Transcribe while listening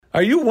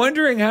Are you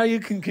wondering how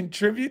you can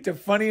contribute to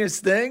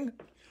Funniest Thing?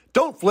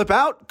 Don't flip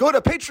out. Go to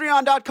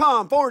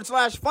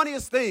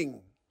patreon.com/funniest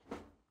thing.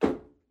 Whoa!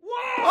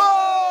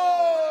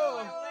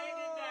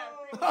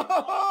 Oh! That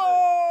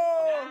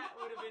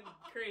would have been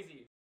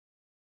crazy.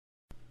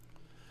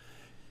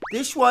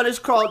 This one is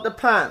called The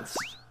Pants.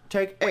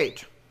 Take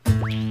 8.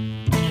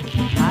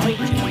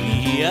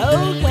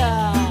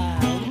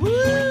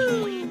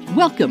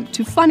 Welcome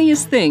to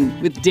Funniest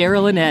Thing with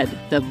Daryl and Ed,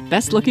 the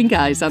best-looking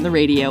guys on the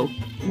radio.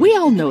 We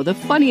all know the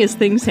funniest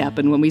things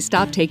happen when we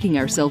stop taking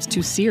ourselves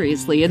too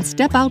seriously and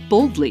step out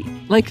boldly,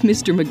 like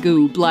Mr.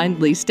 Magoo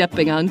blindly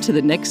stepping onto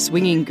the next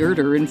swinging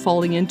girder and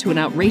falling into an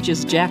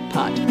outrageous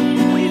jackpot.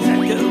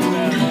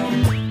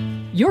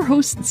 Your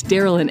hosts,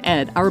 Daryl and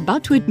Ed, are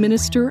about to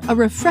administer a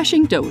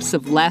refreshing dose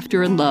of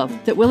laughter and love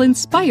that will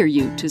inspire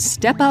you to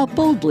step out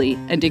boldly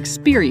and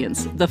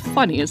experience the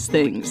funniest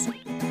things.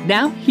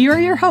 Now, here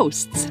are your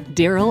hosts,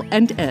 Daryl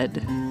and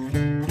Ed.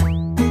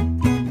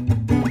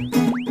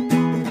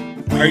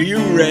 Are you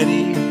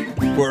ready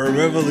for a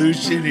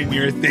revolution in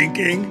your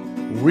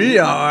thinking? We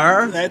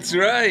are. That's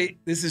right.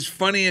 This is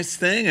Funniest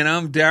Thing, and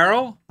I'm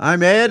Daryl.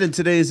 I'm Ed, and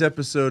today's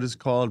episode is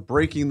called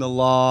Breaking the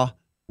Law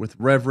with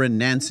Reverend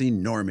Nancy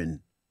Norman.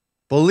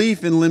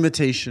 Belief in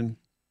limitation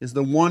is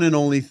the one and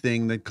only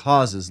thing that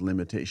causes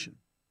limitation.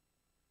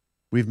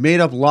 We've made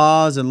up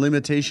laws and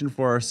limitation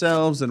for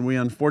ourselves, and we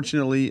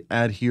unfortunately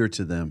adhere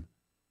to them.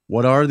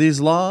 What are these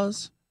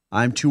laws?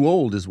 I'm too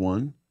old is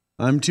one.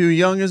 I'm too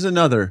young is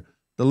another.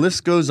 The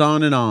list goes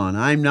on and on.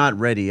 I'm not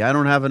ready. I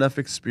don't have enough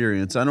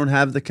experience. I don't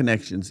have the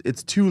connections.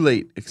 It's too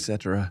late,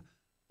 etc.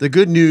 The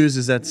good news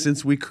is that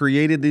since we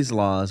created these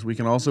laws, we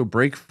can also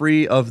break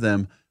free of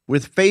them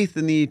with faith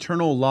in the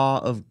eternal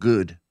law of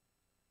good.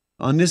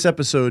 On this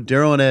episode,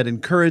 Daryl and Ed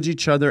encourage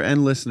each other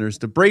and listeners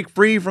to break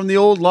free from the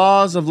old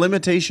laws of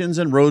limitations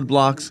and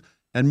roadblocks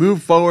and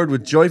move forward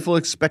with joyful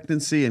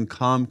expectancy and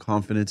calm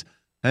confidence.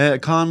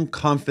 And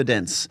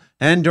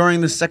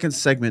during the second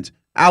segment,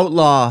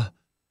 Outlaw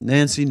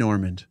Nancy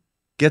Norman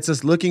gets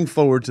us looking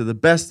forward to the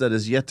best that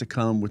is yet to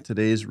come with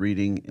today's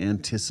reading,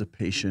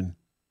 Anticipation.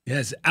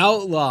 Yes,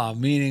 outlaw,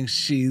 meaning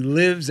she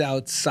lives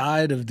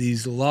outside of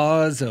these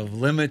laws of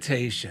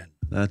limitation.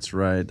 That's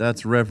right.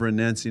 That's Reverend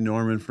Nancy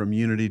Norman from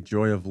Unity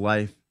Joy of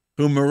Life,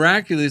 who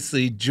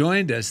miraculously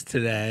joined us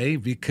today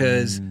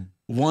because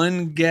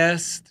one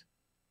guest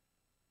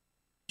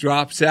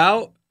drops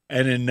out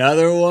and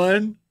another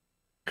one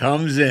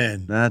comes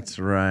in. That's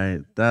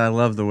right. I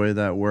love the way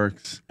that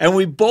works. And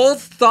we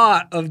both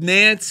thought of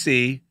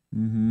Nancy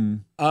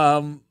in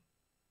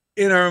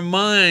our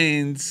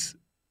minds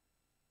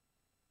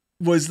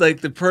was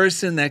like the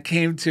person that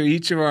came to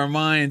each of our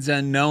minds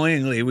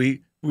unknowingly.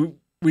 We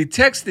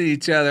texted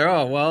each other,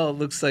 oh, well, it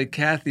looks like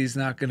Kathy's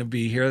not going to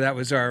be here. That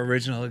was our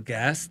original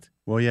guest.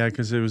 Well, yeah,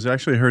 because it was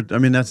actually her. I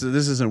mean, this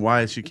isn't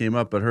why she came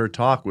up, but her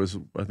talk was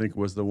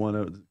the one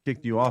that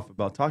kicked you off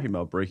about talking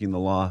about breaking the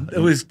law. It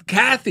was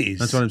Kathy's.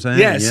 That's what I'm saying.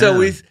 Yeah. So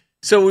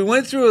we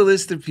went through a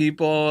list of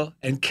people,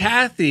 and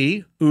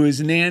Kathy, who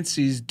is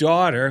Nancy's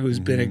daughter, who's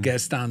been a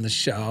guest on the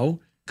show,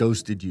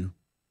 ghosted you.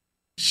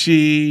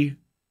 She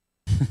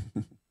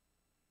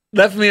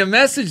left me a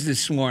message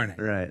this morning.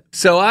 Right.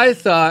 So I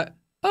thought,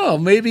 oh,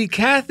 maybe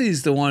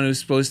Kathy's the one who's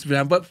supposed to be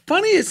on. But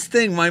funniest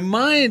thing, my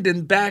mind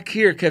and back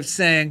here kept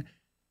saying,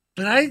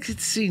 but I could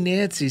see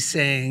Nancy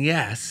saying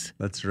yes.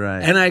 That's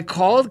right. And I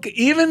called,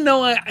 even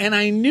though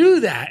I knew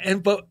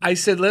that. But I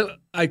said,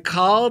 I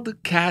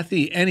called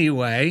Kathy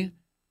anyway,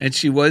 and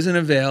she wasn't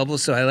available.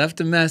 So I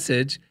left a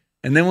message.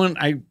 And then when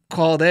I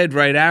called Ed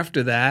right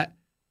after that,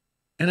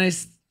 and I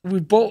said,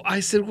 well,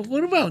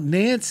 what about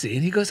Nancy?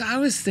 And he goes, I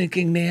was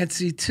thinking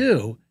Nancy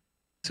too.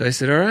 So I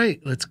said, all right,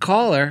 let's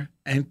call her.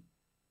 And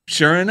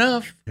sure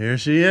enough, here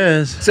she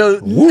is. So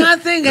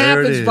nothing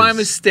happens by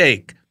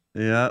mistake.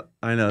 Yeah,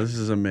 I know. This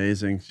is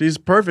amazing. She's a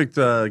perfect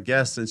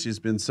guest, and she's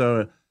been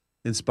so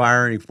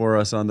inspiring for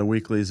us on the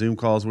weekly Zoom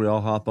calls we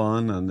all hop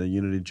on the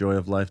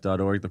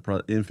unityjoyoflife.org,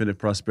 the Infinite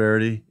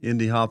Prosperity.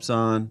 Indy hops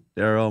on,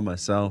 Daryl,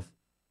 myself.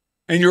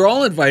 And you're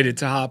all invited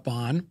to hop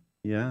on.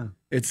 Yeah.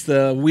 It's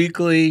the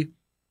weekly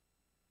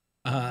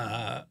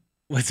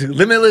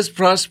Limitless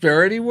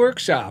Prosperity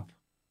Workshop.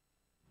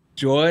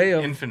 Joy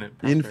of Infinite.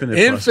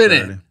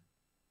 Prosperity.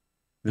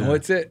 Yeah.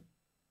 What's it?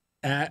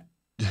 At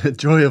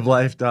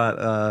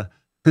joyoflife.org.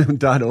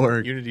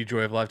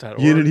 unityjoyoflife.org.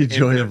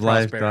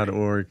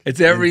 unityjoyoflife.org. It's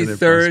every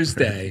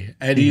Thursday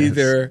at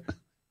either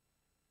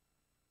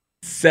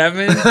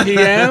 7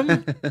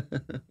 p.m.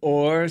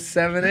 or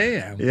 7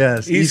 a.m.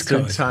 Yes,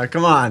 Eastern time.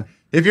 Come on.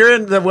 If you're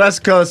in the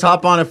West Coast,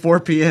 hop on at 4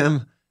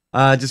 p.m.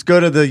 Just go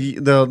to the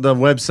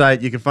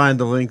website. You can find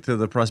the link to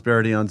the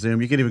Prosperity on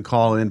Zoom. You can even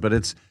call in, but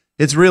it's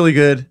really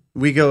good.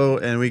 We go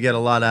and we get a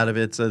lot out of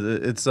it. So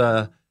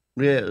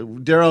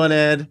Daryl and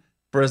Ed,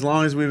 for as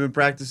long as we've been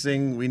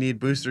practicing, we need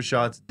booster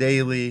shots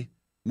daily,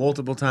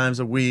 multiple times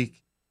a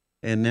week.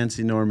 And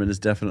Nancy Norman is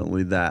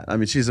definitely that. I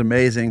mean, she's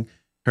amazing.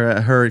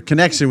 Her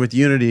connection with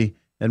unity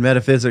and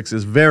metaphysics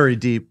is very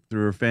deep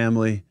through her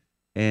family.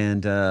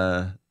 And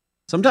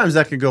sometimes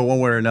that could go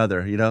one way or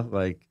another,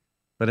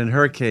 but in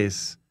her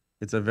case,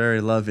 It's a very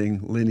loving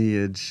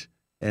lineage,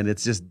 and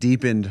it's just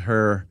deepened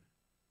her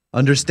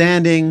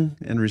understanding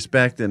and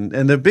respect. And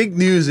the big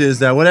news is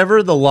that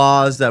whatever the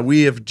laws that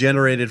we have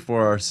generated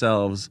for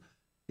ourselves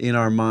in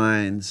our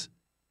minds,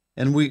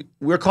 and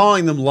we're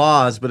calling them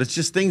laws, but it's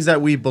just things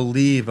that we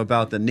believe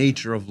about the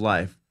nature of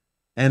life.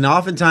 And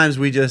oftentimes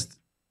we just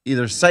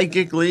either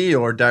psychically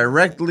or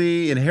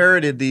directly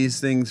inherited these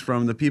things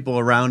from the people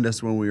around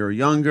us when we were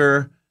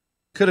younger.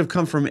 Could have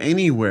come from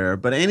anywhere,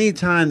 but any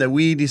time that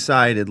we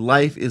decided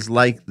life is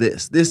like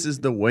this is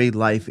the way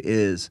life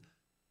is,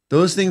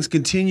 those things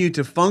continue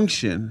to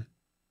function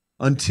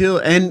until,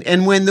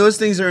 and when those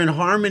things are in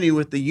harmony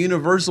with the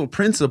universal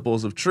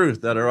principles of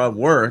truth that are at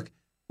work,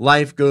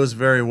 life goes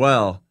very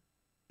well.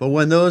 But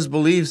when those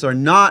beliefs are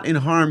not in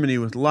harmony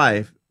with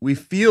life, we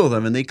feel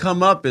them, and they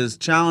come up as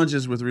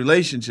challenges with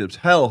relationships,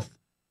 health,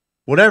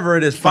 whatever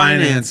it is,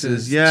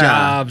 finances,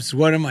 jobs.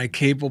 What am I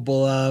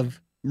capable of?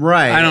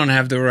 Right. I don't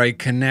have the right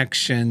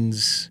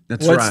connections.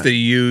 That's What's right. the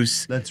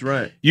use? That's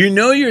right. You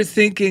know you're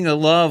thinking a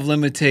law of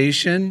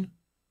limitation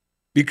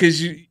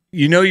because you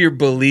know you're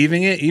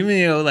believing it, even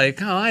though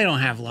like, oh, I don't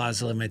have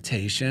laws of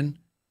limitation.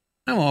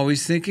 I'm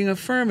always thinking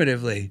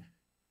affirmatively.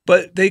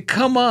 But they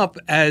come up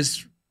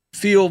as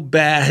feel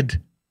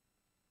bad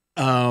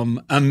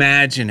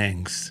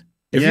imaginings.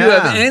 If you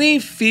have any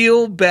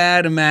feel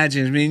bad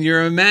imaginings, I mean,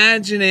 you're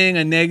imagining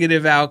a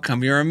negative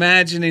outcome. You're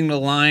imagining the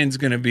line's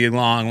going to be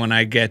long when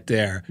I get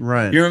there.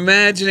 Right. You're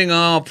imagining, oh,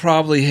 I'll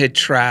probably hit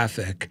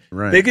traffic.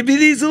 Right. They could be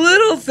these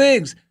little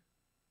things.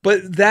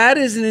 But that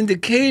is an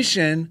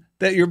indication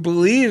that you're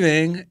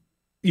believing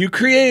you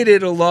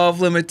created a law of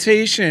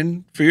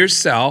limitation for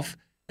yourself,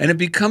 and it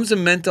becomes a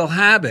mental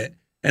habit.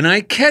 And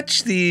I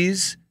catch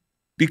these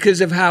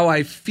because of how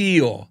I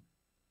feel.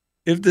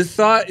 If the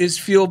thought is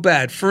feel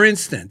bad, for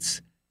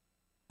instance,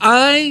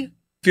 I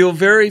feel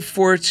very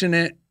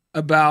fortunate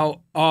about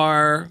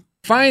our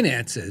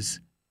finances,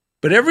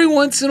 but every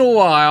once in a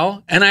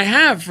while, and I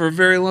have for a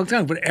very long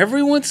time, but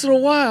every once in a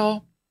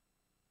while,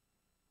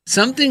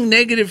 something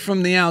negative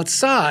from the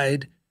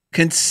outside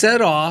can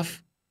set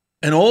off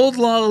an old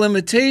law of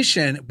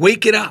limitation,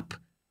 wake it up.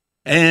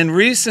 And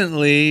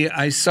recently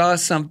I saw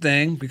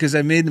something because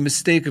I made the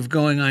mistake of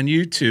going on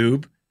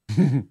YouTube.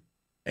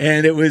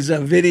 And it was a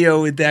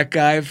video with that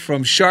guy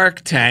from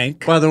Shark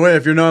Tank. By the way,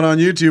 if you're not on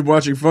YouTube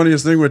watching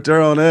Funniest Thing with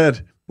Daryl and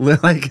Ed,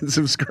 like and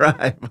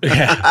subscribe.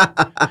 Yeah,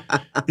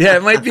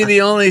 it might be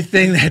the only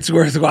thing that's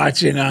worth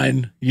watching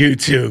on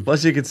YouTube.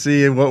 Plus, you can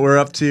see what we're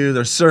up to.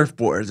 There's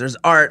surfboards. There's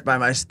art by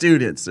my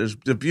students. There's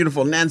the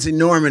beautiful Nancy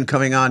Norman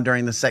coming on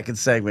during the second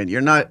segment.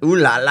 You're not, ooh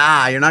la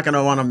la, you're not going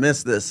to want to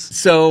miss this.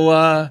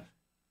 So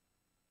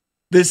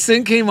this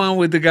thing came on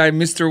with the guy,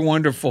 Mr.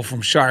 Wonderful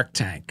from Shark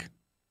Tank.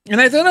 And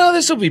I thought, oh,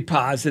 this will be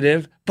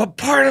positive. But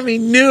part of me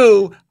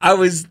knew I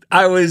was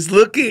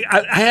looking,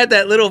 I had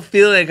that little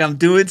feeling like I'm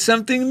doing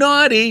something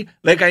naughty.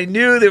 Like I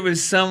knew there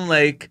was some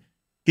like,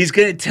 he's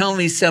going to tell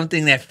me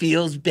something that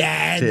feels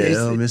bad.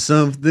 Tell me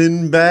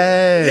something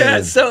bad.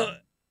 Yeah,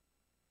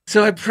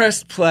 so I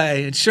pressed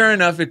play. And sure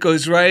enough, it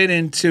goes right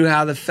into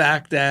how the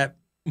fact that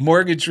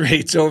mortgage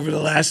rates over the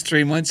last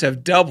 3 months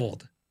have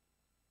doubled.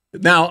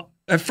 Now,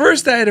 at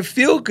first I had a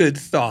feel-good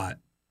thought,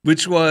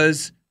 which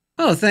was,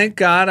 oh, thank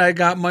God I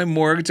got my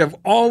mortgage. I've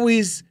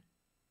always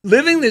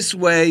living this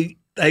way,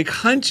 like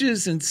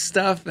hunches and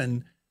stuff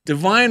and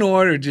divine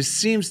order just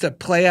seems to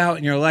play out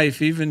in your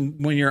life even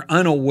when you're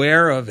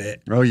unaware of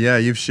it. Oh, yeah.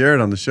 You've shared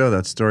on the show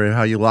that story of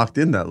how you locked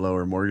in that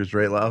lower mortgage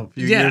rate a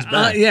few years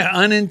back.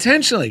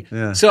 Unintentionally.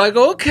 Yeah. So I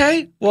go,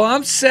 okay, well,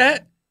 I'm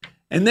set.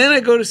 And then I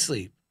go to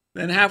sleep.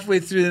 Then halfway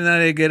through the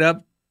night, I get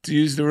up to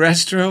use the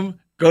restroom,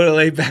 go to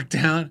lay back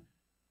down.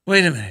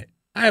 Wait a minute.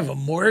 I have a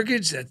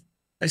mortgage that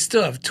I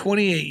still have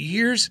 28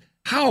 years.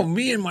 How are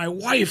me and my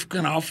wife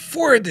going to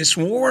afford this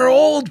when we're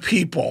old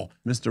people?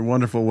 Mr.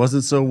 Wonderful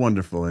wasn't so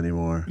wonderful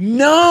anymore.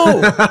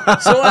 No.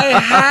 So I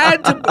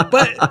had to.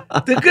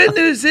 But the good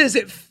news is,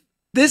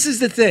 this is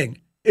the thing.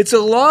 It's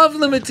a law of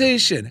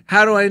limitation.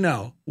 How do I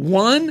know?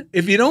 One,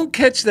 if you don't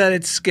catch that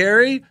it's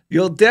scary,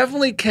 you'll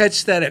definitely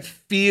catch that it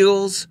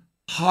feels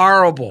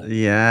horrible.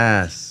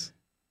 Yes.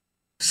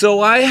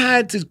 So I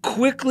had to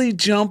quickly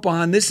jump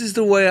on. This is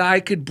the way I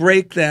could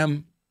break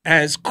them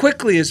as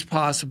quickly as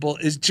possible,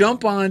 is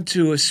jump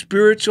onto a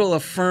spiritual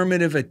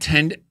affirmative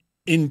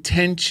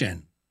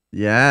intention.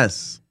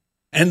 Yes.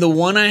 And the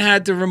one I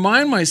had to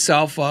remind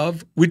myself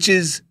of, which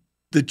is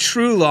the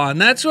true law. And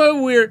that's why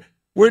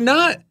we're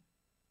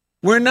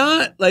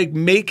not like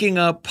making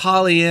up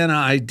Pollyanna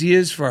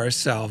ideas for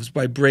ourselves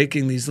by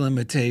breaking these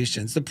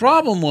limitations. The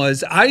problem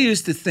was I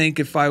used to think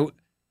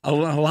a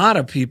lot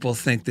of people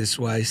think this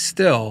way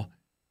still,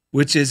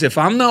 which is if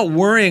I'm not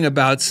worrying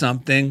about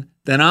something,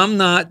 then I'm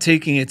not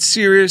taking it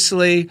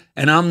seriously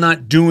and I'm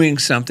not doing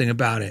something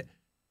about it.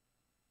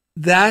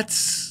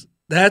 That's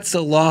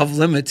a law of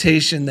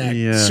limitation that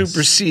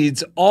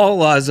supersedes all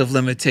laws of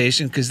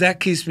limitation because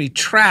that keeps me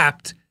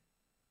trapped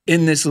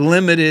in this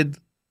limited,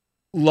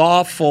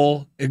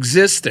 lawful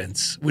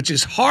existence, which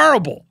is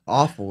horrible.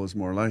 Awful is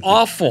more like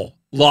awful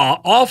law,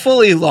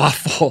 awfully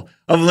lawful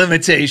of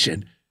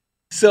limitation.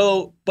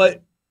 So,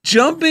 but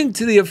jumping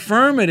to the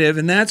affirmative,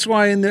 and that's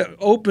why in the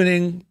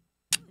opening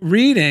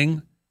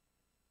reading,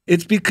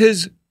 it's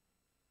because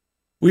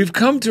we've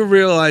come to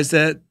realize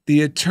that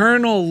the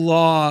eternal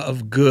law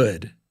of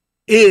good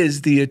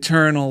is the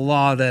eternal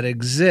law that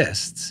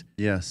exists.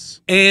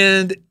 Yes.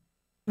 And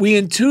we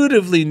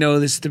intuitively know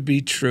this to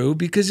be true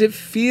because it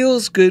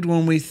feels good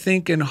when we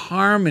think in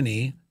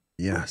harmony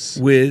Yes.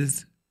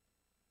 with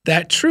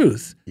that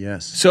truth.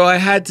 Yes. So I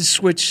had to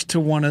switch to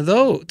one of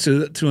those,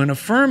 to an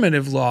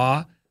affirmative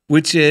law,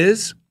 which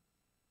is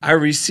I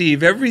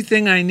receive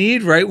everything I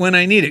need right when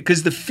I need it.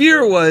 Because the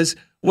fear was,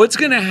 what's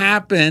going to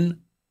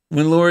happen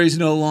when Lori's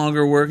no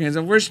longer working? I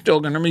said, we're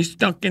still going to be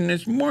stuck in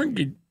this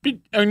mortgage.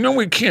 I know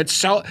we can't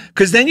sell it.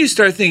 Because then you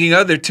start thinking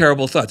other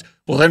terrible thoughts.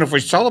 Well, then if we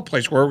sell a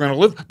place where we're going to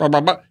live, blah,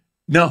 blah, blah.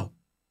 No,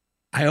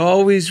 I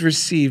always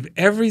receive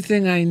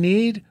everything I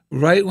need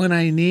right when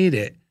I need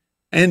it.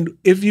 And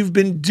if you've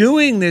been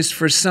doing this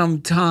for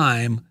some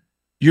time,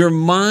 your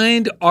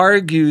mind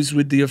argues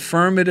with the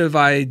affirmative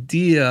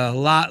idea a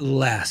lot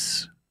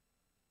less.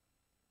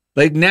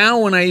 Like now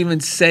when I even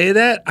say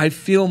that, I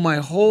feel my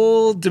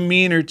whole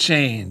demeanor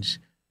change.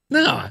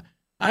 No,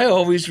 I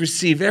always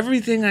receive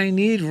everything I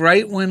need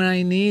right when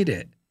I need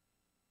it.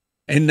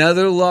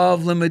 Another law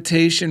of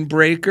limitation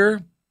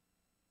breaker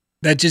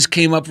that just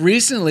came up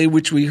recently,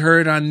 which we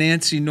heard on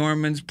Nancy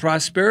Norman's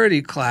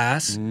prosperity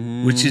class,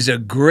 which is a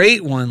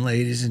great one,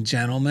 ladies and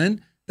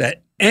gentlemen,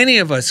 that any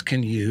of us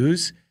can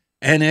use.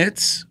 And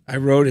I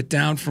wrote it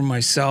down for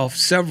myself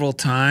several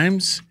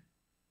times.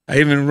 I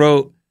even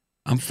wrote,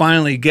 I'm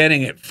finally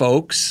getting it,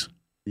 folks.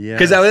 Yeah.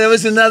 Because that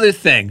was another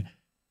thing.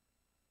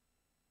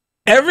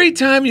 Every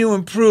time you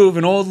improve,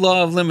 an old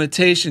law of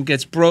limitation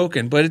gets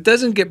broken, but it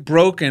doesn't get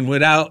broken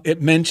without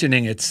it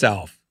mentioning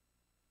itself.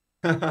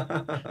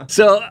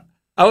 So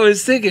I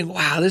was thinking,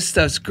 wow, this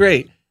stuff's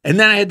great. And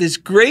then I had this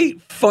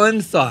great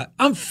fun thought.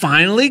 I'm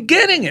finally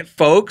getting it,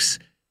 folks.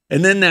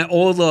 And then that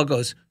old law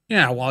goes,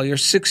 yeah, well, you're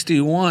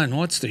 61.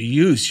 What's the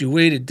use? You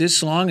waited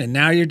this long and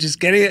now you're just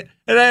getting it.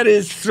 And I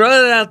just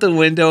throw it out the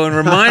window and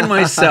remind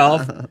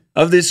myself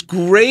of this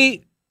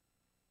great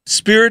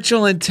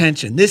spiritual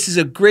intention. This is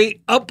a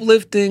great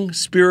uplifting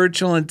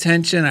spiritual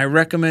intention I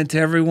recommend to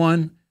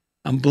everyone.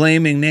 I'm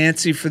blaming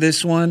Nancy for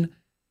this one.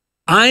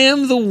 I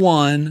am the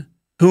one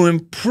who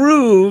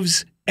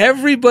improves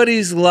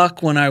everybody's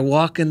luck when I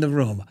walk in the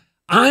room.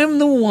 I'm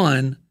the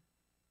one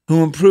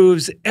who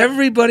improves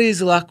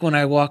everybody's luck when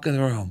I walk in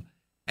the room.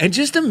 And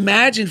just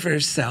imagine for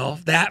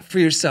yourself,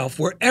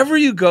 wherever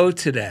you go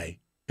today,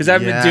 because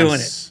I've been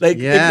doing it. Like,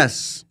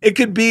 it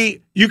could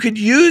be, you could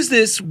use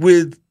this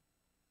with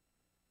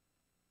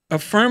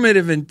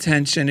affirmative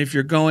intention if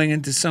you're going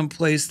into some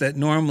place that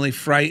normally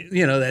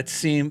that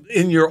seemed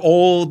in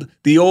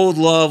the old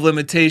law of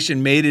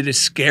limitation made it a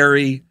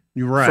scary,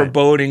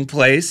 foreboding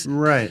place.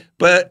 Right.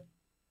 But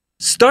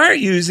start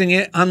using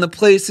it on the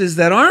places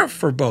that aren't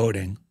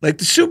foreboding, like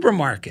the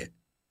supermarket,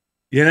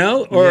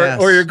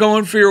 or you're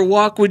going for your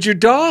walk with your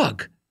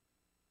dog.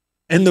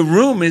 And the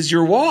room is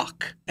your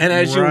walk. And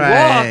as you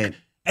walk,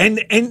 and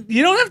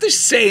you don't have to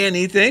say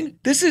anything.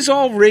 This is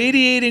all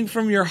radiating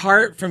from your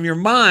heart, from your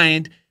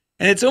mind.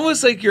 And it's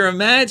almost like you're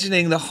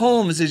imagining the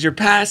homes as you're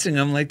passing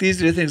them. Like,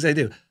 these are the things I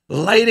do.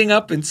 Lighting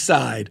up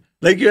inside.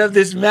 Like you have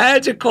this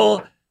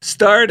magical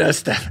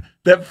stardust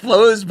that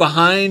flows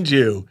behind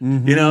you,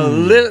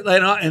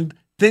 and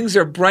things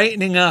are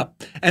brightening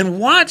up. And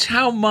watch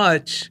how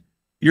much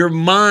your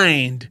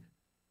mind,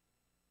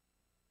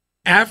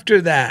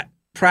 after that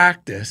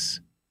practice,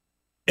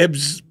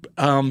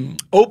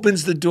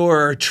 opens the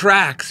door, or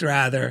attracts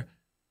rather,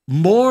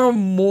 more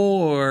and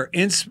more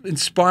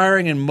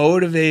inspiring and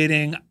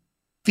motivating,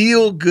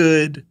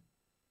 feel-good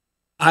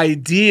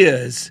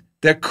ideas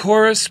that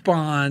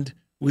correspond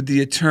with the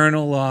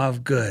eternal law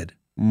of good.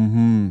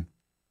 Mm-hmm.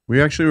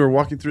 We actually were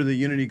walking through the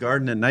Unity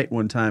Garden at night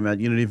one time at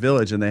Unity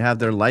Village, and they have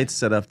their lights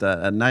set up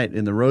at night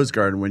in the Rose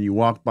Garden. When you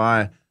walk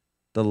by,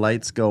 the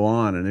lights go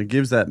on, and it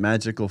gives that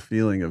magical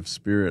feeling of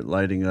spirit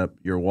lighting up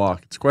your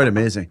walk. It's quite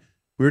amazing.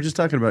 We were just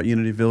talking about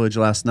Unity Village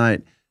last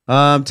night.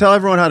 Tell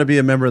everyone how to be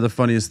a member of the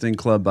Funniest Thing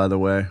Club, by the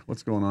way.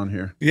 What's going on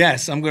here?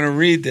 Yes, I'm going to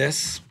read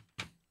this.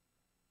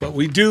 But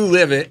we do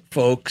live it,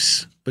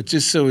 folks. But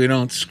just so we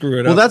don't screw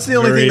it up. Well, that's the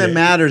only thing that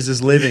matters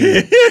is living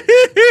it.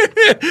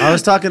 I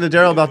was talking to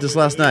Daryl about this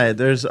last night.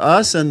 There's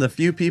us and the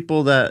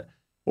people that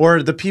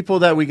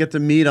we get to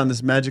meet on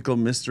this magical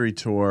mystery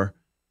tour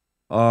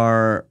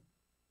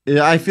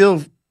I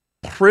feel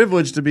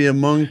privileged to be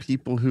among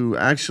people who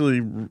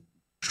actually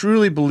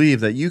truly believe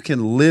that you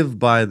can live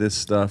by this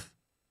stuff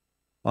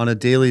on a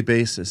daily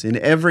basis in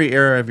every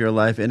area of your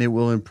life, and it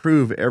will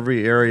improve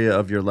every area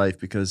of your life,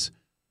 because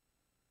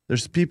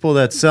there's people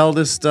that sell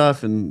this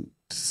stuff and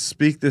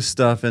speak this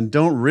stuff and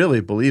don't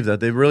really believe that.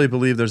 They really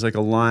believe there's like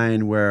a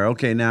line where,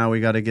 okay, now we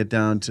got to get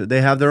down to,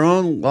 they have their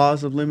own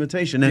laws of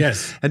limitation. And,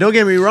 yes. And don't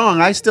get me wrong,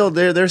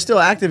 they're still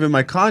active in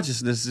my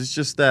consciousness. It's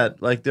just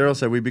that, like Daryl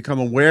said, we become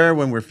aware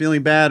when we're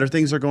feeling bad or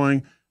things are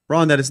going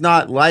wrong, that it's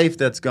not life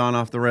that's gone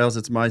off the rails.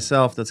 It's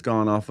myself that's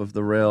gone off of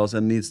the rails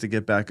and needs to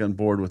get back on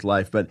board with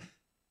life. But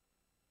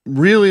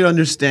really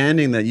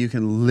understanding that you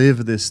can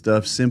live this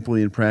stuff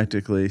simply and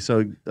practically.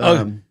 So,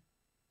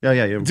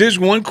 yeah. There's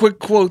one quick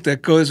quote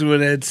that goes with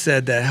what Ed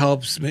said that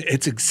helps me.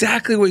 It's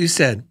exactly what you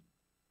said.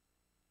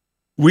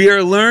 We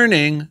are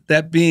learning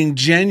that being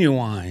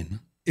genuine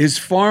is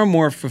far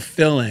more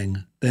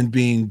fulfilling than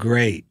being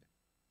great.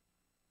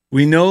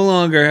 We no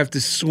longer have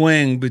to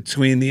swing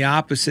between the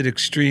opposite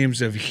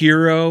extremes of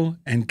hero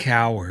and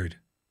coward.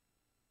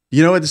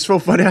 You know what? It's so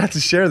funny. I have to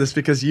share this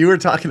because you were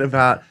talking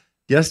about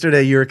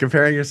yesterday, you were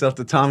comparing yourself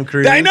to Tom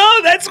Cruise. I know.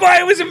 That's why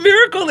it was a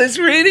miracle this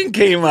reading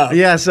came up.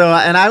 Yeah. So,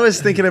 and I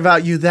was thinking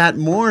about you that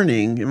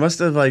morning. It must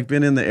have like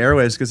been in the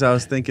airwaves because I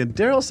was thinking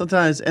Daryl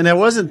sometimes, and I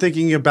wasn't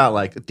thinking about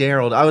like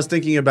Daryl. I was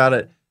thinking about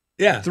it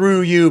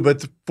through you,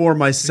 but for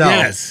myself.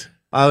 Yes.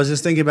 I was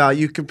just thinking about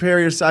you compare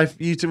yourself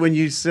to when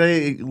you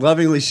say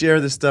lovingly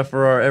share this stuff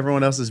for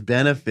everyone else's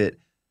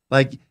benefit.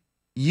 Like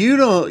you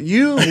live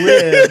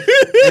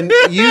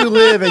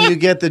and you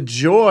get the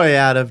joy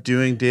out of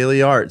doing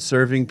daily art,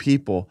 serving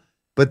people.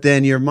 But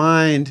then your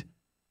mind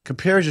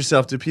compares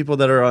yourself to people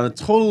that are on a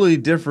totally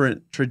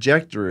different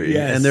trajectory.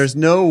 Yes. And there's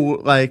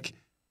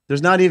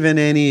not even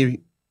any,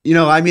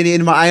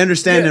 I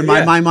understand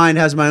my mind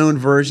has my own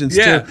versions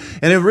too.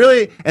 And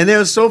it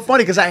was so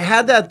funny because I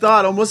had that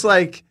thought almost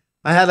like,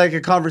 I had like a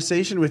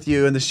conversation with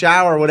you in the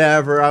shower or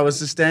whatever. I was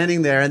just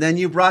standing there, and then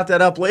you brought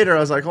that up later. I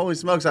was like, holy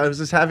smokes, I was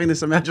just having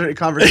this imaginary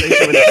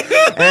conversation with you.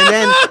 And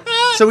then,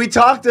 so we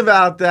talked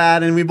about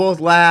that, and we both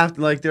laughed,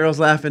 like Daryl's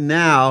laughing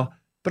now.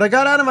 But I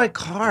got out of my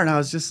car, and I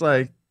was just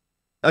like,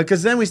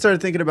 because then we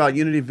started thinking about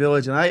Unity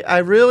Village. And I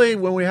really,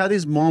 when we had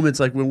these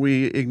moments, like when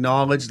we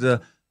acknowledge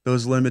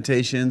those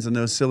limitations and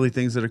those silly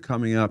things that are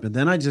coming up, and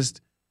then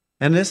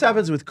and this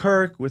happens with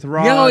Kirk, with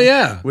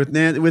Rob,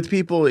 with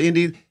people,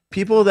 Indy,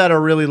 people that are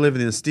really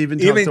living this. Stephen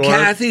talks Even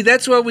Kathy.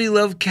 That's why we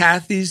love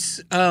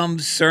Kathy's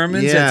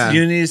sermons at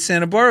Unity of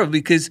Santa Barbara,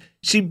 because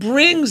she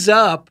brings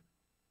up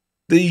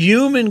the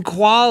human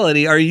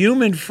quality, our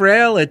human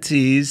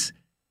frailties,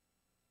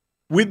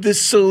 with the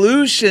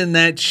solution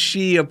that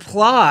she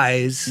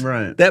applies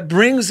that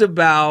brings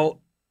about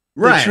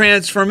the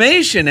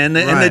transformation and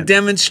the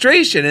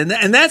demonstration.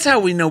 And that's how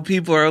we know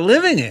people are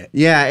living it.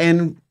 Yeah,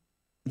 and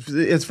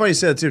it's funny you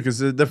said it too, because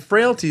the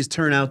frailties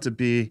turn out to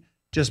be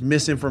just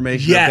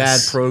misinformation or bad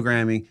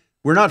programming.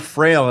 We're not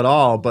frail at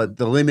all, but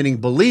the limiting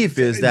belief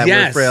is that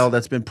we're frail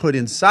that's been put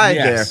inside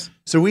there.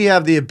 So we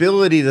have the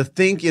ability to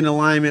think in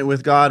alignment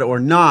with God or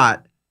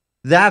not.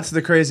 That's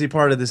the crazy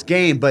part of this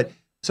game. But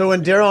so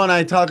when Daryl and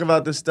I talk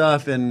about this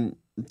stuff, and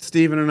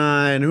Stephen and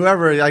I, and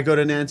whoever, I go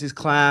to Nancy's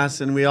class,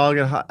 and we all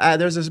get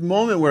there's this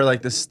moment where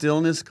like the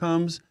stillness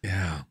comes.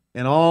 Yeah.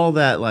 And all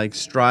that like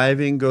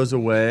striving goes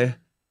away.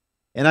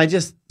 And I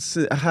just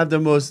have the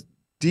most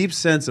deep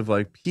sense of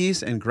like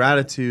peace and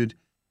gratitude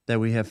that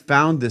we have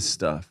found this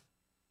stuff.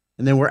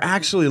 And then we're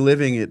actually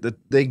living it the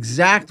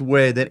exact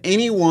way that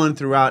anyone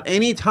throughout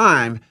any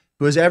time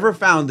who has ever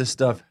found this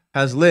stuff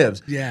has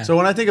lived. Yeah. So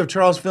when I think of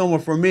Charles Fillmore,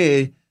 for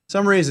me,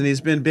 some reason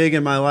he's been big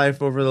in my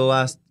life over the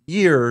last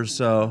year or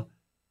so.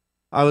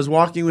 I was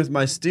walking with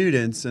my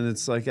students, and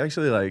it's like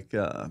actually like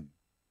I'm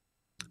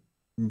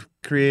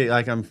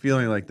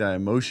feeling like that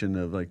emotion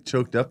of like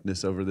choked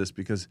upness over this,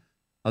 because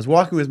I was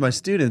walking with my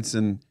students,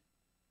 and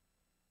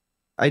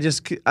I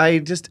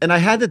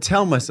had to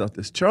tell myself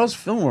this. Charles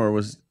Fillmore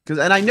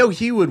and I know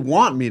he would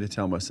want me to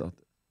tell myself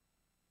this.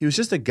 He was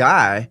just a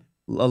guy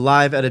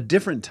alive at a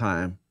different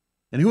time.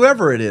 And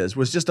whoever it is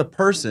was just a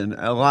person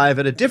alive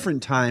at a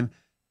different time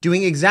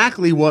doing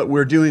exactly what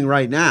we're doing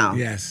right now.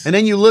 Yes. And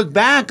then you look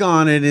back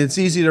on it, and it's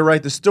easy to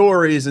write the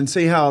stories and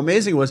see how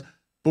amazing it was.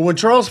 But when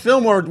Charles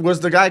Fillmore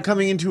was the guy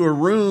coming into a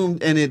room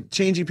and it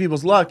changing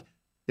people's luck,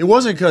 it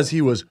wasn't because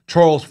he was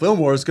Charles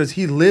Fillmore. It's because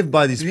he lived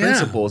by these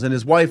principles, and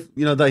his wife,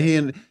 he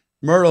and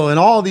Myrtle and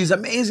all these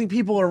amazing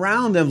people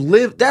around them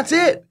lived. That's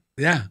it.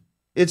 Yeah.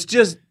 It's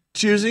just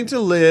choosing to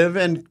live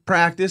and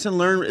practice and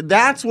learn.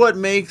 That's what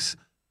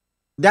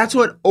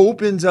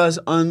opens us,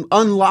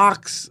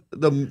 unlocks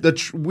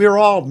we're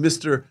all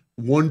Mr.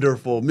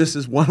 Wonderful,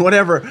 Mrs.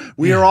 Whatever.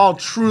 We are all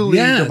truly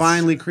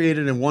divinely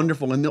created and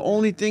wonderful. And the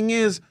only thing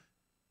is,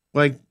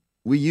 like,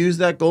 we use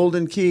that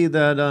golden key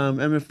that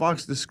Emmett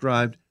Fox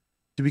described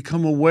to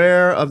become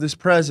aware of this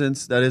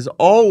presence that is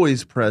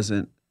always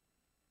present.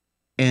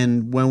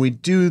 And when we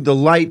do, the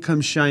light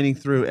comes shining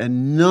through,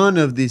 and none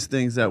of these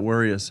things that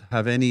worry us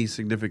have any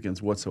significance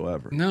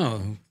whatsoever.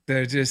 No,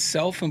 they're just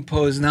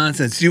self-imposed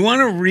nonsense. Do you want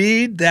to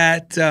read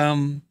that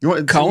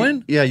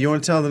Cohen? Yeah, you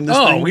want to tell them this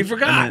Oh, thing? we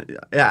forgot.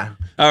 Yeah.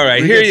 All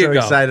right, we here get you so go.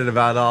 Excited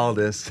about all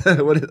this.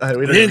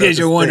 In case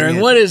you're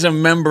wondering, what is a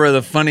member of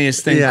the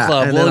Funniest Thing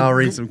Club? And then I'll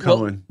read some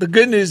Cohen. The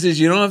good news is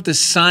you don't have to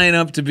sign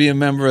up to be a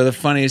member of the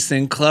Funniest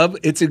Thing Club.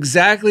 It's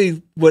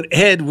exactly what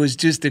Ed was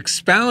just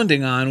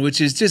expounding on,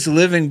 which is just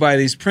living by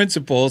these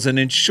principles. And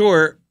in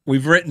short,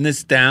 we've written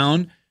this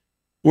down.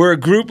 We're a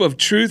group of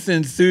truth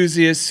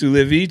enthusiasts who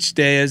live each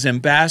day as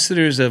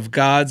ambassadors of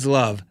God's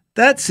love.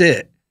 That's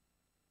it.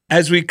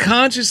 As we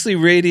consciously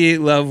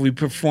radiate love, we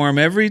perform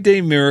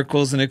everyday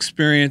miracles and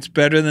experience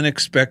better than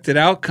expected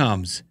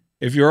outcomes.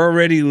 If you're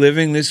already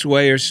living this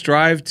way or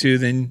strive to,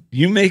 then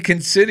you may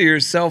consider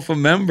yourself a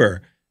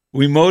member.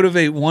 We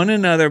motivate one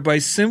another by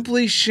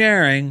simply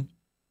sharing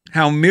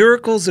how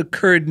miracles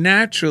occurred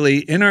naturally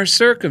in our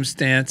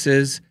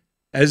circumstances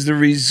as the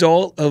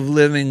result of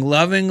living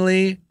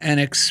lovingly and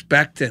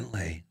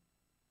expectantly.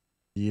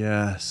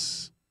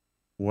 Yes.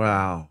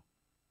 Wow.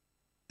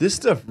 This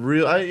stuff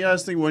I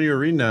was thinking when you were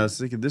reading that, I was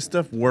thinking this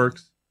stuff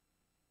works.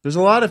 There's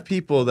a lot of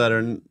people that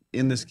are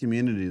in this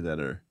community that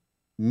are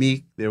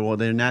meek. They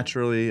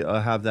naturally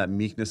have that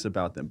meekness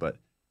about them, but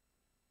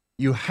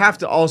you have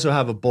to also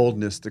have a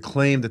boldness to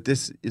claim that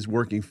this is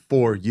working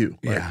for you.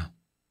 Yeah.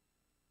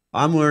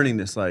 I'm learning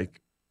this,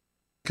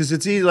 because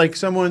it's easy, like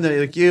someone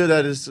like you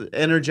that is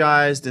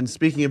energized and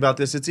speaking about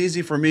this, it's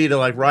easy for me to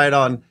write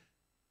on,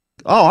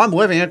 oh, I'm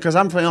living it because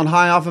I'm feeling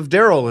high off of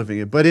Daryl living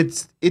it. But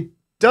it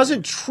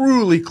doesn't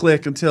truly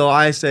click until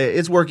I say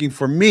it's working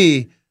for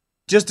me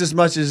just as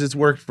much as it's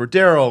worked for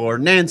Daryl or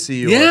Nancy.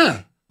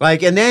 Yeah.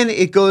 And then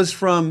it goes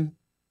from,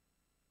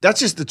 that's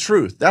just the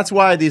truth. That's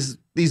why these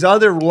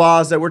other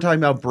laws that we're talking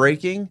about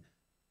breaking,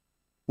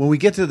 when we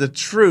get to the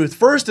truth,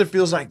 first it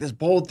feels like this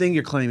bold thing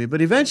you're claiming,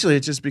 but eventually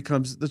it just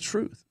becomes the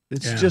truth.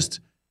 It's just,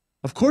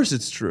 of course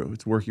it's true.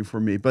 It's working for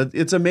me. But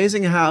it's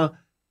amazing how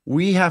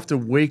we have to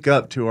wake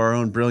up to our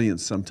own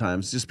brilliance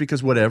sometimes, just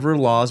because whatever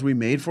laws we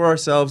made for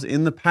ourselves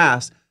in the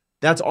past,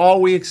 that's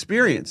all we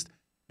experienced.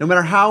 No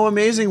matter how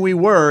amazing we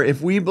were,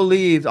 if we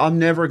believed I'm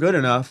never good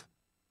enough,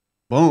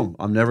 boom,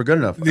 I'm never good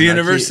enough. The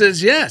universe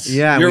says yes.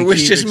 Yeah, your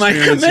wish is my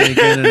command.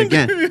 Again and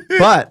again.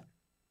 But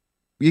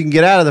you can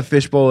get out of the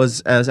fishbowl,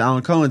 as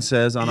Alan Cohen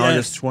says, on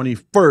August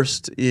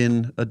 21st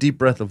in A Deep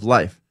Breath of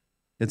Life.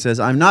 It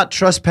says,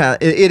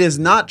 it is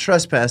not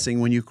trespassing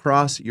when you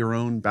cross your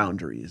own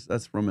boundaries.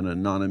 That's from an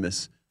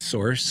anonymous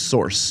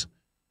source.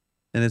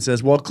 And it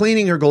says, while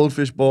cleaning her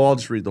goldfish bowl, I'll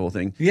just read the whole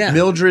thing. Yeah.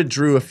 Mildred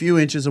drew a few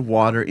inches of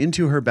water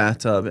into her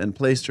bathtub and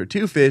placed her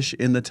 2 fish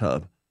in the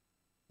tub.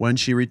 When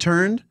she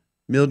returned,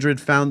 Mildred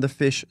found the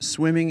fish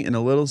swimming in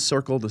a little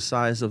circle the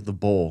size of the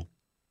bowl.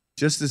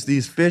 Just as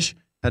these fish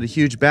had a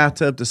huge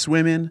bathtub to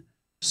swim in,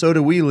 so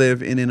do we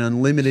live in an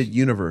unlimited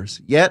universe.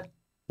 Yet,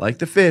 like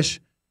the fish,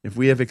 if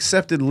we have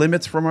accepted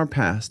limits from our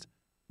past,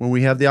 when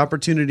we have the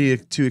opportunity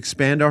to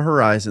expand our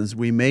horizons,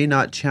 we may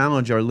not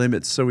challenge our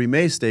limits, so we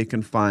may stay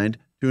confined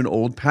to an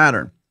old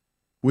pattern.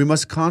 We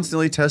must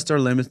constantly test our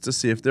limits to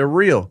see if they're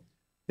real.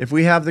 If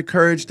we have the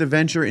courage to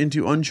venture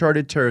into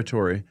uncharted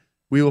territory,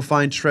 we will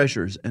find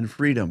treasures and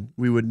freedom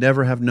we would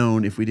never have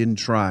known if we didn't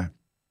try.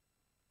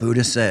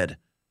 Buddha said,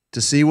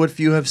 to see what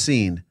few have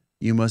seen,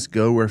 you must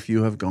go where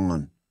few have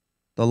gone.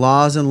 The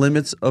laws and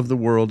limits of the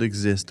world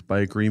exist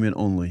by agreement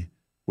only.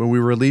 When we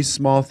release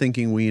small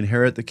thinking, we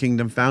inherit the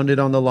kingdom founded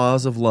on the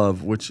laws of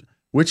love.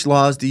 Which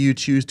laws do you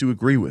choose to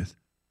agree with?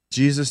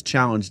 Jesus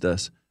challenged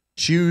us,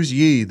 choose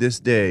ye this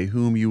day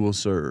whom you will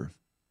serve.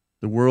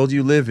 The world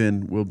you live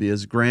in will be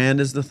as grand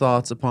as the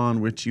thoughts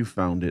upon which you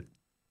found it.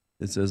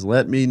 It says,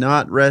 let me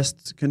not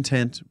rest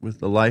content with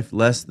the life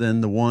less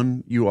than the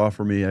one you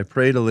offer me. I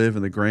pray to live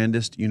in the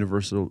grandest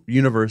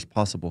universe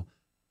possible.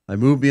 I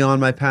move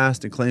beyond my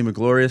past and claim a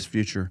glorious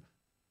future.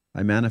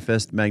 I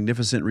manifest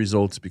magnificent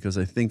results because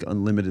I think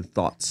unlimited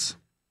thoughts.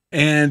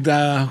 And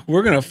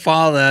we're going to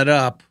follow that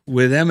up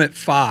with Emmett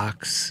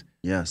Fox.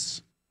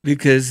 Yes.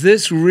 Because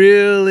this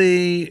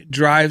really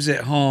drives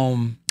it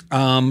home.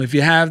 If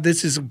you have,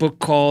 this is a book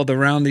called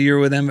Around the Year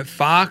with Emmett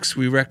Fox.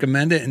 We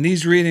recommend it. And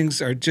these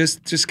readings are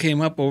just came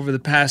up over the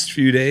past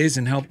few days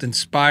and helped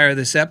inspire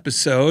this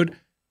episode.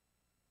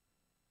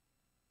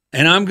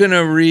 And I'm going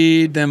to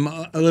read them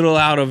a little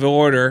out of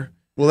order.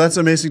 Well, that's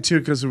amazing too,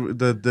 because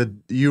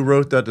you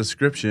wrote that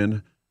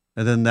description,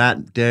 and then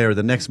that day or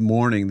the next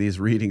morning,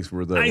 these readings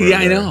were there.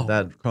 I know.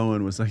 That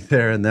Cohen was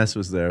there, and Ness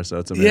was there, so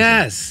it's amazing.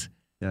 Yes.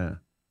 Yeah.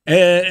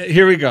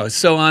 Here we go.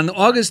 So on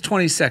August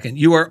 22nd,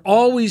 you are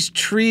always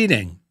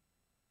treating.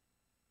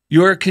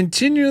 You are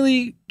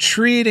continually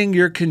treating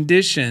your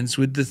conditions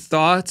with the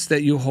thoughts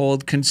that you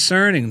hold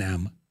concerning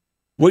them.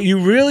 What you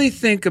really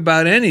think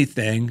about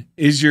anything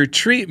is your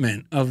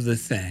treatment of the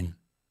thing.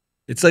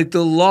 It's like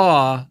the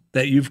law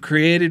that you've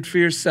created for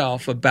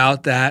yourself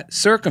about that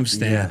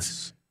circumstance.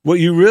 Yes. What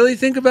you really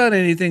think about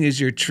anything is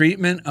your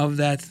treatment of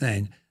that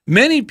thing.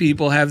 Many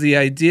people have the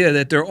idea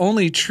that they're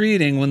only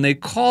treating when they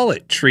call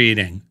it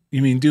treating.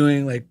 You mean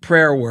doing like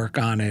prayer work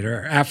on it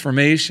or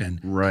affirmation.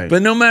 Right.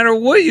 But no matter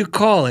what you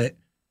call it,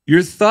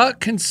 your thought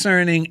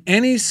concerning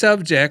any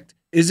subject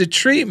is a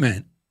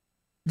treatment.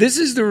 This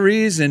is the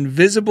reason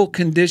visible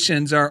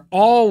conditions are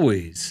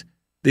always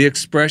the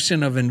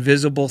expression of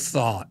invisible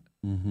thought.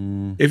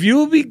 Mm-hmm. If you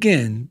will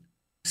begin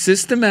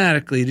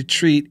systematically to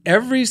treat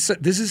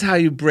this is how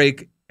you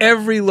break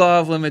every law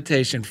of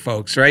limitation,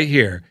 folks, right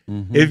here.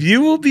 Mm-hmm. If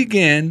you will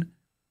begin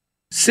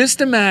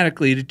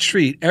systematically to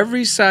treat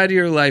every side of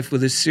your life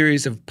with a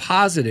series of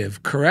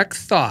positive, correct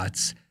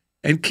thoughts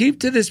and keep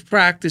to this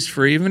practice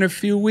for even a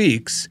few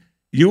weeks,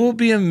 you will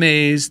be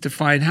amazed to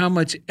find how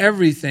much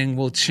everything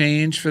will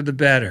change for the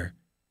better.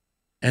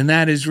 And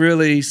that is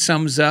really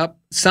summed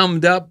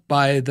up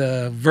by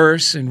the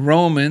verse in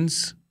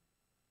Romans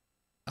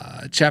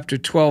chapter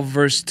 12,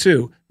 verse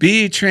 2.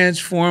 Be ye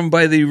transformed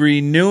by the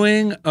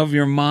renewing of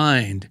your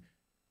mind.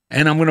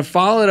 And I'm going to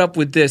follow it up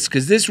with this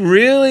because this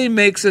really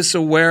makes us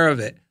aware of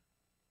it.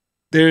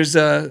 There's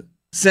a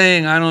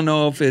saying, I don't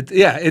know if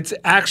it's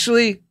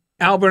actually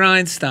Albert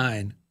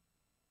Einstein.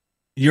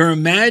 Your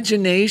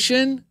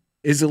imagination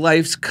is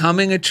life's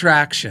coming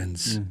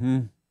attractions. Mm-hmm.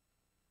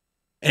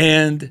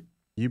 And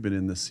you've been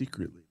in the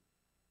secretly.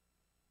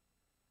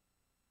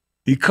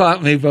 You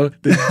caught me, both.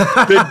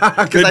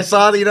 Because I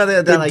saw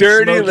that like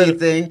dirty smoky little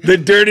thing. The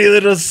dirty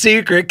little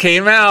secret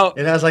came out.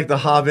 It has like the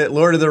Hobbit,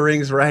 Lord of the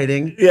Rings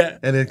writing. Yeah.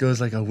 And it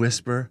goes like a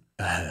whisper.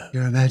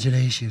 Your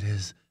imagination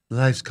is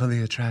life's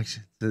coming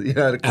attraction.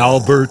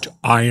 Albert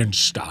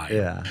Einstein.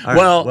 Yeah.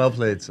 Well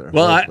played, sir.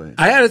 Well, played.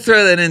 I had to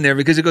throw that in there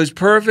because it goes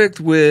perfect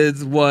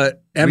with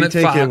what Emmett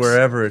We take Fox. it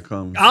wherever it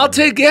comes. I'll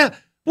take, yeah.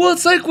 Well,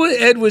 it's like what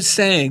Ed was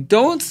saying.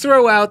 Don't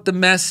throw out the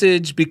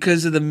message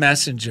because of the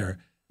messenger.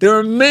 There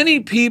are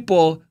many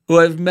people who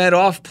I've met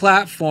off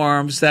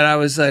platforms that I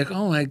was like,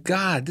 oh my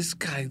God, this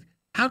guy,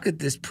 how could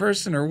this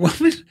person or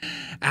woman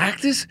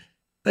act this?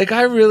 Like,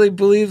 I really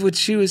believe what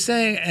she was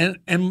saying.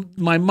 And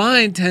my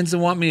mind tends to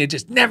want me to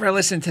just never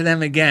listen to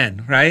them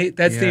again, right?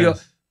 That's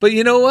but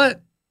you know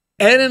what?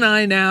 Ed and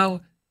I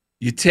now,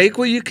 you take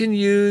what you can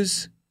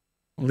use,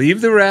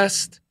 leave the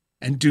rest,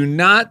 and do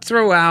not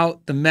throw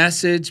out the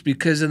message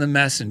because of the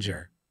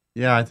messenger.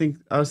 Yeah,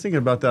 I was thinking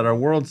about that. Our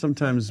world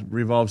sometimes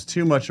revolves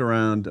too much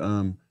around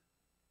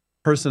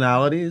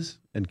personalities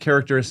and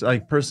characters,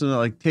 like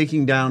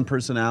taking down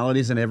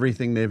personalities and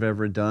everything they've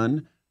ever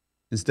done,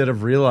 instead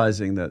of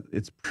realizing that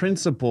it's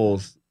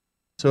principles.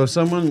 So if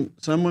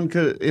someone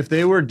could, if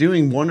they were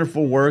doing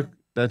wonderful work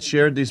that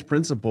shared these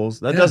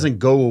principles, that doesn't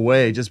go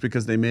away just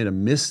because they made a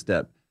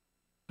misstep.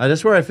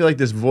 That's where I feel like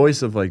this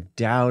voice of like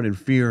doubt and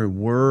fear and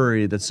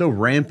worry that's so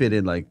rampant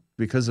in like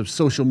because of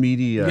social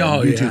media,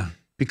 and YouTube. Yeah.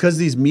 Because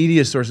these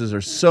media sources are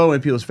so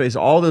in people's face,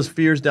 all those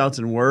fears, doubts,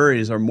 and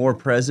worries are more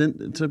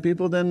present to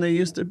people than they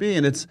used to be.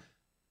 And it's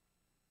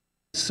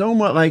so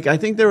much like, I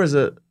think there was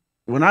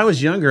when I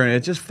was younger, and it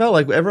just felt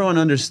like everyone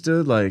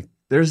understood, like,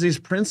 there's these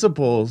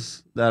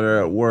principles that are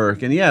at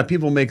work. And yeah,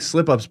 people make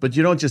slip ups, but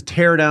you don't just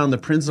tear down the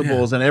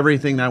principles and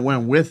everything that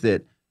went with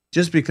it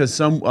just because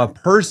a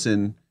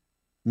person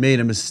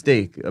made a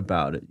mistake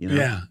about it, you know?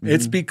 Yeah. Mm-hmm.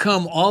 It's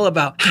become all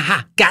about,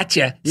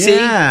 gotcha.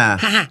 Yeah.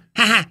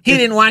 See? He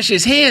didn't wash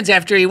his hands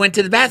after he went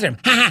to the bathroom.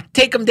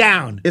 Take him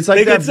down. It's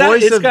like that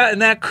voice it's gotten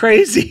that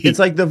crazy. It's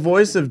like the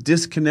voice of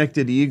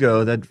disconnected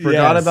ego that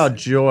forgot about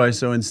joy,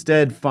 so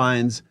instead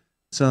finds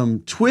some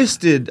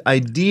twisted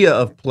idea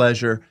of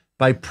pleasure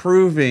by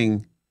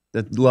proving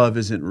that love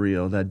isn't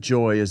real, that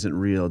joy isn't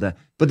real.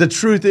 But the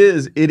truth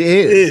is, it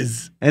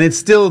is. And it's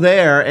still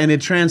there, and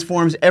it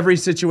transforms every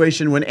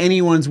situation when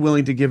anyone's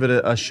willing to give it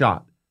a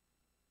shot.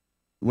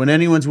 When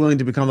anyone's willing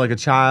to become like a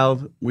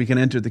child, we can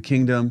enter the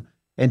kingdom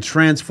and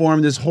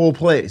transform this whole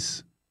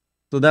place.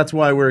 So that's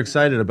why we're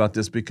excited about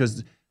this,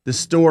 because the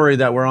story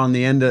that we're on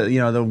the end of,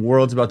 the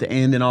world's about to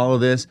end and all of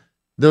this,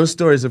 those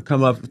stories have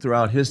come up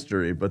throughout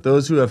history. But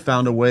those who have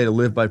found a way to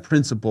live by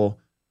principle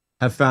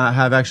have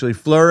actually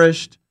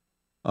flourished,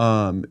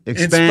 expanded,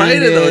 in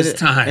spite of those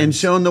times, and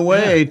shown the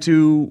way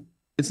to,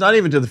 it's not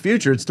even to the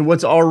future, it's to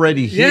what's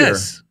already here.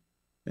 Yes.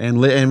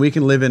 And we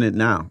can live in it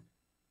now.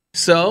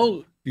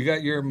 So, you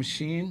got your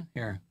machine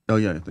here? Oh,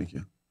 yeah, thank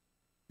you.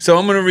 So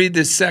I'm going to read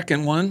this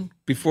second one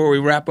before we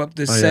wrap up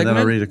this segment. Then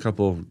I'll read a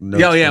couple of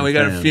notes. We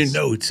got a few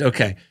notes.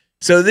 Okay.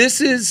 So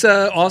this is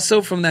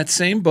also from that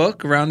same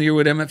book, Around the Year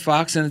with Emmett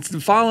Fox, and it's the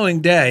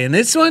following day. And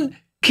this one,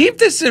 keep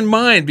this in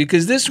mind,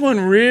 because this one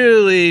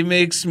really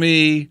makes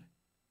me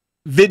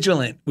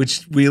vigilant,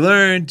 which we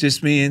learned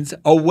just means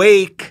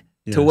awake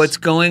to what's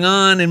going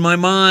on in my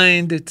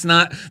mind. It's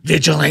not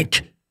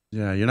vigilant.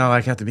 Yeah, you're not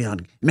like have to be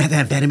on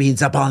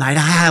methamphetamines up all night.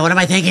 What am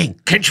I thinking?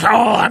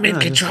 Control. I'm in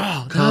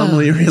control.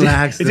 Calmly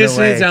relaxed. It just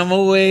means I'm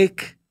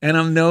awake and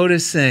I'm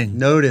noticing.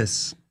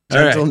 Notice.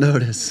 Gentle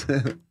notice.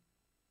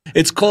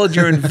 It's called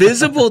your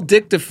invisible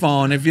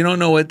dictaphone. If you don't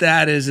know what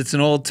that is, it's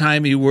an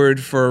old-timey word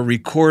for a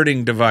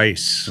recording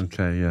device.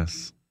 Okay,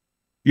 yes.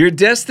 Your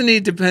destiny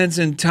depends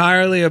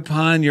entirely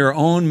upon your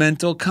own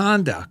mental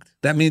conduct.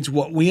 That means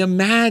what we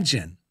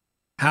imagine,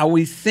 how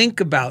we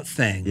think about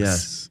things.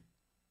 Yes.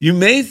 You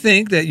may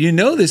think that you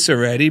know this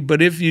already,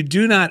 but if you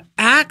do not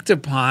act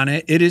upon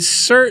it, it is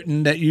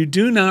certain that you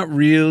do not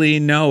really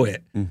know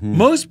it. Mm-hmm.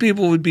 Most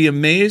people would be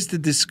amazed to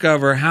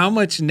discover how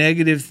much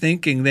negative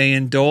thinking they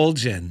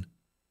indulge in.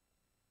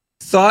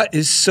 Thought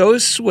is so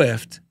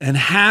swift and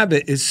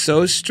habit is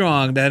so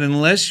strong that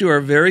unless you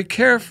are very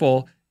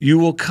careful, you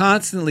will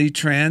constantly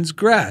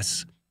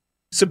transgress.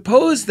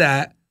 Suppose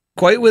that,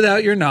 quite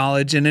without your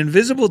knowledge, an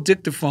invisible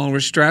dictaphone were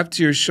strapped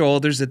to your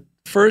shoulders at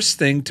first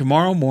thing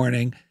tomorrow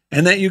morning,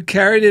 and that you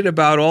carried it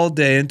about all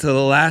day until the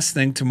last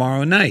thing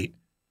tomorrow night.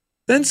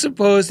 Then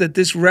suppose that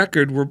this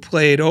record were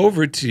played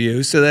over to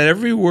you so that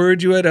every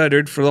word you had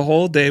uttered for the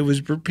whole day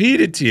was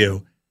repeated to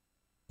you.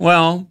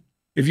 Well,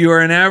 if you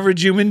are an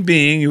average human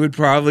being, you would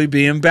probably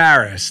be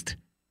embarrassed.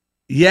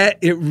 Yet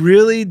it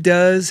really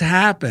does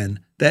happen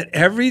that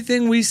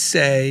everything we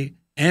say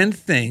and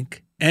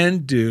think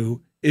and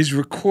do is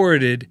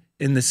recorded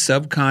in the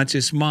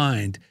subconscious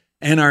mind,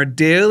 and our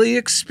daily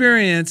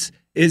experience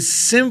is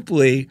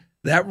simply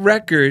that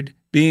record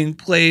being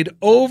played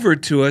over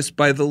to us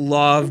by the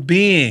law of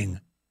being.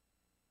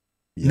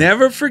 Yeah.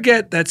 Never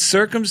forget that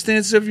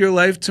circumstances of your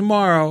life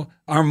tomorrow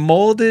are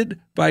molded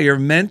by your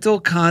mental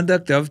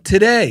conduct of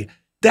today.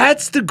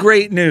 That's the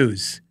great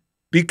news,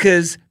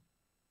 because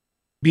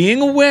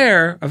being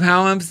aware of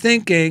how I'm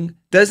thinking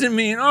doesn't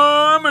mean,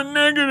 oh, I'm a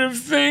negative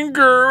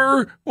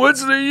thinker.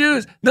 What's the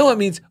use? No, it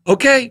means,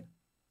 okay,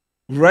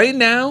 right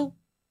now,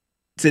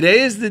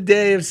 today is the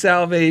day of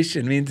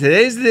salvation. I mean,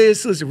 today's the day of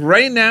solution.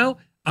 Right now,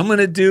 I'm going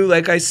to do,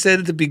 like I said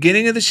at the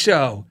beginning of the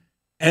show,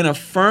 an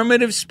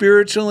affirmative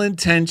spiritual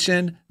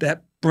intention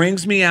that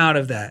brings me out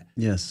of that.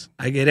 Yes.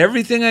 I get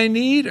everything I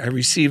need. I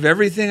receive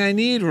everything I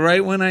need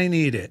right when I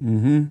need it.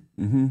 Mm-hmm.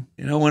 Mm-hmm.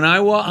 You know, when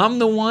I'm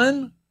the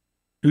one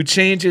who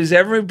changes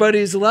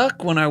everybody's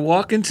luck when I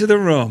walk into the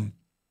room.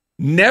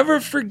 Never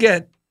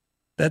forget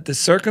that the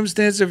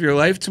circumstances of your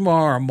life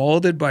tomorrow are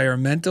molded by your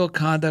mental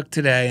conduct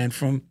today. And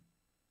from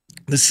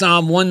the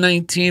Psalm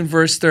 119,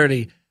 verse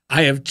 30,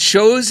 I have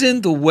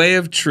chosen the way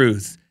of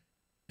truth.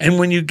 And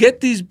when you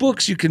get these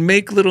books, you can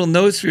make little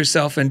notes for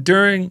yourself. And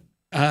during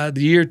the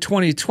year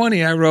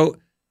 2020, I wrote,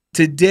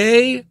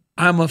 today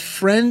I'm a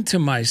friend to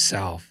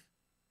myself.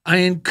 I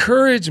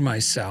encourage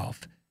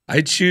myself.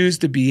 I choose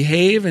to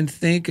behave and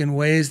think in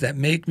ways that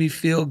make me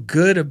feel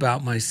good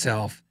about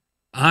myself.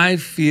 I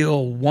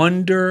feel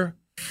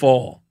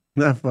wonderful.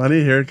 Isn't that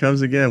funny? Here it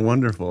comes again.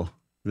 Wonderful.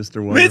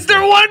 Mr. Wonderful.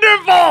 Mr.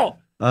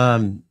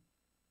 Wonderful!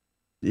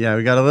 Yeah,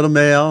 we got a little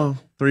mail,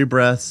 3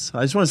 breaths.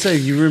 I just want to say,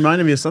 you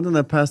reminded me of something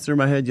that passed through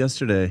my head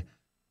yesterday.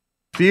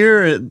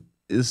 Fear,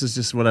 this is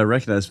just what I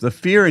recognize. The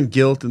fear and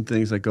guilt and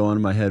things that go on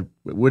in my head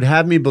would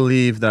have me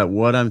believe that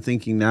what I'm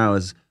thinking now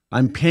is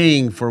I'm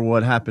paying for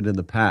what happened in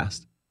the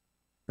past.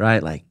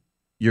 Right? Like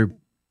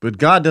but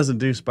God doesn't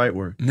do spite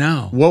work.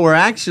 No. What we're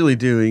actually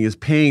doing is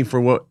paying for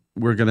what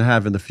we're going to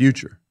have in the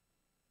future.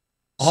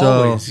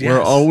 Always, so yes.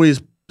 we're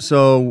always,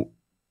 so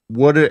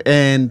what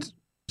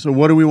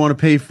do we want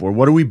to pay for?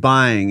 What are we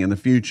buying in the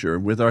future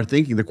with our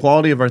thinking? The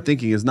quality of our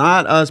thinking is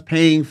not us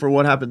paying for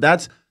what happened.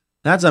 That's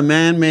a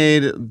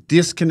man-made,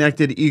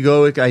 disconnected,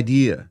 egoic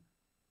idea.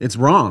 It's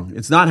wrong.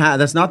 It's not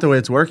that's not the way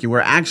it's working. We're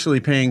actually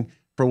paying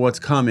for what's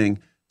coming.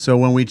 So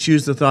when we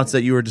choose the thoughts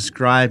that you were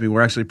describing,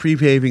 we're actually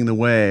pre-paving the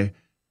way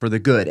for the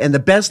good. And the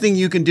best thing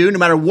you can do, no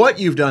matter what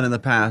you've done in the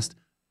past,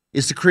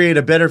 is to create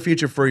a better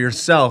future for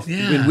yourself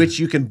in which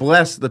you can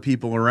bless the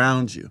people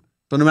around you.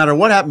 So no matter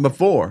what happened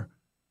before,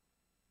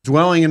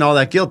 dwelling in all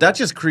that guilt, that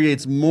just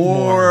creates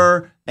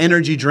more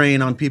energy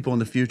drain on people in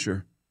the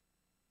future.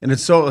 And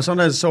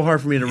sometimes it's so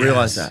hard for me to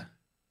realize that.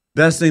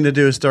 Best thing to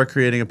do is start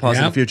creating a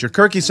positive future.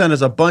 Kirky sent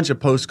us a bunch of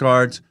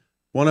postcards.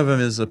 One of them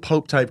is a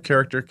Pope-type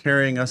character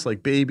carrying us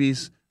like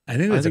babies. I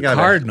think it's a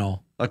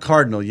cardinal. A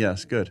cardinal,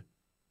 yes, good.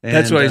 And,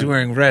 that's why he's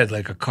wearing red,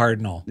 like a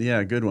cardinal.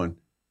 Yeah, good one.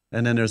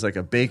 And then there's like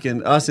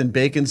us in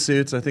bacon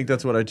suits. I think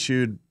that's what I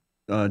chewed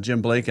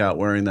Jim Blake out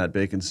wearing that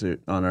bacon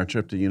suit on our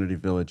trip to Unity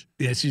Village.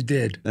 Yes, you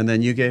did. And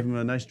then you gave him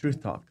a nice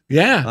truth talk.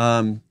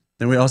 Yeah.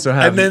 Then we also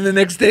have... And then the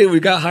next day we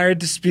got hired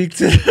to speak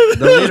to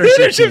the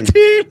leadership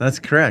team. That's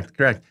correct.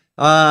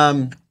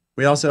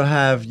 We also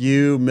have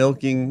you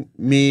milking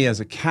me as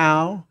a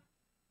cow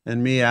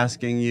and me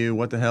asking you,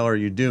 what the hell are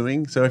you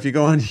doing? So if you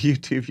go on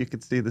YouTube, you can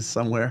see this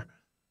somewhere.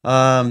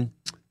 On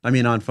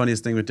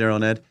Funniest Thing with Daryl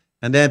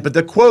and Ed. But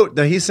the quote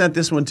that he sent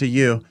this one to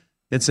you,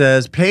 it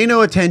says, pay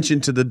no attention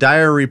to the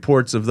dire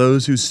reports of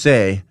those who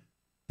say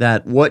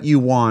that what you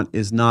want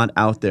is not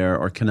out there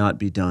or cannot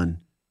be done.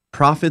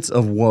 Prophets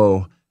of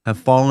woe have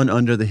fallen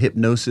under the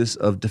hypnosis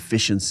of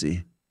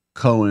deficiency.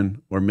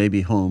 Cohen, or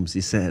maybe Holmes,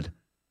 he said.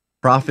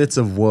 Prophets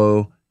of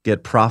woe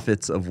get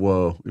prophets of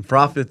woe.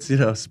 Prophets,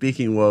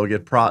 speaking woe,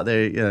 get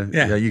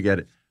you get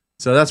it.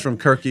 So that's from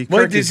Kirky.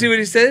 Did you see what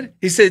he said?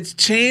 He said,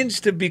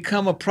 change to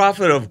become a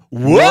prophet of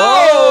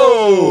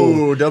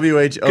whoa!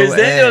 WHOA. Because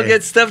then you'll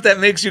get stuff that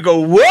makes you go,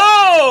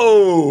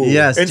 whoa!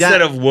 Yes.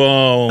 Instead of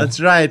whoa.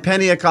 That's right.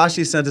 Penny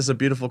Akashi sent us a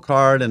beautiful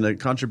card and a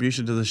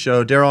contribution to the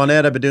show. Daryl and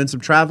Ed, I've been doing some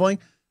traveling,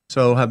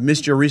 so have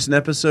missed your recent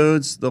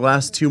episodes the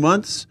last 2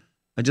 months.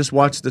 I just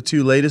watched the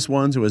 2 latest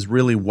ones. It was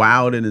really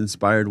wowed and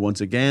inspired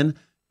once again.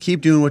 Keep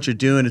doing what you're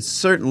doing. It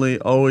certainly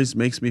always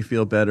makes me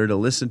feel better to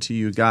listen to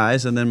you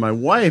guys. And then my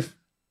wife,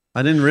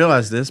 I didn't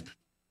realize this.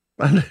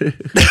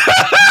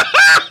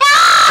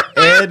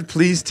 Ed,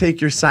 please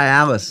take your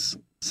Cialis.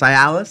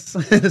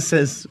 Cialis?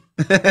 Says,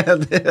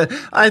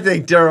 I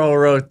think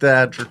Daryl wrote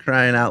that, for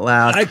crying out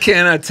loud. I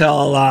cannot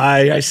tell a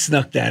lie. I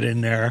snuck that in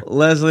there.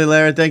 Leslie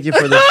Laird, thank you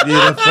for the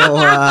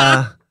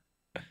beautiful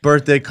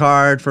birthday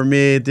card for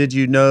me. Did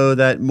you know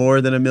that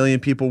more than 1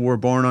 million people were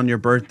born on your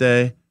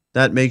birthday?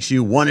 That makes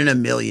you 1 in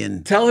 1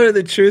 million. Tell her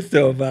the truth,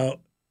 though, about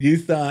you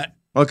thought.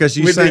 Well, because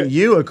you sent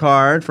you a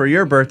card for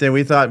your birthday.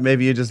 We thought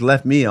maybe you just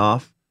left me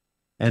off.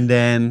 And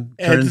then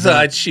Ed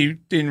thought she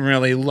didn't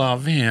really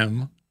love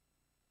him.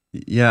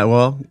 Yeah,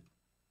 well,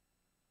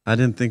 I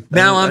didn't think.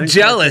 Now I I'm didn't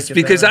jealous think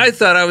it because that way. I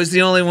thought I was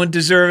the only one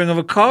deserving of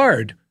a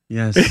card.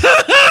 Yes.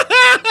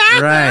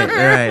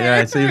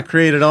 Right. So you've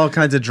created all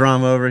kinds of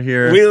drama over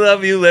here. We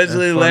love you,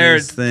 Leslie The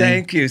Laird. funniest thing.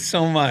 Thank you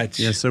so much.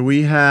 Yeah, so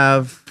we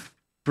have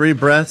 3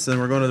 breaths, and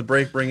we're going to the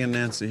break. Bring in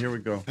Nancy. Here we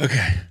go.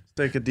 Okay.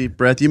 Take a deep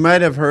breath. You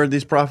might have heard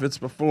these prophets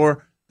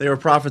before. They were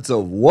prophets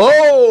of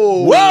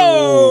whoa.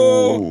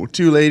 Whoa.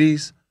 2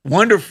 ladies.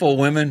 Wonderful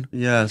women.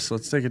 Yes,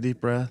 let's take a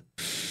deep breath.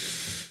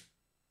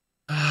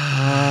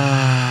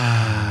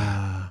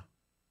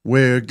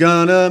 We're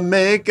gonna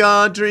make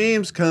our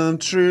dreams come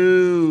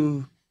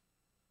true.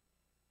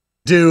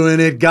 Doing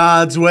it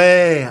God's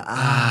way.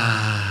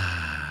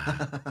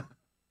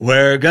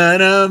 We're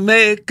gonna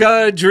make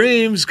our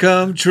dreams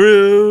come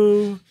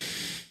true.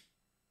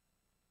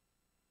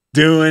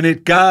 Doing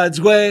it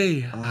God's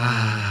way.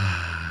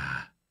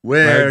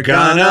 We're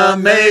gonna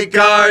make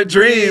our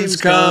dreams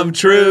come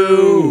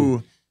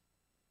true.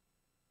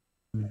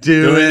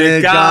 Doing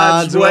it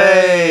God's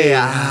way.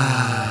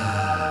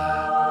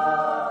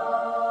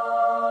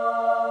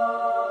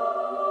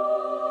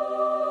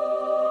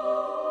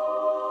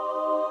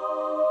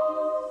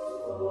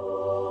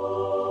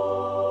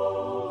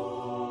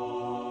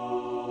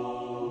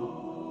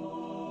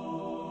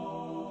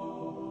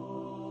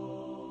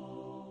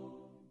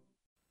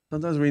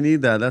 Sometimes we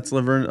need that. That's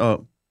Laverne.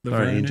 Oh,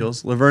 sorry, Laverne.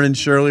 angels. Laverne and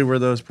Shirley were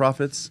those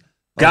prophets.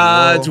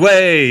 God's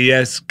way,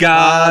 yes,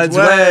 God's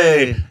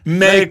way.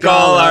 Make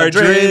all our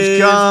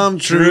dreams come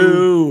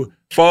true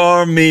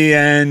for me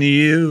and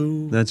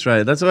you. That's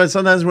right. That's why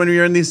sometimes when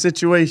you're in these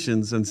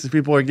situations and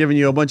people are giving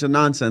you a bunch of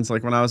nonsense,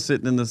 like when I was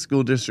sitting in the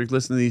school district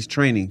listening to these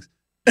trainings,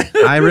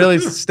 I really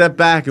stepped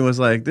back and was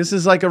like, this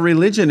is like a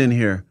religion in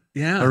here.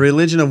 Yeah. A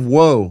religion of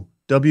woe,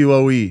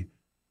 W-O-E.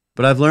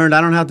 But I've learned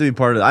I don't have to be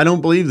part of it. I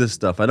don't believe this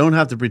stuff. I don't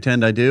have to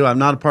pretend I do. I'm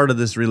not a part of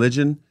this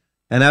religion.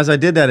 And as I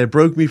did that, it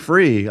broke me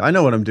free. I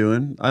know what I'm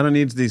doing. I don't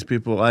need these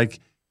people.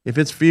 Like, if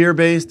it's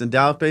fear-based and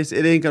doubt-based,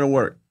 it ain't going to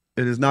work.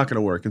 It is not going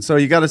to work. And so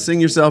you got to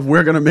sing yourself,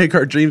 we're going to make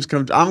our dreams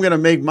come true. I'm going to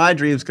make my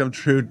dreams come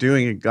true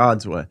doing it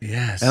God's way.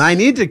 Yes. And I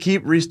need to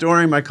keep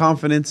restoring my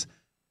confidence.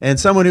 And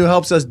someone who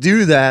helps us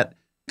do that,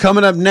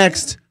 coming up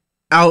next,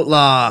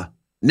 Outlaw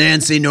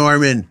Nancy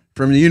Norman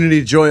from the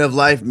Unity Joy of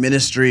Life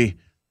Ministry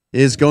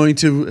is going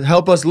to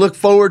help us look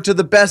forward to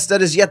the best that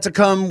is yet to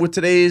come with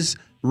today's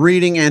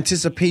reading,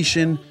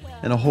 anticipation,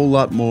 and a whole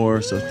lot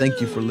more. So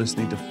thank you for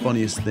listening to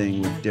Funniest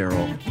Thing with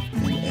Daryl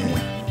and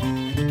Ed.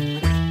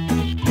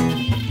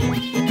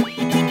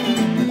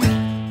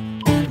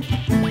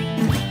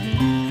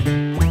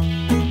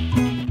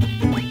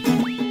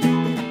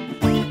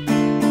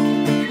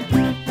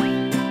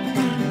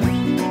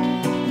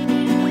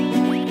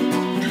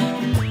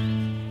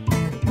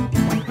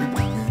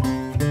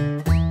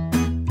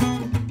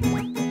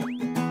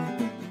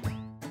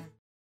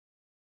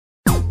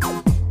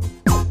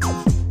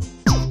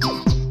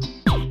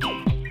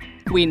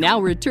 We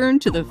now return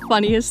to the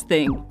funniest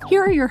thing.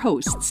 Here are your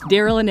hosts,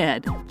 Daryl and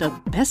Ed, the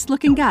best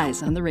looking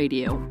guys on the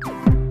radio.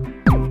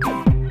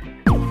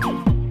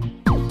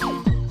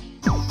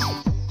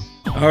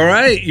 All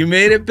right, you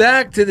made it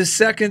back to the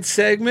second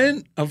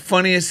segment of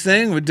Funniest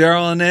Thing with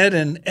Daryl and Ed.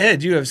 And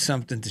Ed, you have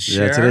something to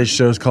share. Yeah, today's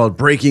show is called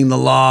Breaking the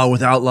Law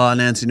with Outlaw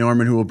Nancy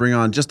Norman, who we'll bring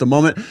on in just a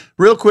moment.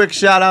 Real quick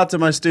shout out to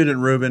my student,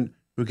 Ruben,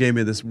 who gave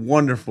me this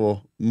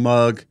wonderful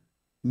mug.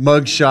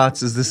 Mug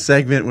Shots is this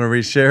segment where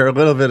we share a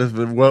little bit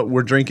of what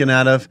we're drinking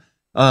out of.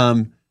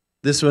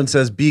 This one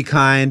says, be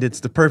kind. It's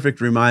the perfect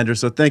reminder.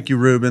 So thank you,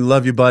 Ruben.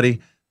 Love you, buddy.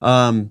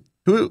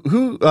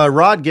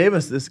 Rod gave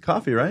us this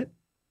coffee, right?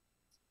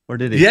 Or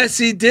did he? Yes,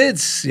 he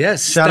did.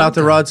 Yes. Shout out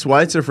to Rod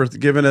Schweitzer for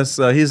giving us,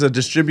 he's a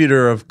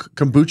distributor of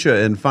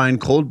kombucha and fine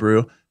cold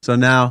brew. So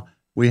now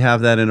we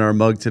have that in our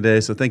mug today.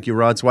 So thank you,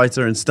 Rod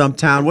Schweitzer in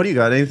Stumptown. What do you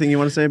got? Anything you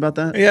want to say about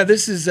that? Yeah,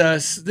 this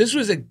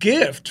was a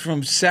gift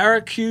from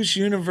Syracuse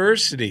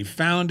University,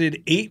 founded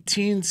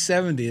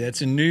 1870.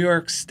 That's in New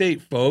York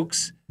State,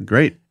 folks.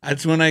 Great.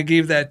 That's when I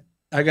got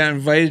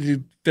invited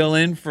to fill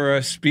in for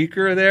a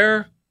speaker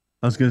there.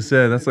 I was going to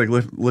say, that's like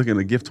looking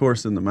a gift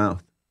horse in the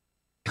mouth.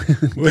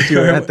 You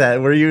were at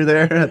that. Were you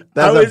there?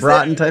 That was a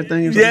Broughton type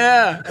thing? Or something?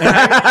 Yeah.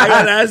 I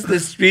got asked to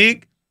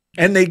speak,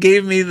 and they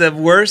gave me the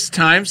worst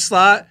time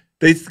slot.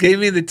 They gave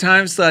me the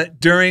time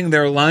slot during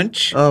their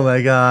lunch. Oh,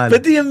 my God.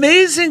 But the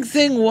amazing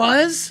thing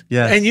was,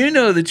 yes. And you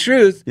know the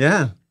truth,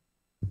 yeah,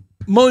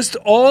 most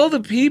all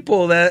the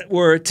people that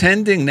were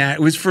attending that,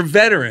 it was for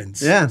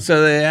veterans. Yeah.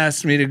 So they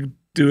asked me to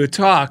do a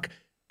talk,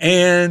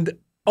 and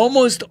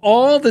almost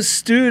all the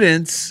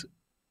students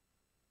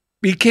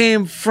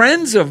became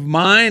friends of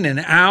mine and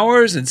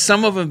ours, and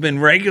some of them have been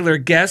regular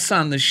guests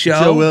on the show.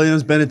 Joe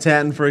Williams, Bennett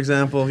Tatton, for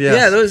example. Yes.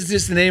 Yeah, those are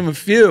just to name a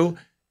few.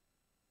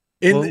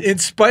 In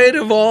spite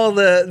of all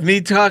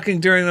me talking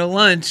during the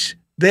lunch,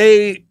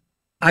 they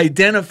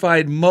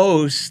identified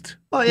most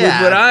with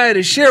what I had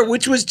to share,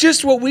 which was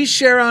just what we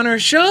share on our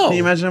show. Can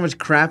you imagine how much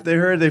crap they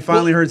heard? They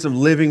finally heard some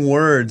living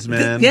words,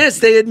 man. Yes,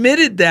 they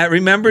admitted that.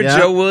 Remember,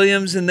 Joe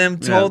Williams and them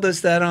told us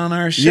that on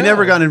our show. You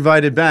never got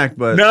invited back,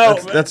 but no,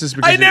 that's just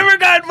because I never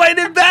got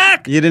invited back.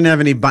 back. You didn't have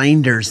any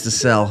binders to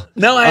sell.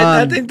 No, I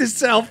had nothing to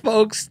sell,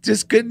 folks.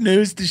 Just good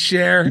news to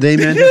share. They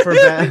meant it for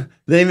bad.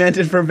 They meant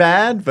it for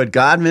bad, but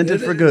God meant it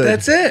for good.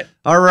 That's it.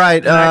 All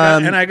right.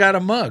 And I got a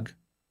mug.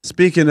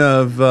 Speaking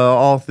of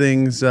all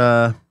things,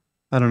 I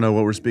don't know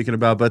what we're speaking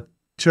about, but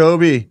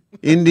Chobi,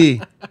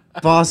 Indy,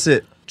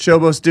 Fawcett,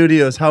 Chobo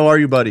Studios, how are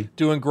you, buddy?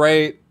 Doing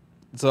great.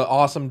 It's an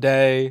awesome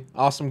day,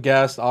 awesome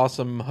guest,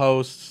 awesome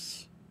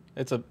hosts.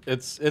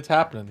 It's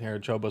happening here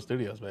at Chobo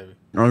Studios, baby.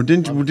 Oh,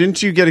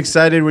 didn't you get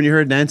excited when you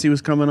heard Nancy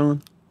was coming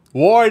on?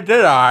 Boy,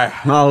 did I.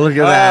 Oh, look at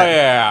that. Oh,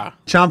 yeah.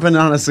 Chomping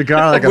on a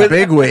cigar like a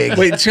bigwig.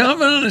 Wait,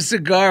 chomping on a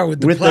cigar with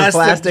the With the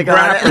plastic plastic on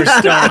wrapper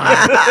still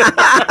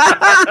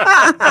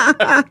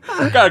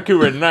on. Gotta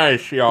keep it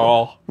nice,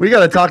 y'all. We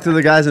got to talk to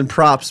the guys in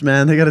props,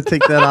 man. They got to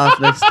take that off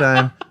next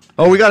time.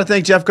 Oh, we got to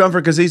thank Jeff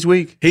Comfort because he's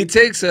weak. He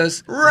takes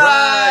us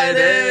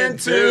Right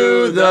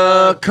into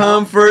the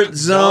comfort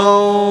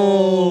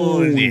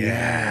zone.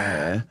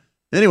 Yeah.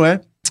 Anyway,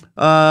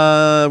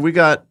 we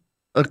got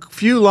a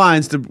few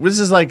lines to. This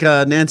is like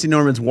Nancy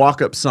Norman's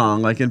walk-up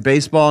song. Like in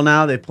baseball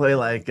now, they play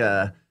like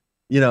a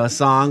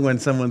song when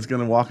someone's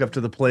going to walk up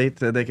to the plate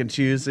that they can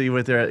choose. So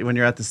when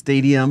you're at the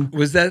stadium.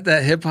 Was that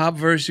hip hop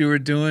verse you were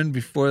doing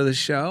before the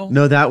show?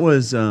 No, that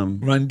was Run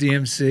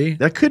DMC.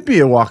 that could be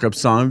a walk-up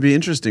song. It'd be an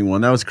interesting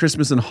one. That was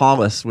Christmas in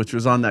Hollis, which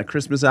was on that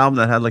Christmas album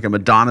that had like a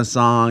Madonna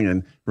song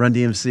and Run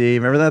DMC.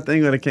 Remember that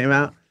thing when it came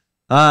out?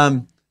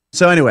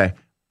 So anyway,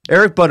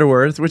 Eric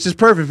Butterworth, which is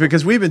perfect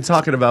because we've been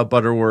talking about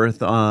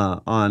Butterworth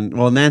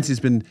Nancy's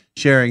been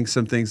sharing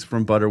some things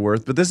from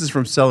Butterworth, but this is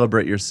from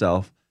Celebrate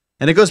Yourself.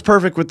 And it goes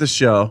perfect with the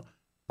show.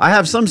 I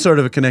have some sort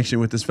of a connection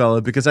with this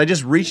fellow because I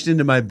just reached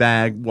into my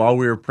bag while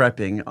we were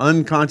prepping,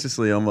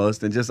 unconsciously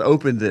almost, and just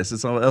opened this.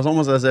 It was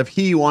almost as if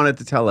he wanted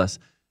to tell us.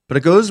 But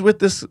it goes with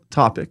this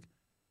topic.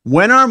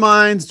 When our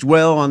minds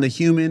dwell on the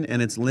human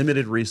and its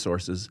limited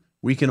resources,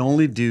 we can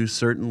only do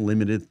certain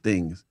limited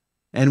things.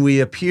 And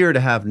we appear to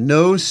have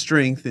no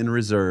strength in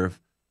reserve.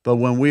 But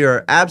when we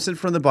are absent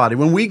from the body,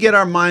 when we get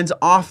our minds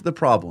off the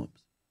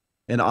problems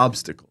and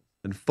obstacles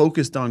and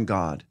focused on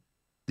God,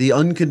 the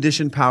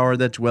unconditioned power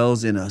that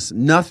dwells in us,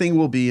 nothing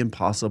will be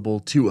impossible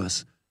to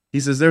us. He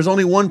says there's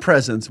only one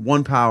presence,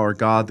 one power,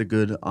 God the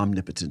good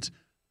omnipotent.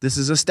 This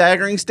is a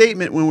staggering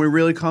statement when we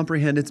really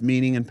comprehend its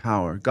meaning and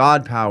power.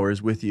 God power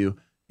is with you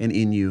and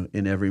in you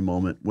in every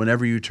moment.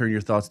 Whenever you turn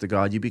your thoughts to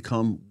God, you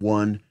become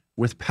one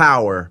with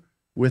power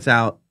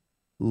without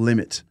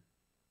limit.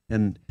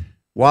 And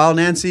while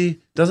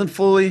Nancy doesn't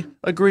fully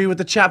agree with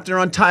the chapter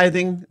on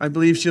tithing, I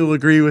believe she'll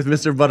agree with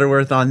Mr.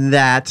 Butterworth on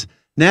that.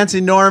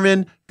 Nancy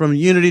Norman from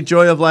Unity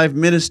Joy of Life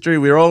Ministry.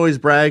 We are always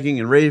bragging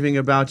and raving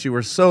about you.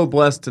 We're so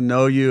blessed to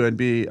know you and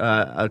be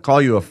call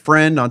you a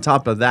friend on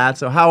top of that.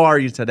 So how are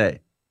you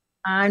today?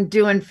 I'm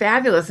doing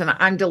fabulous, and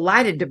I'm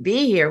delighted to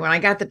be here. When I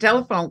got the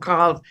telephone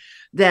call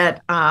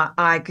that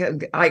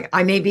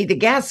I may be the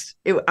guest,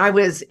 I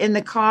was in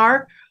the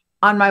car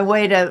on my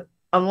way to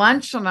a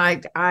lunch, and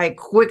I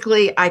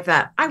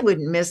thought I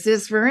wouldn't miss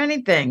this for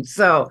anything.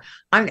 So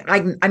I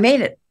made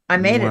it. I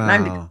made it.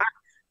 And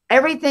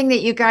everything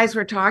that you guys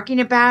were talking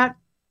about,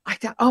 I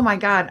thought, oh my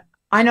God,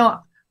 I know.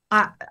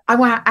 I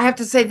have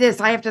to say this.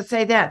 I have to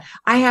say that.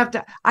 I have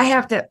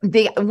to.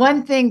 The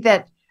one thing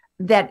that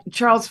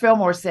Charles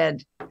Fillmore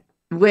said,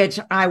 which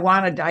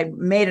I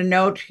made a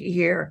note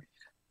here.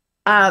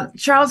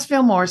 Charles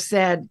Fillmore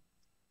said,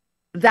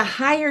 the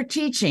higher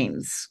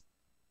teachings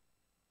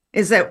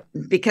is that,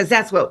 because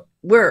that's what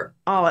we're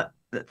all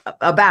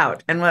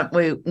about and what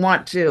we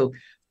want to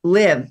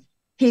live.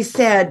 He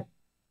said,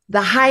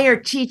 the higher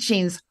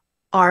teachings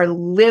are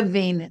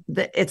living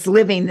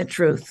the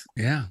truth.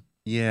 Yeah.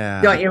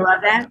 Yeah. Don't you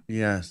love that?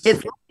 Yes.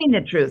 It's living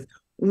the truth.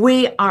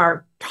 We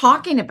are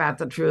talking about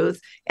the truth,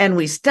 and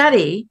we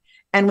study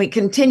and we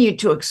continue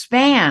to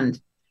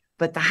expand,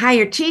 but the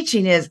higher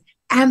teaching is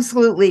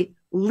absolutely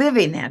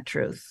living that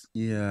truth.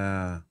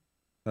 Yeah.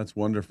 That's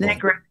wonderful. Isn't that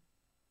great?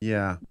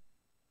 Yeah.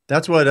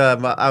 That's what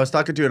I was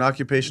talking to an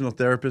occupational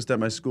therapist at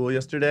my school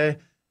yesterday,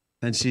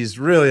 and she's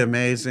really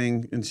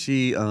amazing. And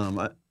she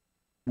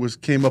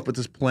came up with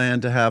this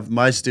plan to have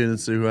my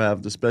students who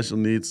have the special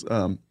needs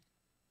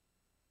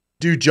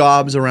do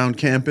jobs around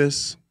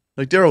campus.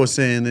 Like Daryl was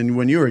saying, and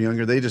when you were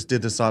younger, they just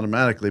did this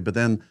automatically. But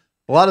then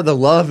a lot of the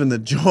love and the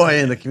joy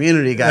and the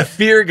community The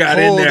fear got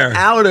in pulled there.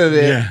 out of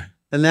it. Yeah.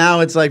 And now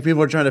it's like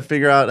people are trying to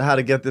figure out how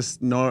to get this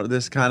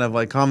kind of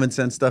like common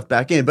sense stuff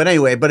back in. But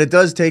anyway, it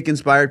does take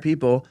inspired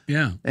people.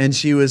 Yeah. And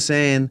she was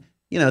saying,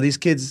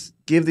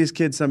 give these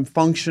kids some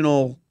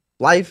functional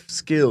life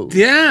skills.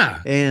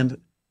 Yeah. And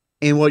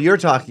what you're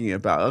talking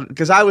about,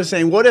 because I was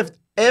saying, what if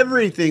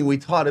everything we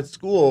taught at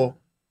school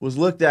was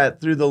looked at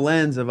through the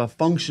lens of a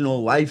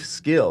functional life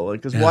skill?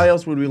 Because why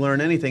else would we learn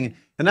anything?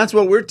 And that's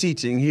what we're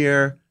teaching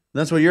here.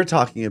 That's what you're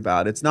talking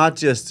about. It's not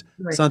just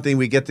something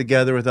we get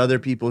together with other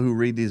people who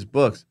read these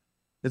books.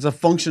 It's a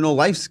functional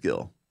life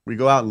skill. We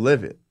go out and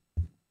live it.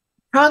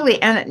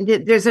 Probably, and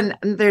there's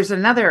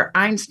another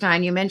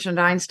Einstein. You mentioned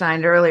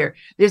Einstein earlier.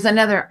 There's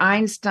another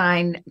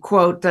Einstein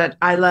quote that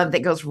I love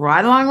that goes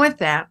right along with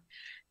that,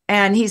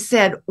 And he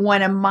said,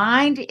 when a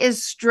mind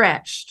is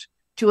stretched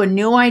to a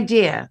new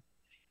idea,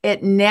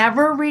 it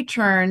never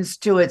returns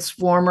to its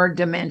former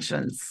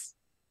dimensions.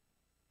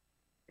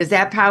 Is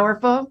that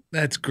powerful?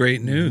 That's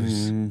great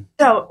news.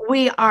 So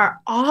we are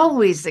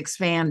always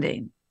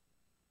expanding.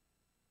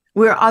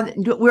 We're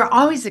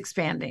always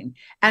expanding.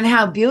 And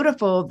how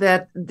beautiful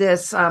that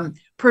this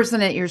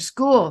person at your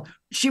school,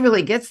 she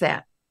really gets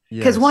that.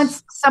 Because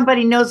once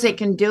somebody knows they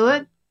can do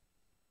it,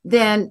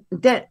 then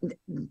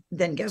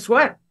guess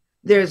what?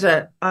 There's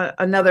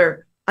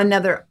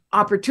another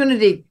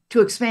opportunity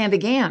to expand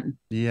again.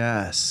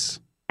 Yes.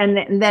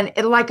 And then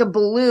it, like a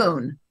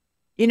balloon,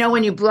 you know,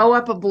 when you blow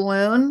up a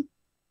balloon,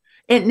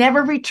 it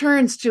never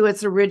returns to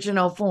its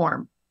original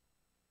form.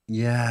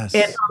 Yes.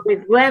 It's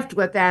always left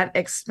with that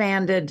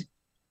expanded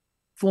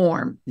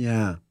form.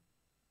 Yeah.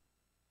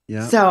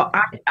 Yeah. So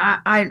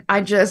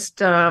I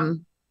just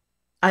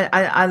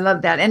I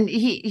love that. And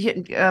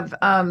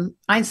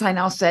Einstein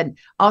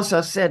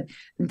also said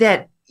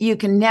that you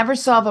can never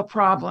solve a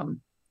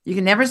problem. You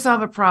can never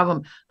solve a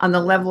problem on the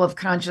level of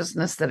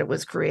consciousness that it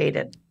was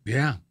created.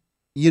 Yeah.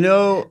 You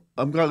know,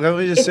 let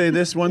me just say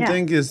this one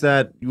thing is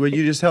that what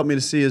you just helped me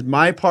to see is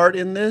my part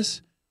in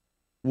this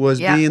was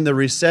being the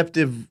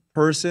receptive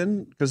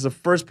person, because the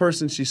first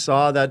person she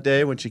saw that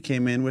day when she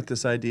came in with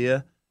this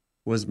idea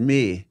was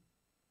me.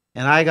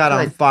 And I got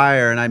on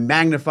fire and I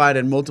magnified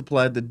and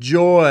multiplied the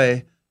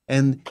joy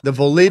and the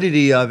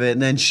validity of it.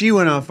 And then she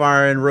went on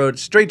fire and wrote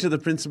straight to the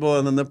principal,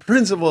 and then the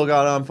principal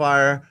got on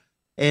fire.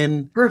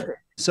 And perfect.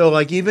 So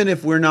like, even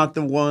if we're not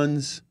the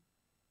ones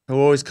who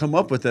always come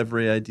up with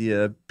every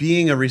idea,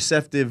 being a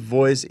receptive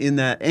voice in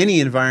that any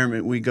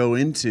environment we go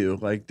into,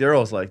 like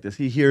Daryl's like this,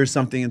 he hears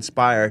something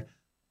inspired.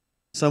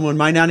 Someone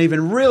might not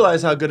even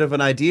realize how good of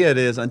an idea it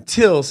is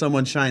until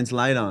someone shines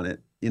light on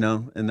it, you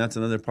know, and that's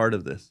another part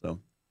of this. So,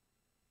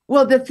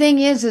 well, the thing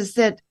is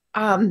that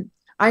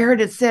I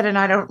heard it said, and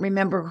I don't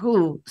remember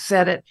who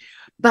said it,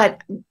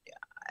 but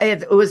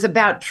it was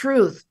about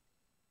truth.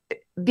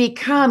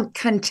 Become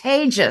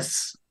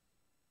contagious.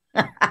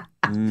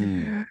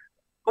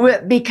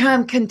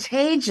 Become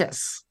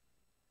contagious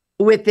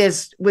with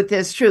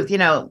this truth. You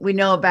know, we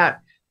know about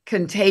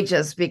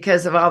contagious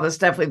because of all the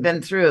stuff we've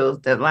been through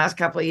the last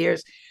couple of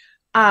years.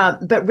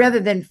 But rather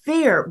than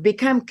fear,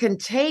 become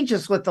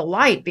contagious with the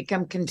light.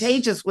 Become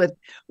contagious with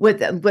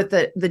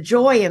the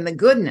joy and the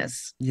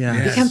goodness.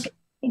 Yeah, become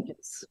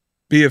contagious.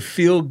 Be a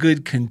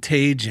feel-good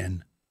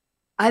contagion.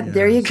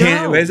 There you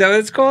go. Is that what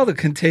it's called? A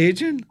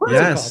contagion?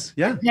 Yes.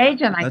 Yeah.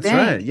 Contagion, I That's think.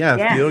 right.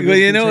 Yeah. Feel good Well,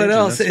 you know what contagion.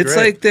 else? That's It's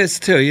great. like this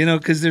too, you know,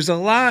 because there's a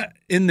lot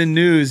in the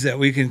news that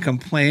we can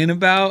complain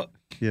about.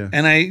 Yeah.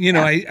 And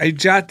I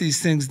jot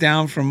these things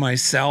down for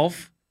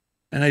myself,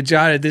 and I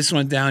jotted this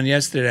one down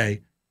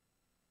yesterday.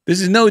 This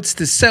is notes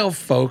to self,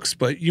 folks,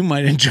 but you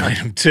might enjoy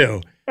them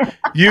too.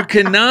 You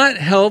cannot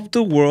help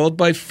the world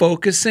by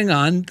focusing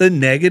on the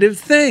negative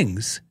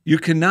things. You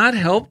cannot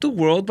help the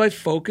world by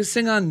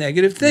focusing on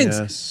negative things.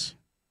 Yes.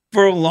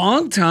 For a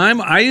long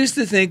time, I used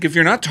to think if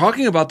you're not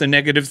talking about the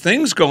negative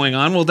things going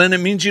on, well, then it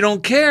means you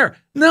don't care.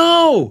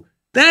 No,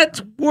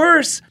 that's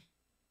worse.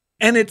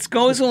 And it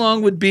goes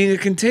along with being a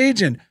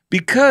contagion,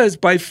 because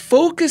by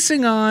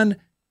focusing on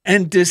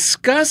and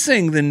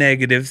discussing the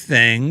negative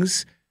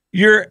things,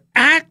 you're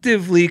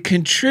actively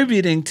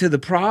contributing to the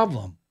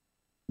problem.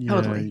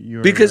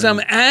 Totally. Because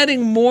I'm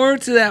adding more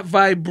to that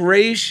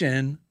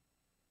vibration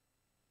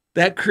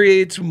that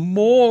creates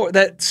more,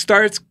 that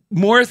starts,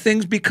 more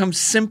things become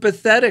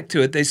sympathetic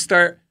to it. They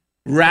start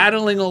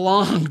rattling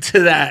along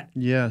to that.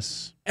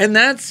 Yes. And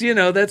that's,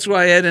 that's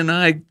why Ed and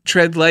I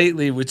tread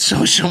lightly with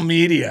social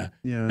media.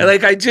 Yeah.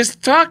 Like I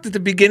just talked at the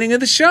beginning of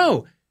the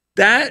show,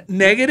 that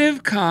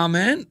negative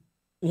comment,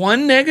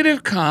 one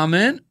negative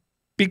comment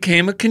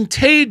became a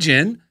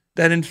contagion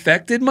that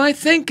infected my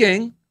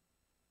thinking.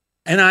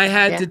 And I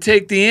had to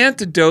take the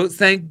antidote.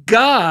 Thank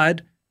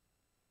God,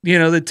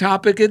 the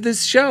topic of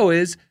this show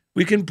is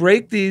we can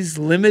break these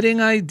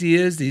limiting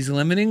ideas, these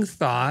limiting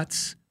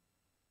thoughts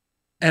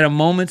at a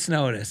moment's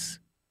notice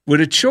with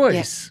a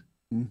choice.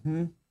 Yeah.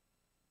 Mm-hmm.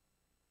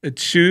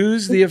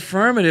 Choose the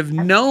affirmative,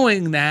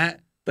 knowing that,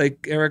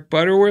 like Eric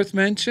Butterworth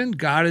mentioned,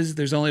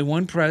 there's only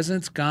one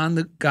presence, God,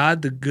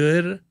 the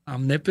good,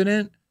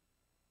 omnipotent,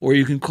 or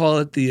you can call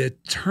it the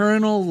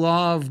eternal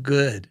law of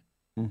good.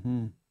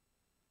 Mm-hmm.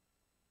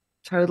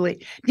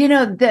 Totally.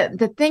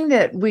 The thing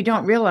that we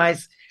don't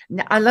realize,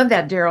 I love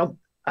that, Daryl,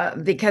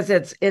 because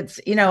it's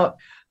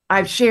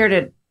I've shared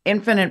it,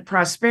 Infinite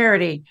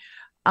Prosperity,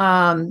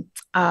 the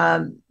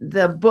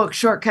book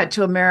Shortcut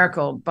to a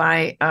Miracle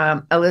by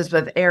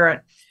Elizabeth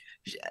Arrett.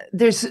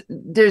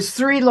 There's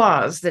three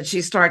laws that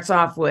she starts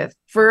off with.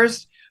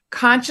 First,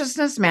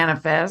 consciousness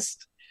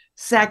manifests.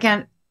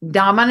 Second,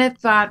 dominant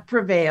thought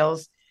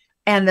prevails.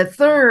 And the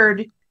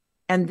third,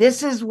 and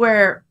this is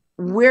where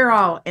we're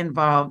all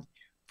involved,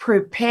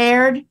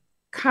 prepared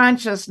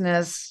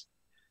consciousness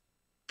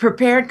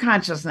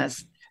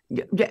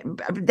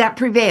that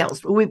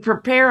prevails. We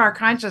prepare our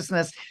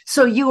consciousness.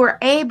 So you are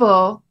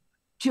able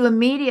to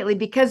immediately,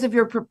 because of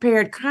your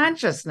prepared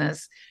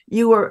consciousness,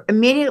 you are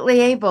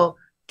immediately able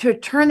to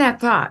turn that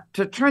thought,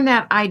 to turn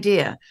that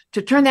idea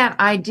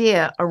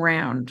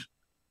around.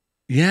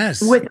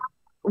 Yes.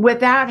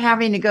 Without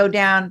having to go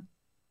down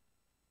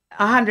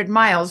 100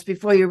 miles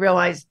before you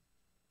realize,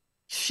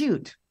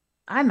 shoot,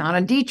 I'm on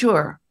a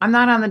detour. I'm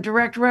not on the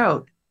direct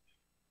road.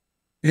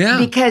 Yeah.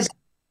 Because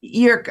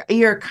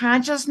your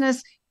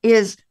consciousness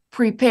is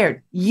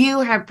prepared. You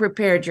have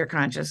prepared your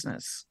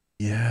consciousness.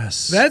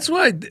 Yes. That's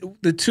why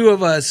the two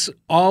of us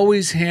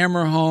always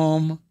hammer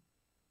home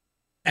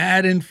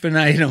ad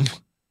infinitum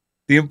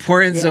the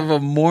importance of a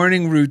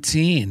morning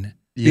routine,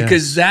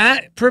 because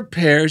that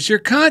prepares your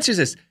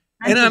consciousness.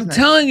 And I'm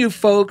telling you,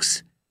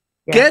 folks,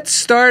 get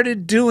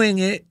started doing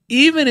it,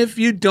 even if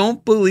you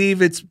don't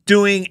believe it's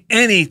doing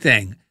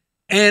anything.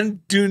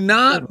 And do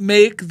not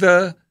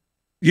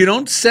you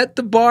don't set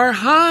the bar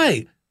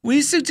high.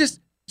 We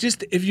suggest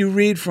just if you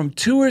read from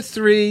 2 or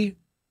 3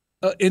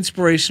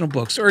 inspirational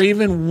books, or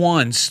even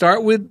one,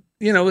 start with,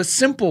 a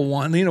simple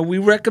one. We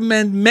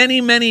recommend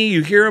many.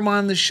 You hear them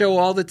on the show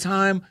all the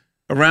time.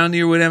 Around the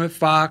Year with Emmett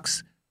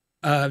Fox,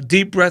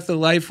 Deep Breath of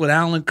Life with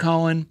Alan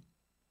Cohen.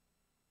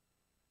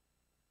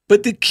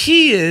 But the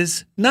key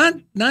is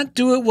not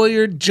do it while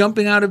you're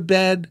jumping out of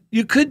bed.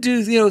 You could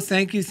do,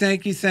 thank you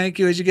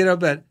as you get out of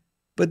bed.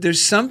 But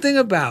there's something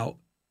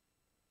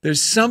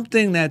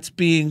that's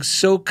being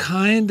so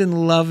kind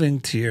and loving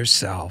to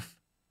yourself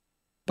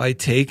by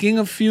taking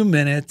a few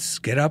minutes,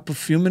 get up a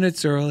few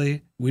minutes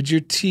early with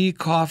your tea,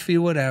 coffee,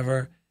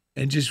 whatever,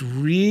 and just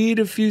read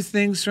a few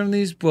things from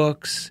these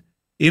books.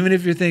 Even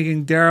if you're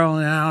thinking,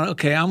 Daryl,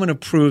 okay, I'm going to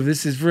prove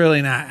this is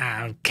really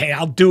not, okay,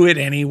 I'll do it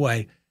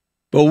anyway.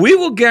 But we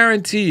will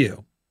guarantee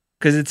you,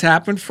 because it's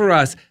happened for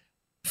us.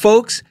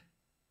 Folks,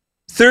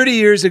 30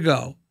 years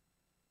ago,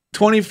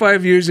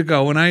 25 years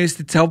ago, when I used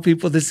to tell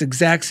people this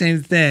exact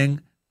same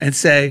thing and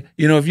say,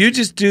 if you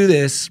just do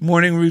this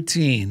morning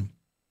routine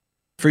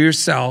for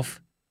yourself,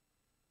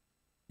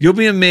 you'll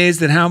be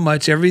amazed at how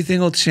much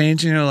everything will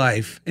change in your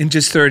life in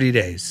just 30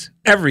 days.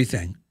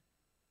 Everything.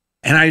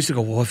 And I used to go,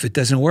 well, if it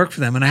doesn't work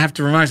for them, and I have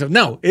to remind myself,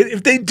 no,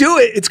 if they do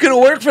it, it's going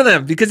to work for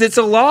them because it's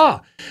a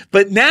law.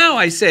 But now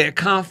I say it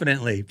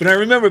confidently. But I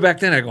remember back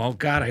then, I go, oh,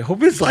 God, I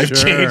hope his life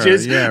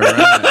changes. Yeah,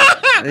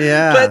 right.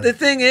 Yeah. But the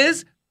thing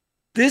is,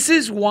 this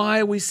is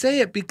why we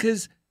say it,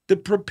 because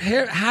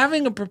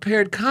having a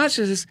prepared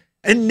consciousness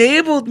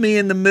enabled me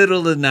in the middle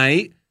of the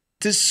night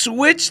to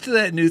switch to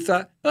that new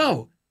thought.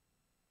 Oh,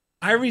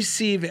 I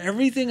receive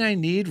everything I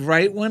need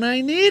right when I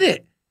need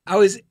it. I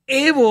was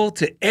able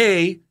to,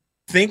 A,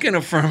 think an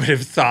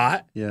affirmative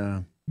thought.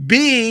 Yeah.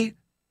 B,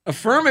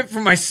 affirm it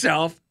for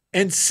myself.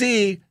 And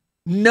C,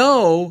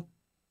 know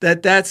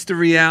that that's the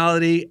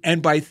reality.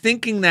 And by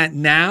thinking that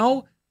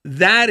now,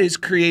 that is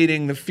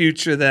creating the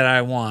future that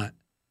I want.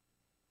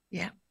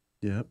 Yeah.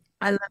 Yep.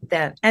 I love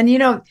that. And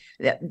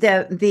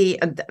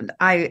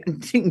I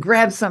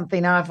grabbed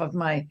something off of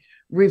my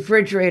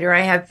refrigerator.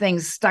 I have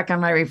things stuck on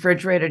my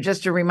refrigerator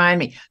just to remind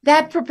me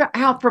that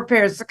how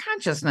prepares the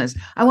consciousness.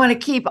 I want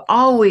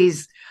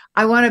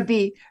to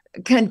be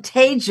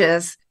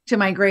contagious to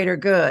my greater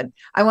good.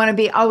 I want to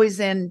be always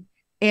in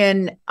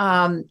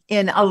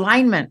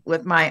alignment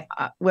with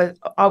with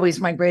always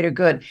my greater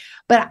good.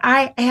 But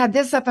I had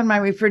this up on my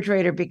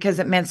refrigerator because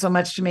it meant so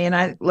much to me, and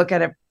I look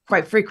at it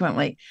quite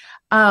frequently.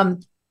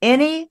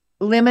 Any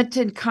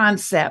limited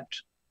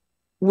concept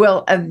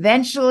will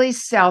eventually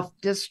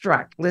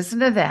self-destruct. Listen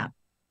to that.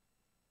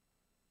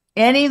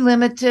 Any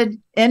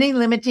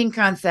limiting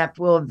concept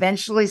will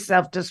eventually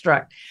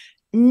self-destruct.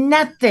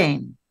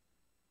 Nothing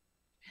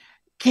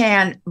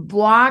can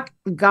block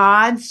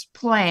God's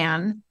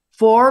plan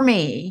for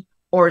me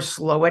or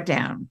slow it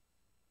down.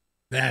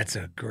 That's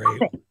a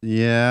great.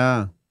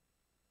 Yeah.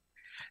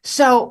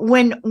 So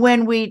when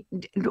we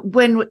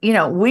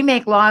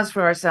make laws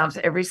for ourselves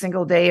every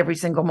single day, every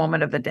single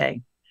moment of the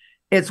day,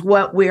 it's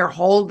what we're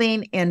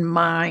holding in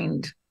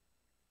mind,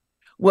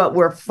 what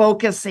we're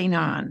focusing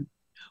on.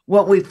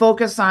 What we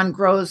focus on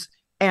grows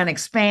and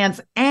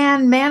expands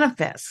and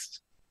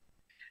manifests.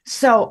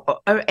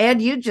 So,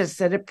 Ed, you just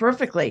said it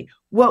perfectly.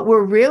 What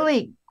we're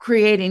really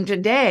creating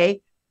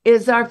today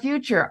is our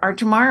future, our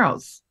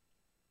tomorrows.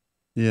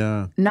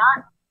 Yeah. Not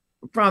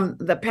from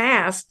the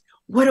past.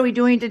 What are we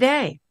doing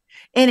today?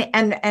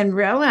 And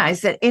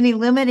realize that any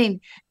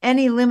limiting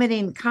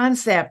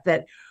concept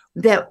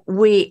that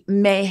we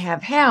may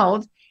have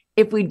held,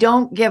 if we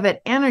don't give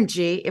it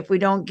energy, if we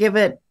don't give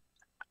it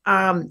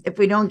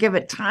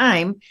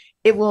time,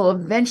 it will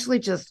eventually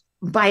just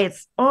by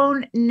its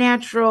own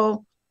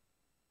natural,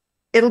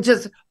 it'll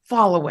just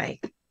fall away.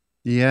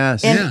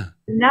 Yes. And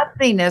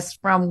nothingness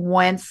from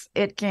whence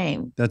it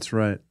came. That's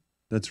right.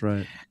 That's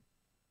right.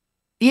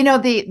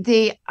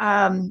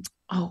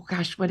 Oh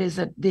gosh, what is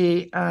it?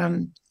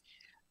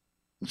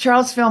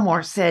 Charles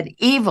Fillmore said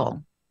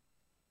evil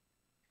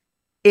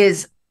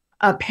is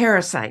a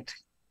parasite,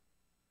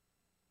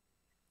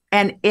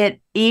 and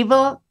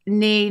evil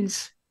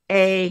needs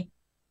a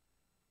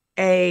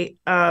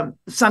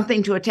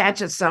something to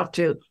attach itself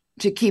to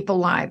keep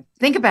alive.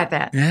 Think about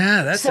that.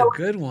 Yeah, that's a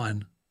good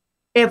one.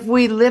 If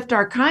we lift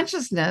our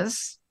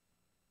consciousness,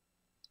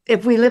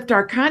 if we lift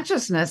our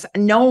consciousness,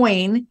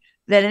 knowing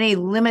that any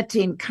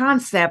limiting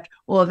concept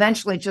will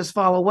eventually just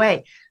fall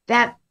away,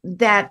 that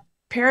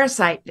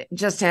parasite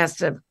just has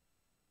to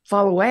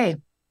fall away.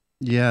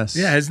 Yes.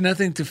 Yeah, it has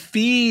nothing to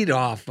feed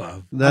off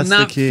of. That's I'm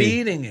not the key.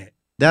 feeding it.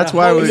 That's the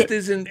why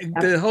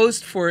the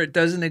host for it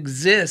doesn't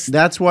exist.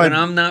 That's why when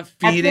I'm not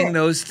feeding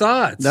those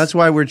thoughts. That's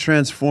why we're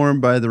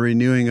transformed by the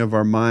renewing of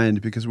our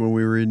mind, because when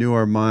we renew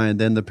our mind,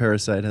 then the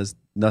parasite has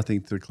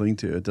nothing to cling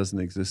to. It doesn't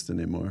exist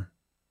anymore.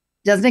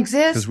 Doesn't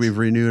exist. Because we've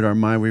renewed our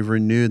mind. We've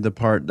renewed the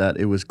part that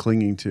it was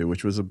clinging to,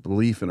 which was a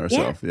belief in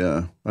ourselves.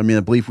 Yeah. I mean,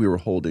 a belief we were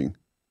holding.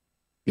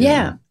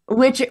 Yeah.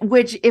 Which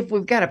if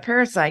we've got a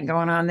parasite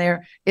going on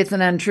there, it's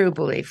an untrue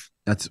belief.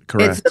 That's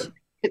correct.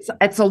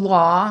 It's a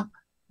law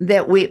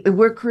that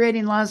we're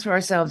creating laws for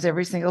ourselves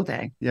every single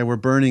day. Yeah, we're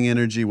burning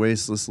energy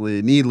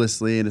wastelessly,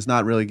 needlessly, and it's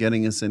not really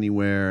getting us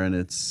anywhere. And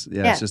it's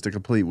just a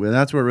complete.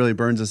 That's what really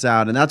burns us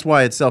out, and that's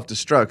why it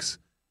self-destructs.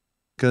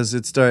 Because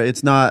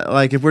it's not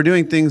like if we're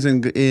doing things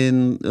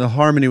in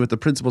harmony with the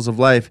principles of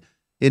life,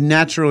 it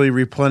naturally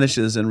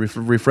replenishes and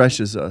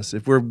refreshes us.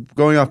 If we're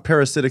going off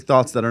parasitic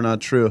thoughts that are not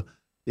true,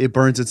 it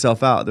burns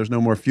itself out. There's no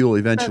more fuel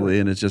eventually,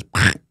 and it's just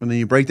and then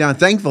you break down.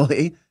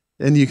 Thankfully,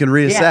 and you can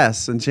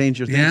reassess and change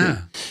your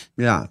thinking.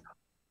 Yeah.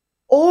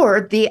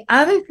 Or the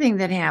other thing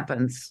that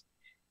happens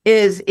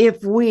is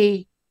if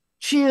we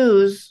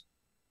choose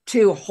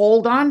to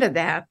hold on to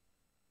that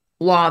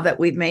law that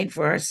we've made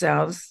for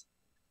ourselves,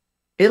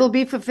 it'll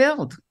be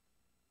fulfilled.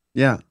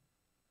 Yeah.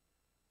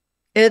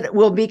 It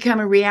will become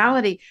a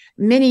reality.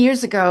 Many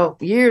years ago,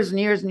 years and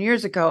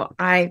years ago,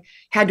 I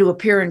had to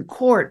appear in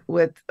court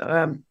with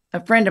a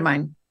friend of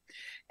mine,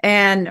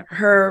 and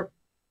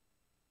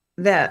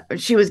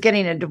she was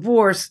getting a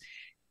divorce,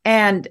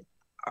 and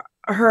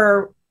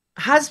her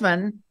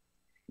husband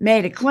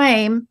made a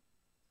claim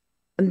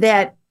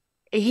that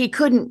he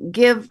couldn't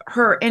give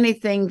her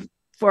anything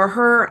for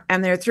her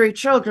and their 3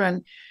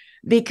 children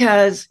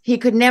because he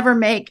could never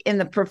make, in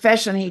the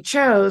profession he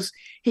chose,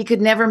 he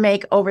could never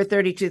make over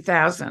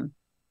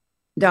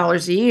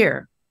 $32,000 a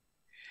year.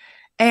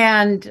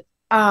 And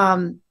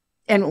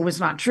it was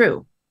not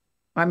true.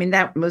 I mean,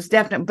 that was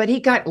definite, but he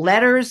got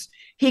letters.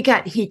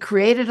 He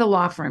created a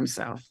law for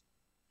himself.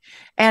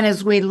 And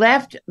as we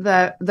left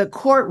the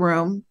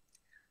courtroom,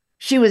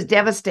 she was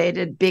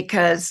devastated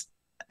because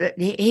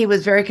he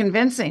was very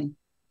convincing.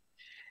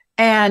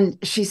 And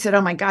she said,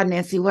 "Oh my God,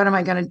 Nancy, what am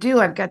I going to do?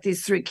 I've got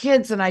these 3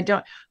 kids and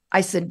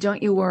I said,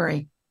 "Don't you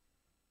worry.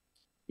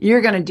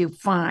 You're going to do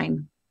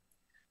fine.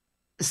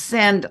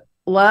 Send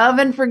love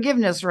and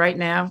forgiveness right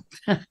now.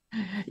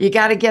 You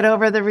got to get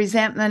over the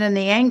resentment and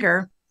the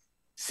anger.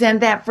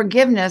 Send that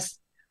forgiveness."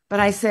 But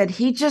I said,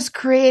 he just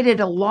created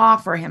a law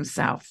for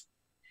himself.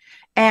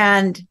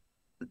 And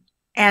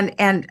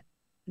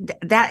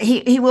that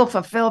he will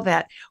fulfill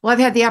that. Well, I've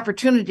had the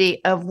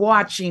opportunity of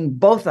watching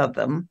both of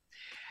them.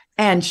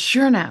 And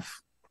sure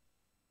enough,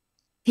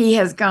 he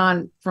has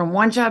gone from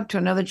one job to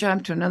another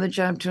job, to another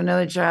job, to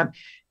another job,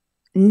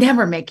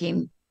 never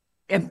making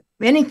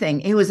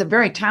anything. He was a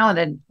very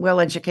talented,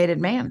 well-educated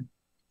man.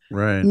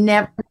 Right.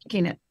 Never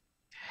making it.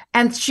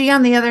 And she,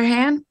 on the other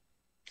hand,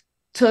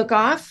 took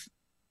off,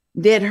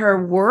 did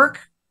her work,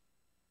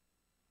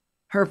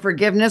 her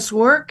forgiveness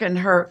work, and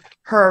her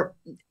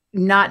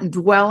not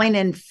dwelling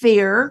in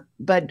fear,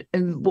 but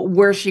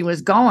where she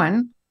was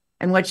going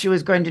and what she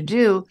was going to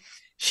do.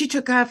 She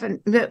took off, and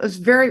it was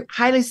very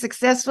highly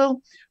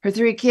successful. Her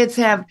 3 kids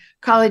have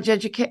college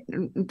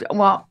education.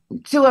 Well,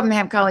 2 of them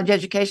have college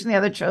education. The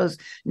other chose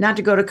not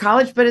to go to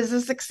college, but is a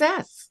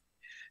success.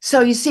 So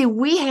you see,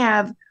 we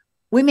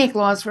make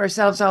laws for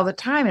ourselves all the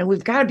time, and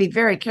we've got to be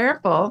very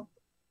careful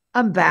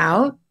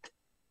about,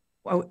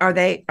 are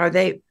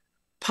they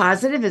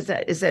positive?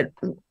 Is it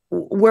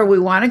where we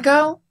want to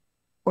go,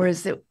 or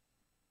is it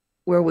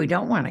where we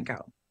don't want to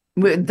go?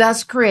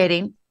 Thus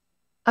creating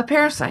a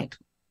parasite.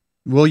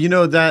 Well,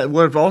 that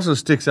what also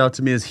sticks out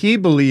to me is he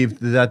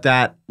believed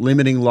that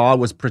limiting law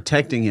was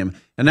protecting him.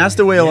 And that's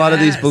the way a lot of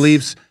these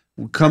beliefs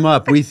come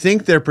up. We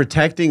think they're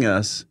protecting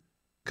us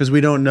because we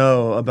don't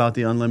know about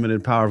the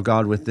unlimited power of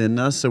God within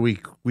us. So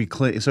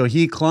so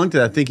he clung to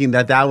that, thinking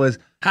that was,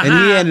 and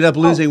he ended up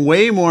losing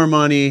way more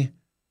money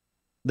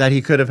that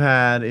he could have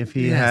had if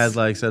he had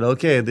said,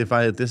 okay, if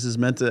I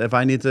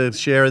need to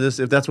share this,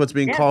 if that's what's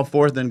being called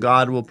forth, then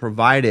God will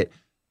provide it.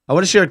 I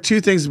want to share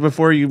 2 things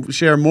before you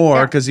share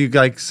more, because you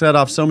set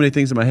off so many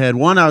things in my head.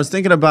 One, I was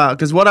thinking about,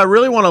 because what I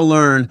really want to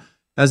learn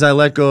as I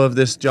let go of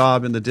this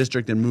job in the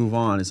district and move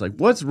on is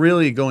what's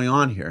really going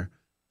on here,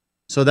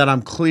 so that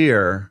I'm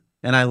clear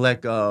and I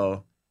let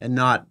go and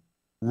not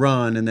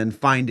run and then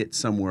find it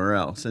somewhere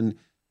else. And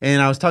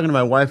I was talking to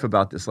my wife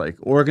about this,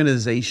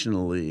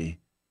 organizationally,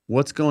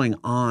 what's going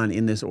on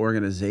in this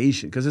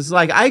organization? Because it's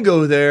I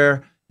go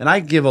there and I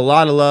give a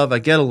lot of love, I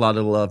get a lot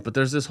of love, but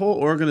there's this whole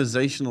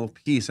organizational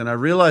piece. And I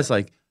realize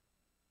a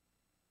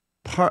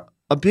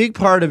big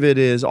part of it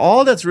is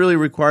all that's really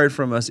required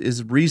from us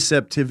is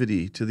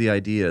receptivity to the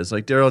ideas.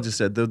 Like Daryl just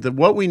said,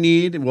 what we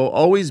need will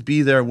always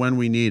be there when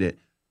we need it,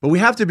 but we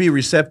have to be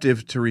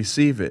receptive to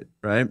receive it,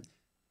 right?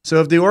 So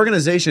if the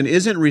organization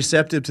isn't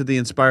receptive to the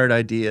inspired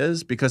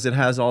ideas because it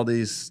has all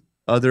these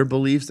other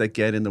beliefs that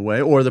get in the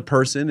way, or the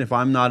person, if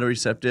I'm not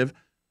receptive,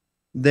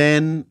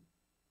 then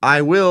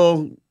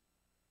it'll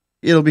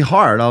be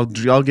hard. I'll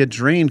get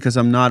drained because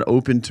I'm not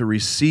open to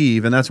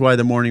receive. And that's why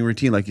the morning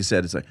routine, like you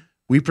said, it's like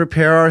we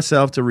prepare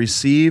ourselves to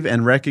receive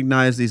and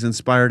recognize these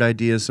inspired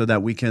ideas so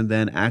that we can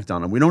then act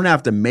on them. We don't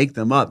have to make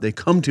them up. They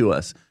come to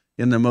us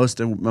in the most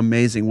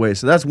amazing way.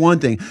 So that's one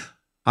thing.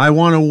 I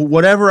want to,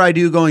 whatever I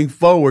do going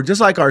forward,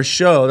 just like our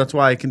show, that's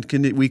why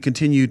we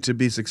continue to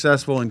be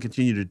successful and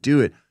continue to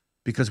do it,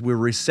 because we're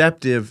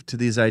receptive to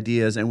these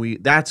ideas. And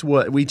that's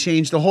what we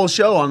change the whole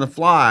show on the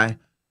fly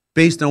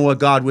based on what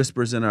God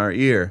whispers in our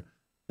ear.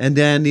 And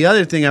then the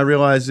other thing I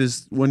realize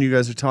is when you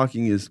guys are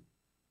talking is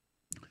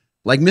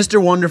like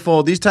Mr.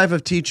 Wonderful, these type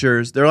of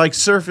teachers, they're like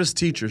surface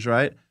teachers,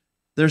 right?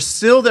 They're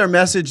still, their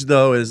message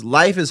though is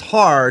life is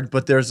hard,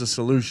 but there's a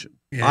solution.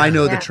 Yeah. I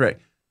know the trick.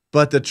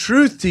 But the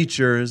truth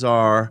teachers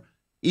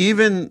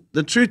even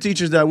the truth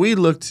teachers that we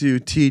look to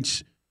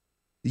teach,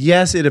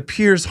 yes, it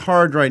appears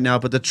hard right now,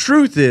 but the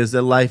truth is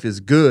that life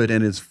is good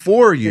and is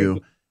for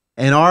you.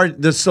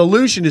 And the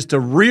solution is to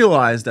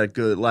realize that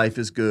life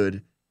is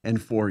good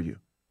and for you.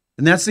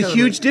 And that's the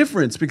huge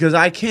difference, because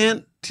I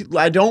don't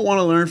want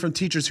to learn from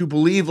teachers who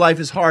believe life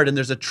is hard and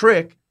there's a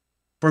trick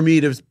for me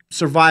to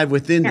survive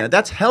within that.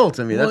 That's hell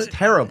to me. That's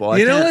terrible.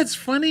 You know what's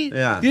funny?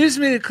 Yeah. You just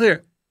made it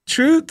clear.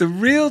 The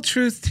real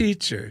truth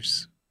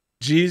teachers,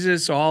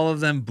 Jesus, all of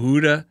them,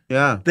 Buddha,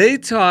 they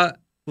taught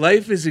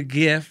life is a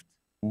gift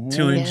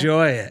to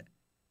enjoy it.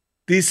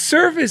 These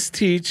surface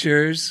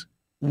teachers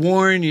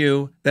warn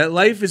you that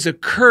life is a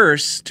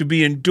curse to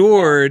be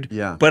endured,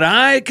 but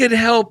I could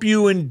help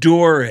you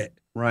endure it.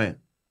 Right.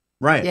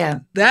 Yeah.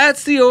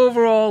 That's the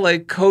overall,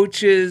 like,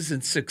 coaches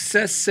and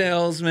success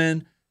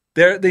salesmen.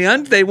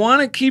 They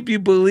want to keep you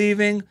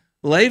believing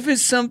life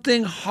is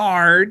something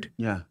hard.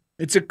 Yeah.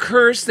 It's a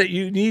curse that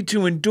you need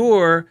to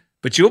endure,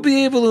 but you'll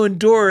be able to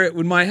endure it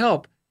with my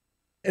help.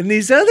 And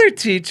these other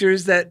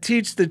teachers that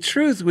teach the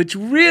truth, which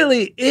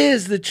really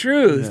is the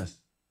truth,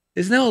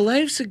 is no,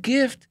 life's a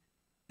gift,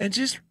 and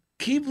just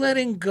keep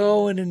letting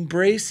go and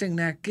embracing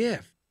that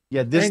gift.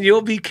 Yeah, and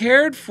you'll be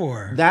cared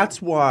for.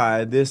 That's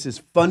why this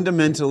is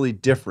fundamentally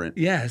different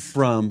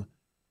from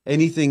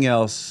anything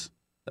else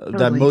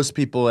that most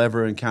people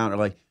ever encounter.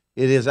 Like,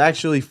 it is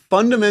actually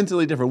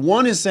fundamentally different.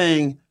 One is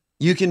saying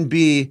you can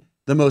be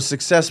the most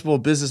successful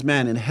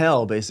businessman in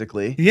hell,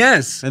 basically.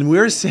 Yes. And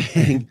we're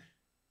saying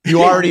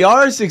you already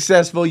are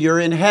successful, you're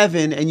in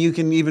heaven, and you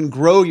can even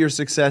grow your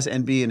success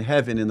and be in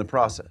heaven in the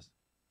process.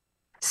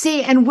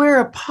 See, and we're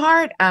a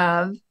part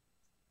of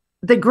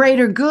the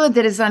greater good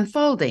that is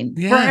unfolding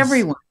for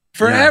everyone.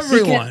 For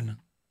everyone.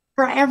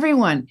 For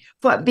everyone.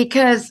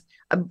 Because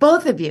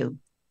both of you,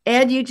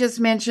 Ed, you just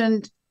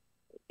mentioned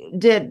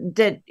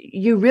that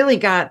you really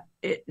got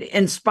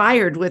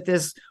inspired with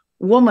this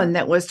woman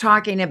that was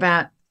talking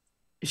about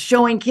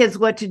showing kids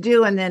what to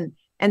do and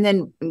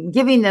then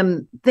giving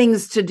them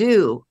things to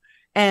do.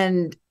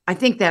 And I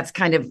think that's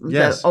kind of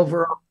the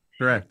overall.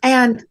 Correct.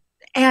 And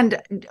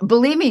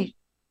believe me,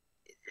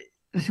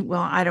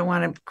 well, I don't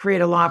want to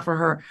create a law for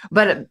her,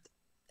 but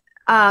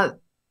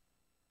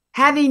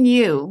having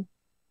you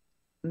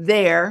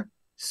there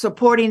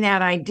supporting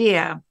that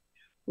idea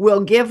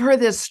will give her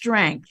the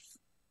strength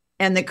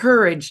and the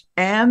courage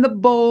and the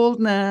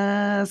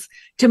boldness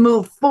to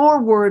move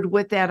forward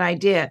with that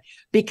idea,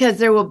 because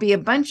there will be a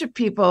bunch of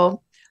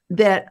people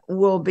that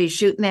will be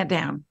shooting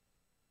that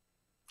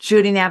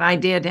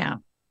idea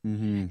down.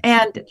 Mm-hmm.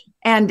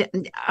 And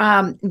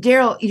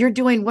Daryl, you're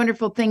doing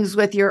wonderful things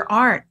with your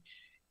art.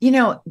 You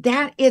know,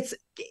 that it's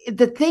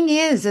the thing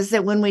is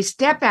that when we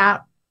step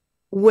out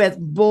with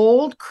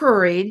bold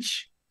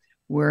courage,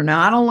 we're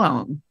not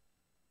alone.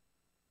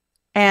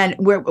 And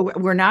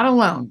we're not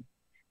alone.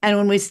 And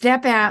when we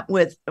step out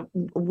with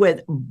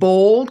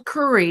bold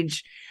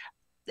courage,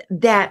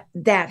 that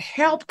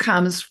help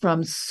comes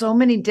from so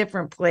many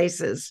different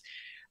places.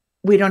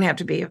 We don't have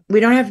to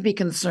be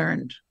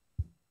concerned.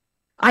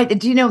 I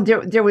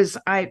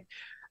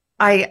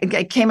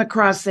came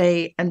across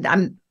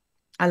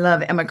I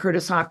love Emma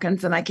Curtis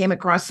Hopkins, and I came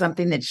across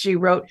something that she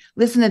wrote.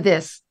 Listen to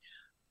this.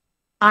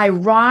 I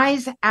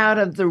rise out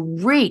of the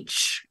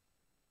reach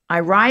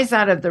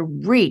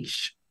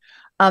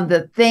of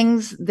the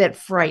things that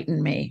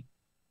frighten me.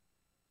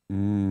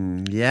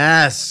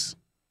 Yes.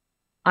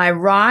 I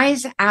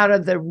rise out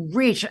of the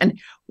reach. And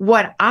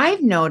what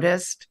I've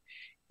noticed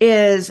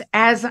is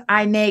as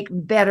I make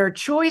better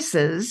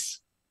choices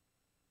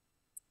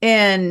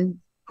in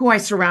who I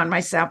surround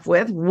myself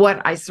with,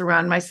 what I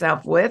surround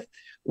myself with,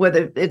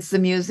 whether it's the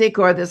music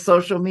or the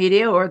social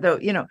media or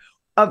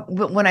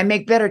but when I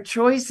make better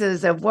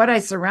choices of what I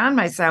surround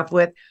myself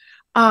with,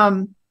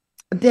 then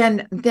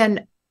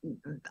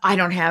I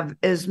don't have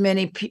as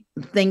many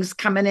things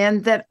coming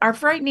in that are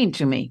frightening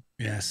to me.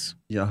 Yes.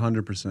 Yeah,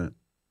 100%.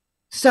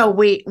 So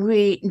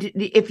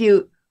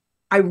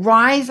I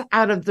rise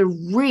out of the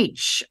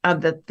reach of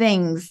the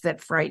things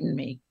that frighten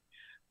me.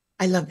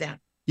 I love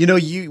that.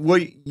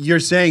 What you're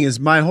saying is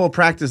my whole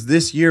practice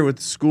this year with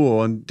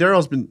school, and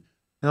Daryl's been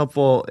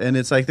helpful, and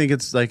I think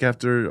it's like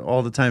after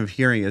all the time of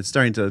hearing it, it's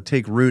starting to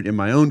take root in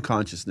my own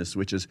consciousness,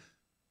 which is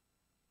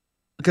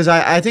because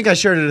I think I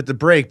shared it at the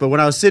break, but when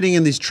I was sitting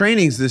in these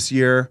trainings this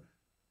year,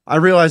 I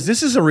realized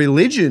this is a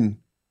religion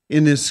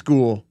in this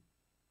school.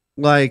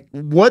 Like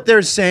what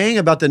they're saying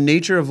about the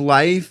nature of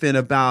life and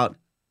about,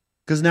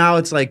 because now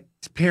it's like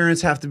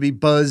parents have to be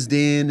buzzed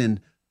in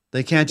and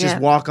they can't just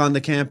walk on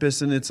the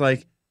campus, and it's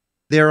like,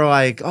 they're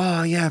like,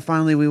 oh yeah,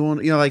 finally we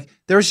won't, like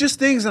there was just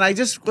things, and I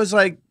just was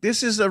like,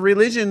 this is a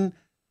religion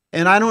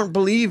and I don't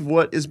believe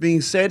what is being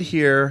said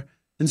here.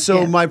 And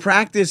so my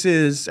practice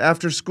is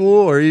after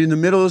school or in the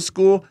middle of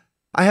school,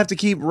 I have to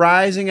keep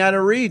rising out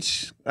of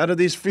reach, out of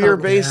these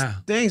fear-based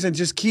things, and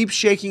just keep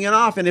shaking it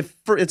off. And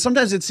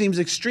sometimes it seems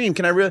extreme.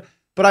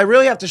 But I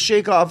really have to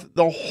shake off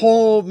the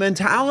whole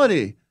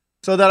mentality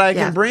so that I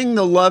can bring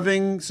the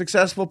loving,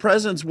 successful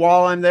presence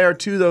while I'm there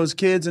to those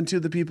kids and to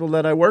the people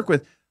that I work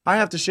with. I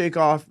have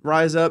to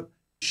rise up,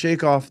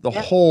 shake off the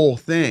whole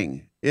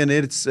thing. And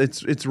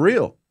it's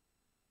real.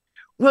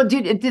 Well,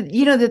 dude,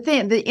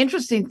 the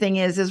interesting thing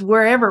is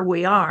wherever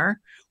we are,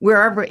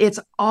 it's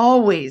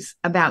always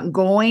about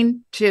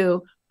going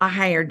to a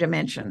higher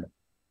dimension.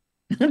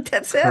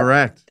 That's it.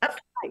 Correct. That's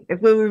right. If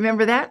we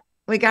remember that,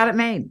 we got it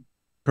made.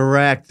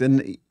 Correct.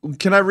 And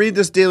can I read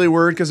this daily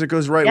word because it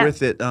goes right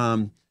with it?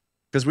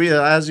 Because we,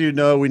 as you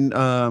know,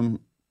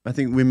 I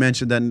think we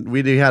mentioned that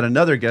we had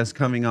another guest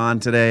coming on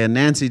today, and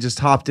Nancy just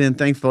hopped in,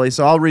 thankfully.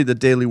 So I'll read the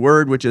daily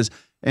word, which is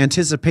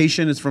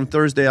anticipation. It's from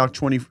Thursday, August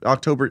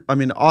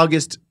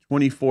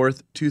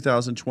 24th,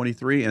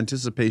 2023.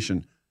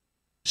 Anticipation.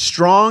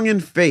 Strong in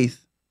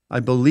faith, I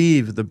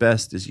believe the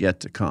best is yet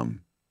to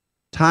come.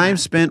 Time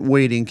spent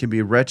waiting can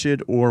be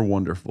wretched or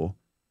wonderful.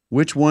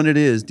 Which one it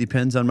is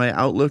depends on my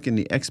outlook and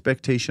the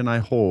expectation I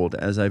hold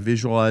as I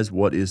visualize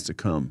what is to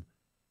come.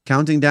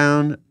 Counting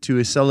down to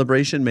a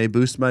celebration may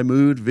boost my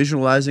mood.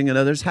 Visualizing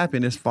another's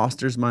happiness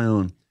fosters my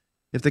own.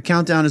 If the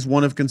countdown is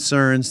one of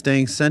concern,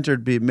 staying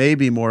centered may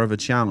be more of a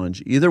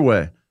challenge. Either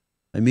way,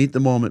 I meet the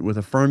moment with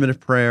affirmative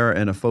prayer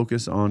and a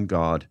focus on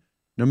God.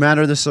 No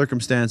matter the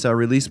circumstance, I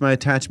release my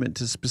attachment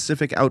to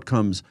specific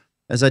outcomes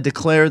as I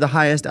declare the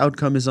highest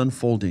outcome is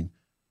unfolding.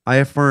 I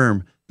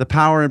affirm the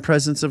power and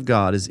presence of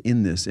God is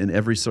in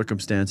every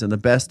circumstance, and the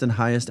best and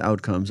highest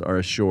outcomes are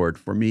assured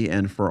for me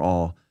and for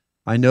all.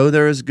 I know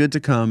there is good to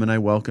come, and I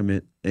welcome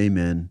it.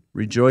 Amen.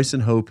 Rejoice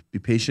in hope, be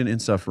patient in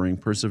suffering,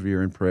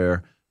 persevere in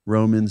prayer.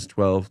 Romans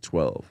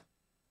 12:12.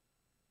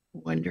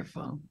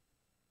 Wonderful.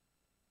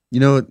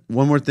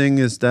 One more thing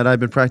is that I've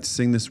been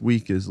practicing this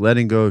week is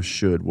letting go of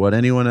should. What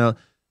anyone else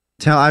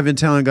I've been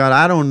telling God,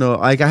 I don't know.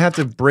 Like I have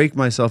to break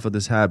myself of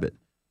this habit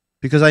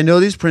because I know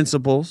these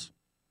principles,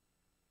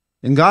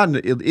 and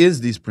God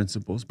is these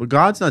principles, but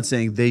God's not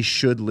saying they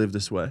should live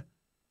this way.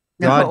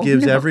 God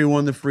gives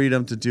everyone the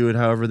freedom to do it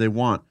however they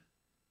want.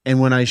 And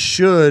when I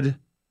should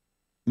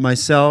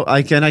myself,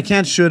 I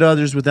can't should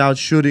others without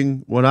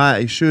shoulding what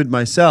I should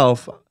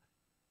myself.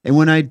 And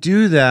when I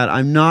do that,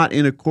 I'm not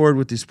in accord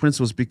with these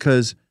principles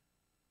because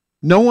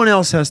no one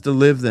else has to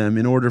live them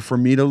in order for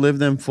me to live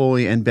them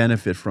fully and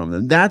benefit from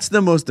them. That's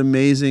the most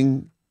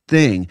amazing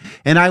thing.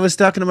 And I was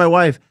talking to my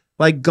wife,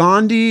 like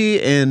Gandhi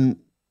and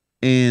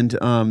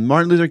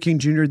Martin Luther King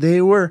Jr.,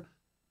 they were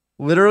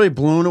literally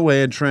blown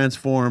away and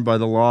transformed by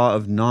the law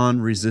of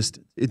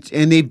non-resistance.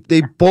 And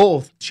they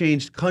both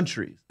changed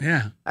countries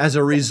as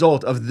a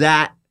result of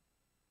that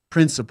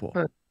principle.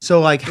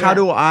 So like, how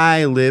do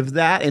I live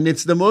that? And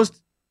it's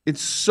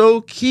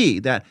so key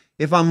that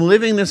if I'm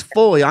living this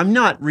fully, I'm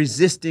not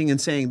resisting and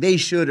saying they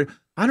should.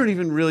 I don't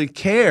even really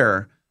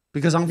care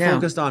because I'm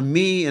focused on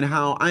me and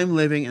how I'm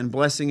living and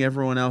blessing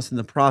everyone else in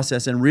the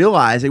process and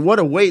realizing what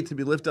a weight to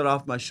be lifted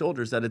off my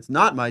shoulders, that it's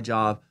not my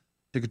job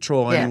to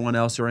control anyone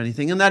else or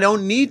anything. And I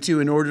don't need to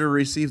in order to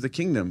receive the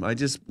kingdom. I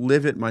just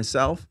live it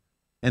myself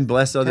and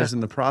bless others in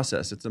the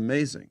process. It's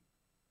amazing.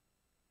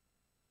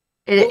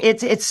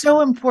 It's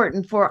so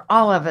important for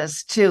all of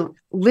us to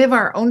live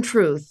our own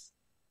truth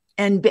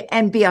and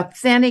be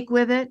authentic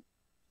with it,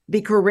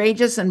 be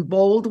courageous and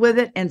bold with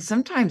it. And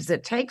sometimes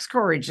it takes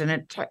courage and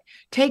it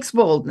takes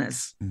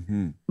boldness.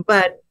 Mm-hmm.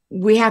 But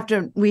we have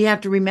to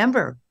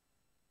remember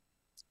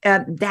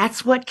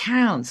that's what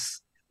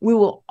counts. We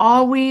will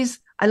always.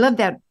 I love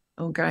that.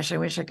 Oh gosh, I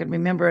wish I could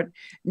remember it.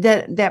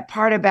 That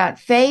part about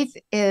faith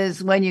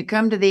is when you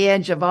come to the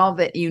edge of all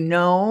that you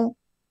know.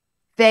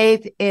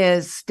 Faith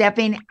is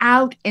stepping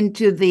out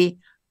into the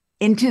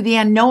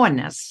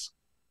unknownness,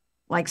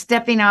 like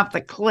stepping off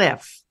the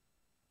cliff.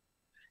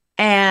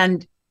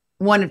 And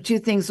one of two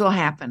things will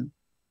happen.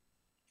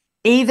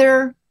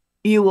 Either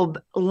you will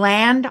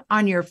land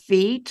on your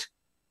feet,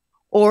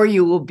 or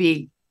you will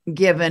be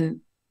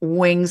given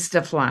wings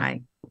to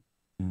fly.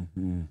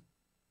 Mm-hmm.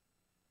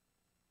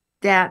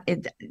 That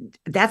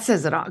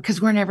says it all,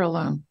 because we're never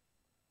alone.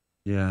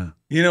 Yeah.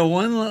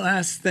 One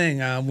last thing.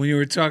 When you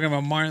were talking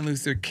about Martin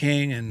Luther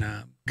King and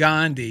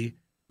Gandhi,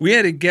 we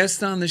had a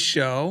guest on the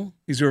show.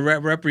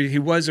 He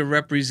was a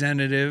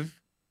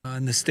representative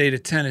in the state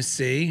of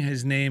Tennessee.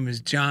 His name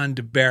is John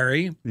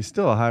DeBerry. He's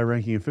still a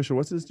high-ranking official.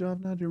 What's his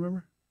job now? Do you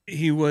remember?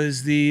 He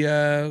was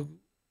to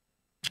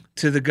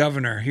the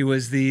governor. He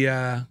was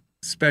the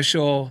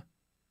special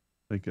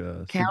Like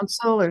a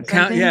Council or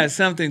something? yeah,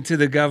 something to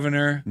the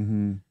governor,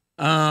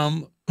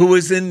 Mm-hmm. who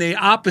was in the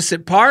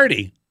opposite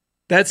party.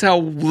 That's how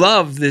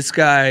loved this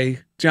guy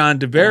John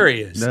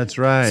DeBerry is. That's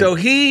right. So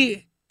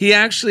he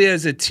actually,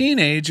 as a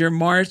teenager,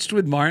 marched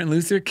with Martin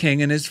Luther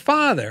King and his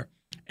father.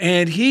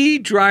 And he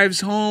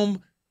drives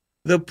home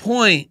the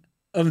point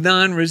of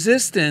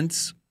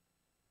non-resistance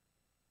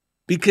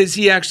because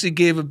he actually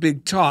gave a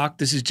big talk.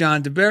 This is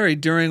John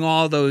DeBerry during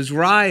all those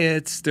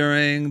riots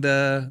during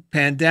the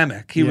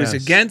pandemic. He was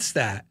Yes. against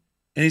that.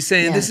 And he's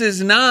saying, Yes. this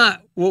is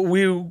not what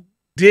we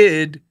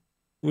did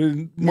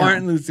with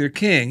Martin Luther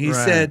King. He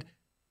Right. said,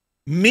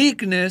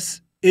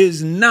 meekness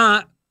is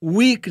not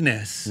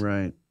weakness.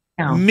 Right.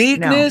 No,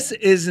 Meekness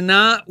is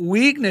not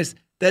weakness.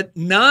 That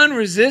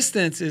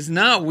non-resistance is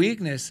not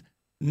weakness.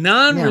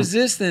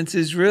 Non-resistance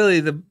is really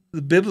the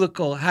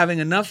biblical having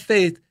enough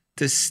faith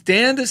to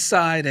stand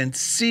aside and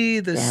see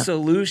the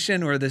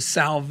solution or the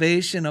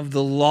salvation of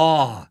the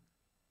law.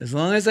 As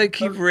long as I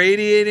keep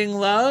radiating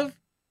love,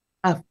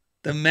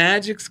 the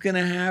magic's going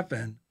to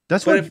happen.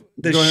 That's But what if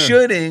the go ahead.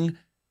 shoulding,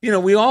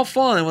 we all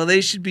fall in. Well,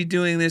 they should be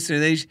doing this or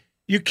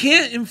you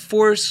can't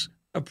enforce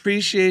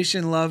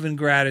appreciation, love, and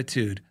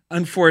gratitude.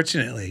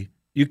 Unfortunately,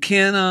 you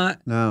cannot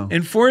No.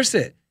 enforce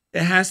it.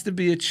 It has to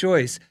be a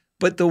choice.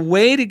 But the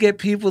way to get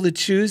people to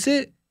choose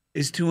it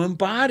is to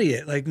embody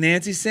it. Like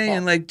Nancy's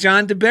saying, like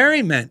John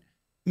DeBerry meant.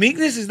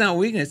 Meekness is not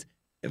weakness.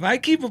 If I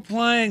keep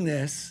applying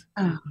this,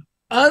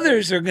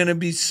 others are going to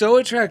be so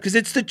attracted because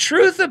it's the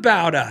truth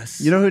about us.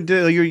 You know who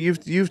did?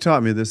 You've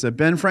taught me this. That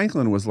Ben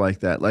Franklin was like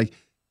that. Like,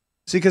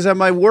 see, because at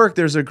my work,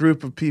 there's a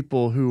group of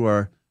people who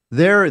are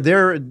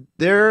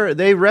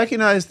they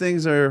recognize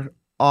things are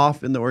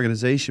off in the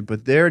organization,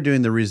 but they're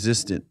doing the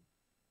resistant,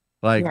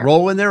 like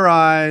rolling their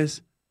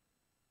eyes.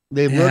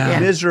 They look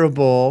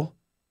miserable,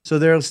 so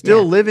they're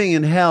still living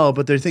in hell,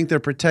 but they think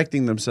they're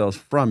protecting themselves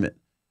from it.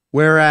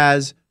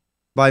 Whereas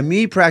by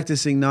me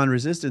practicing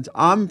non-resistance,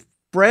 I'm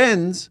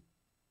friends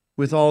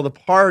with all the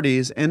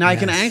parties, and I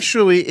can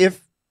actually,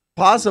 if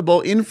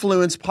possible,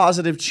 influence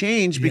positive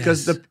change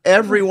because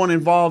everyone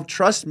involved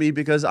trusts me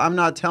because I'm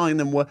not telling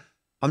them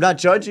I'm not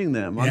judging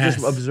them. I'm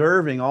just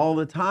observing all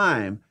the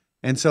time.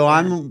 And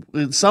so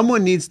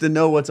someone needs to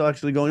know what's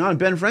actually going on.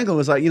 Ben Franklin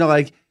was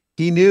like,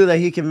 he knew that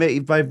he can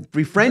make, by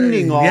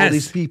befriending all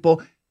these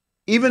people,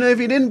 even if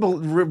he didn't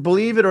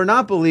believe it or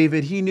not believe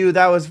it, he knew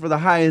that was for the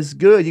highest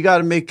good. You got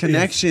to make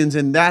connections,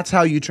 and that's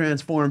how you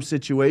transform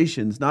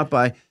situations, not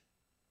by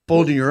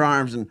folding your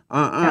arms and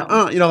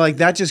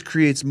that just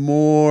creates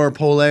more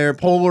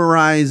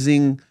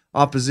polarizing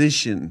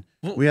opposition.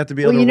 We have to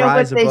be able to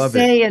rise above it. What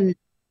they say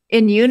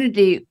in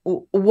unity,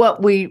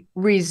 what we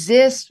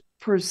resist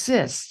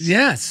persists.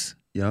 Yes.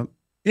 Yep.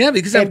 Yeah,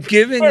 because I'm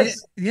giving it.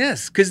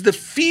 Yes, because the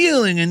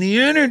feeling and the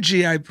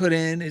energy I put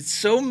in, it's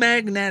so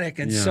magnetic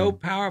and so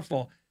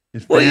powerful.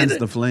 It fans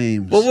the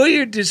flames. Well, what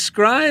you're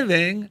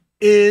describing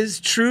is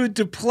true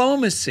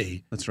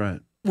diplomacy. That's right.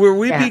 Where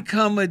we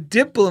become a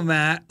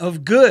diplomat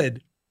of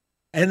good.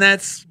 And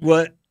that's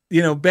what,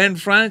 Ben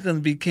Franklin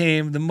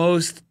became the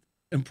most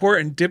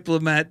important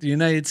diplomat the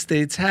United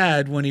States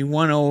had when he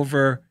won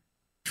over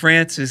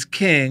France's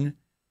king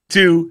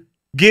to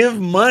give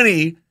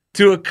money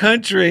to a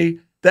country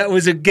that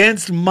was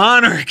against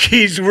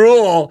monarchy's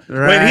rule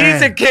when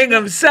he's a king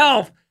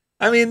himself.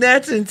 I mean,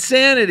 that's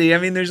insanity. I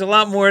mean, there's a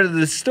lot more to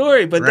the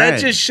story, but that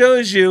just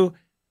shows you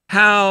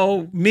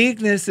how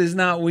meekness is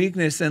not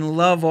weakness and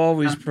love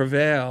always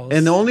prevails.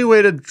 And the only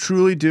way to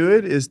truly do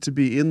it is to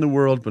be in the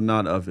world but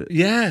not of it.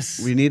 Yes.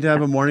 We need to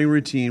have a morning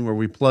routine where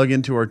we plug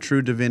into our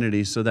true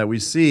divinity so that we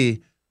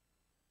see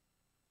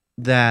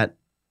that,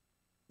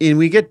 and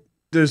we get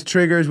those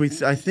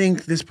triggers. I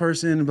think this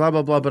person, blah,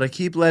 blah, blah, but I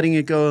keep letting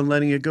it go and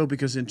letting it go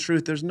because in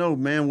truth, there's no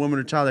man, woman,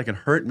 or child that can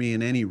hurt me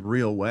in any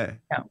real way.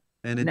 No.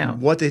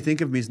 And what they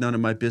think of me is none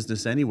of my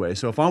business anyway.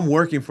 So if I'm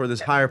working for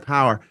this higher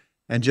power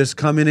and just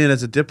coming in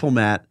as a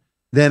diplomat,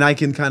 then I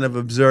can kind of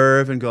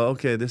observe and go,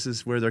 okay, this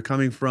is where they're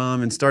coming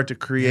from, and start to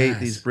create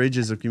these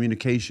bridges of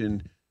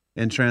communication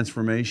and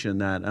transformation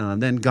that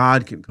then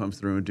God can come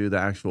through and do the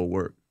actual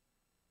work.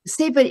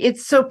 See, but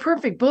it's so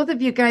perfect. Both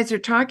of you guys are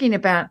talking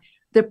about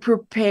the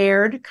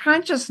prepared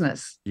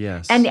consciousness.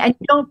 Yes. And you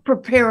don't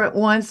prepare it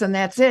once and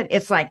that's it.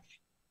 It's like,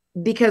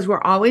 because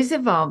we're always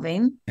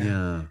evolving.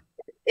 Yeah.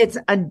 It's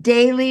a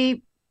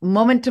daily,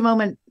 moment to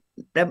moment,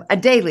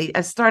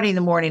 starting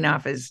the morning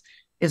off is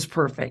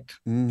perfect.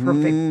 Mm-hmm.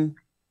 Perfect.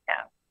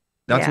 Yeah.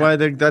 That's why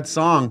that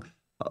song,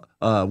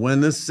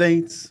 when the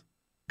saints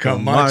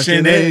come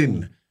marching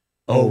in.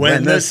 Oh,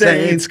 when the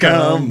saints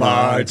come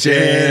marching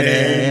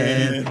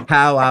in.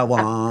 How I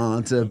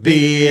want to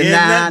be in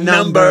that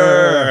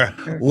number.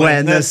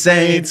 When the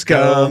saints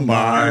come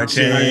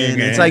marching in.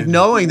 It's like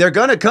knowing they're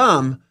going to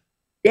come.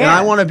 Yeah. And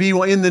I want to be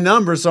in the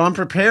number, so I'm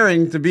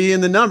preparing to be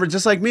in the number,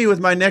 just like me with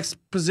my next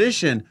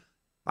position.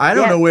 I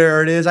don't know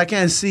where it is. I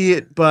can't see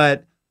it,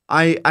 but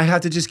I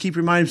have to just keep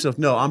reminding myself,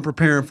 no, I'm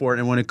preparing for it.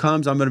 And when it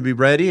comes, I'm going to be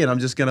ready. And I'm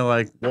just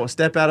going to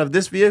step out of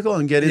this vehicle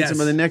and get into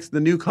the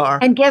new car.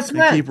 And guess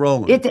what? Keep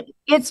rolling.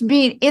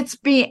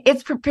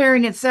 It's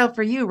preparing itself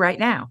for you right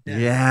now.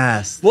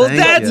 Yes. Well,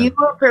 What you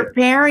are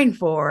preparing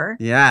for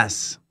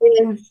is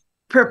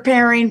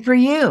preparing for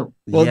you.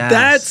 Well,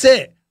 that's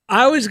it.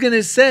 I was going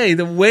to say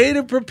the way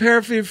to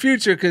prepare for your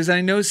future, because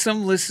I know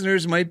some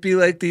listeners might be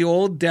like the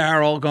old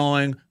Daryl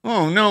going,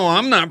 oh, no,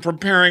 I'm not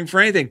preparing for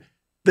anything.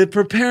 The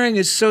preparing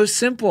is so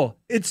simple.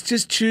 It's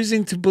just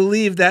choosing to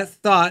believe that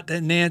thought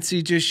that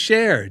Nancy just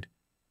shared.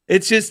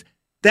 It's just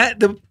that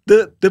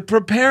the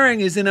preparing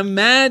is in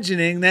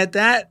imagining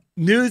that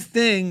new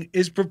thing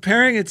is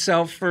preparing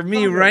itself for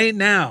me right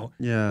now.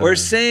 Yeah. Or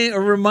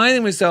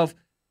reminding myself,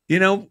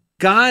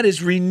 God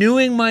is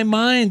renewing my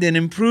mind and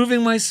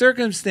improving my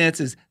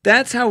circumstances.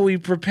 That's how we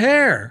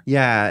prepare.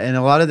 Yeah, and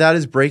a lot of that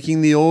is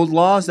breaking the old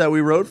laws that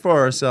we wrote for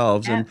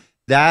ourselves. And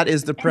that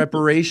is the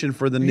preparation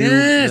for the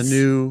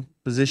new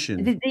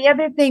position. The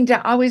other thing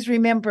to always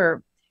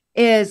remember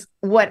is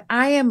what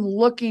I am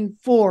looking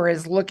for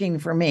is looking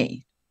for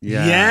me.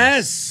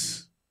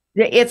 Yes.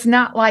 It's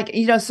not like,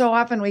 so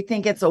often we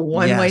think it's a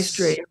one-way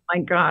street. Oh my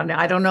God,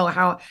 I don't know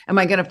how, am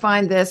I going to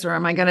find this or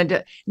am I going to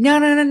do?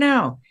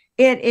 No.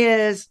 It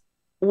is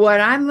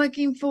what I'm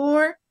looking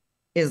for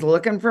is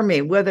looking for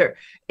me, whether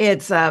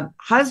it's a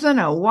husband,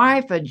 a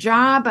wife, a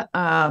job,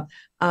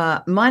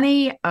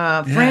 money,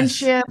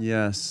 friendship.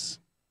 Yes.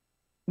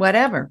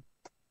 Whatever.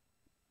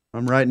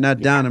 I'm writing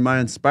that down in my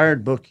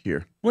inspired book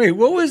here. Wait,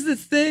 what was the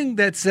thing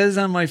that says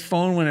on my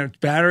phone when a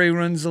battery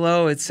runs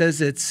low? It says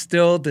it's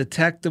still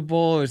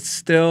detectable. It's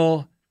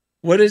still,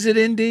 what is it,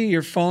 Indy?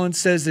 Your phone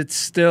says it's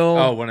still.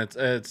 Oh, when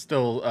it's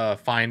still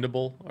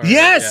findable.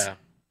 Yes. Yeah.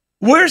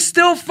 We're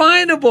still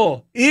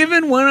findable,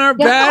 even when our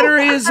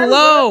battery is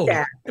low.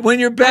 When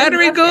your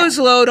battery goes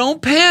low,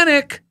 don't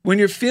panic. When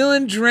you're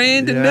feeling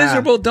drained and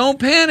miserable, don't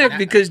panic,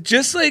 because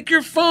just like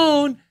your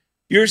phone,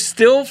 you're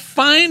still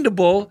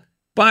findable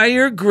by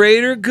your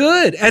greater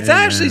good. It's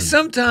actually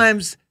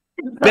sometimes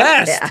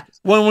best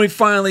when we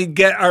finally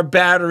get our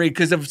battery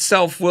because of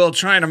self-will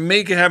trying to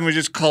make it happen, we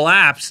just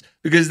collapse,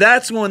 because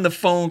that's when the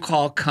phone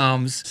call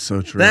comes.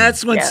 So true.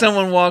 That's when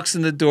someone walks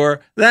in the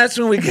door. That's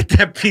when we get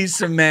that piece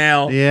of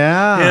mail.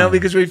 Yeah.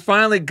 Because we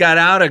finally got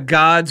out of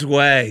God's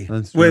way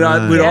with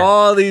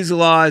all these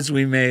laws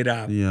we made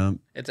up. Yeah.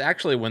 It's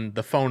actually when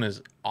the phone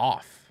is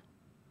off.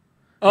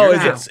 Oh,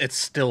 it's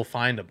still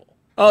findable.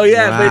 Oh,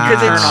 yeah, because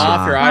turn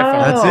off your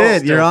iPhone.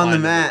 That's it. You're on the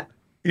mat.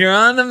 You're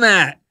on the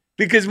mat.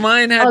 Because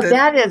mine had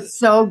that is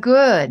so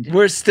good.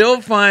 We're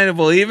still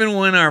findable even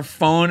when our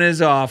phone is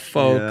off,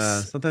 folks.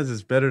 Yeah, sometimes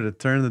it's better to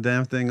turn the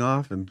damn thing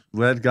off and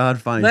let God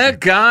find you.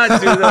 Let God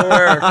do the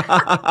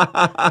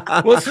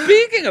work. Well,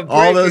 speaking of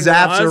all those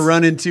apps laws, are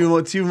running too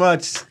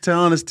much,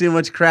 telling us too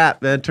much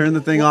crap, man. Turn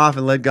the thing off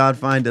and let God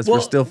find us. We're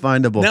still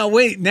findable. Now,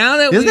 wait. Isn't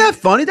that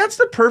funny? That's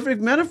the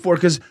perfect metaphor,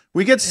 because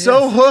we get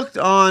so hooked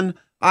on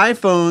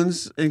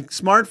iPhones and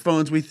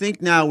smartphones. We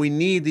think now we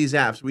need these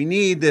apps. We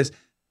need this.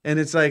 And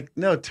it's like,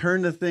 no,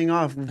 turn the thing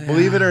off.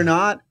 Believe it or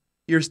not,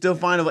 you're still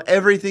findable.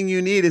 Everything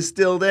you need is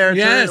still there.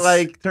 Yes.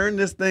 Turn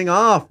this thing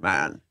off,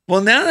 man.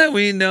 Well, now that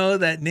we know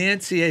that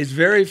Nancy is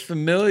very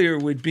familiar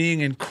with being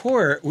in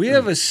court, we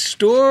have a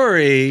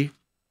story.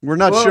 We're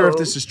not sure if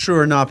this is true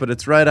or not, but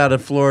it's right out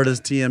of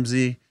Florida's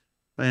TMZ.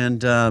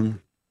 And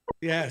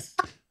yes.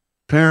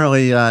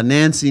 Apparently,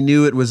 Nancy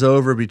knew it was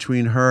over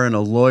between her and a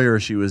lawyer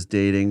she was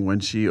dating when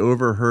she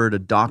overheard a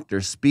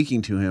doctor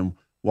speaking to him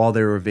while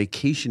they were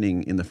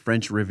vacationing in the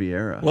French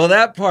Riviera. Well,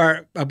 that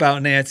part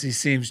about Nancy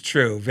seems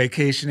true.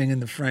 Vacationing in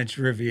the French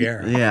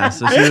Riviera. Yeah,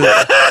 so she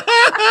was,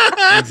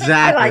 exactly.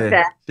 I like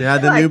that. She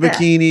had the new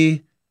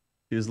bikini.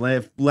 She was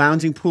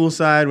lounging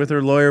poolside with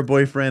her lawyer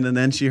boyfriend, and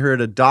then she heard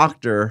a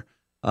doctor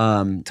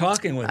talking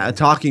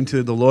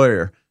to the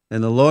lawyer.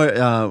 And the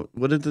lawyer,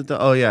 what did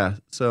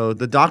so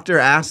the doctor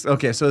asked.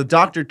 Okay, so the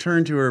doctor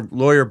turned to her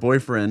lawyer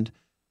boyfriend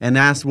and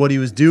asked what he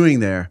was doing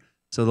there.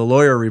 So the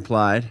lawyer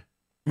replied,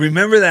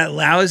 "Remember that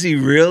lousy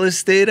real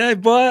estate I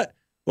bought?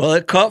 Well,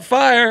 it caught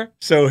fire.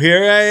 So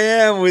here I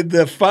am with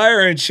the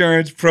fire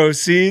insurance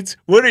proceeds.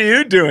 What are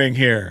you doing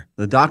here?"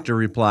 The doctor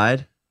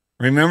replied,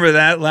 "Remember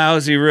that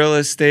lousy real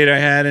estate I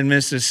had in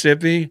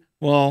Mississippi?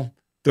 Well,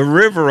 the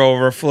river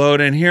overflowed,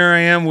 and here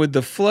I am with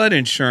the flood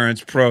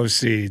insurance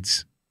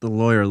proceeds." The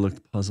lawyer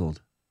looked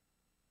puzzled.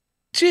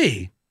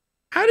 "Gee,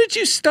 how did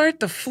you start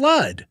the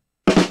flood?"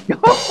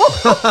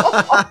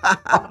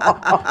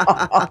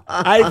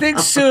 I think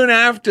soon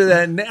after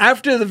that,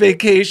 after the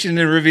vacation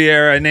in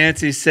Riviera,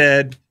 Nancy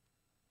said,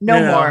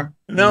 No more.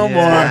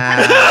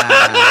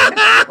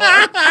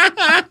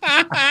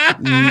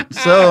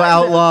 So,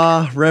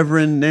 Outlaw,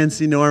 Reverend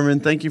Nancy Norman,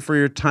 thank you for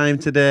your time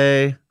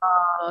today.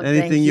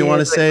 Anything you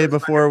want to say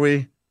before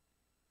we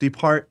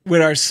depart?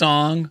 With our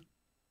song?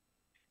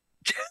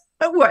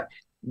 What?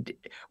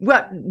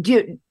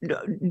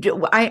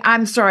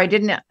 I'm sorry, I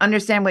didn't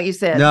understand what you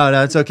said.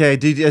 No, it's okay.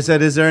 Is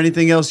there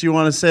anything else you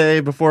want to say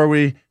before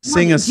we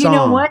sing a song? You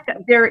know what?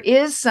 There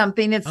is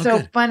something. It's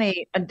so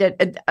funny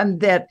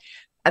that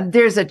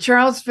there's a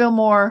Charles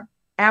Fillmore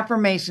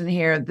affirmation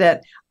here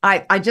that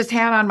I just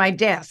had on my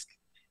desk,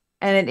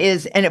 and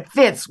it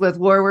fits with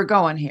where we're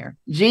going here.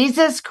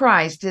 Jesus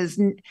Christ is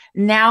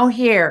now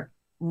here,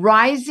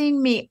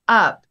 rising me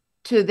up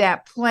to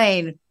that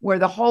plane where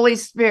the Holy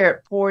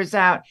Spirit pours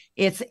out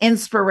its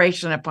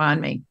inspiration upon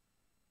me.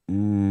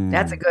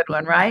 That's a good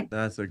one, right?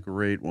 That's a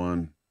great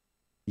one.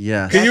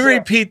 Yes. Can you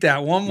repeat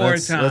that one more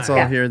time? Let's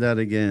all hear that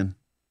again.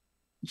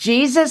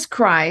 Jesus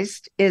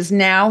Christ is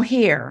now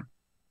here,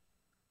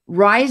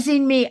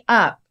 rising me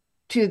up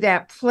to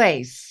that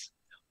place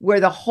where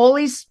the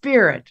Holy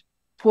Spirit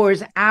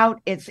pours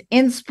out its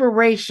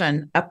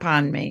inspiration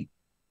upon me.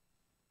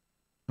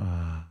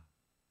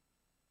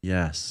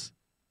 Yes.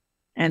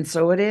 And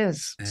so it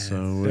is.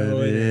 So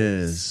it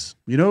is.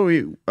 You know,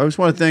 I just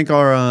want to thank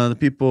our the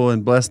people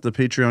and bless the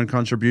Patreon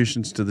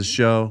contributions to the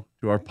show,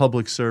 to our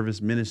public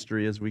service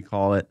ministry, as we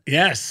call it.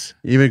 Yes.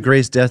 Even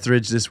Grace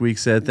Deathridge this week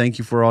said, thank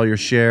you for all your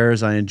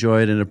shares. I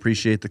enjoyed and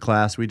appreciate the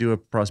class. We do a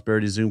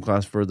prosperity Zoom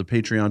class for the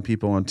Patreon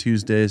people on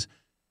Tuesdays.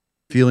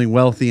 Feeling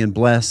wealthy and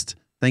blessed.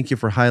 Thank you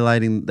for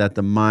highlighting that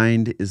the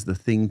mind is the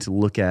thing to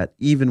look at,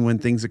 even when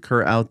things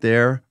occur out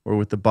there or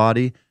with the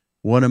body.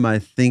 What am I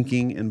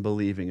thinking and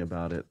believing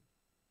about it?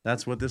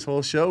 That's what this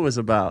whole show is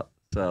about.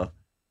 So,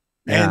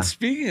 yeah. And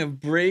speaking of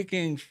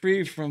breaking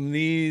free from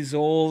these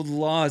old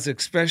laws,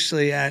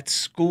 especially at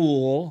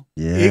school,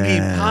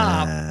 Iggy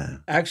Pop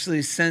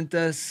actually sent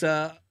us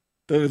the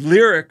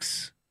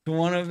lyrics to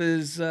one of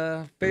his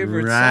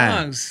favorite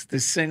songs to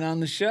sing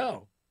on the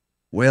show.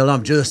 Well,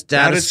 I'm just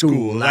out of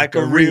school like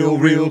a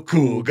real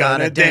cool.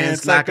 Gotta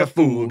dance like a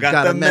fool.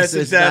 Got the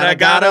message that I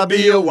gotta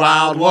be a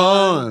wild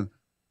one.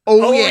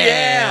 Oh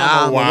yeah,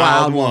 I'm a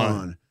wild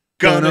one.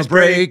 Gonna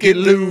break it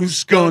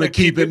loose, gonna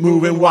keep it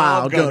moving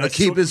wild, gonna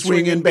keep it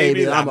swinging,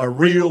 baby. I'm a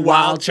real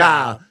wild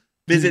child.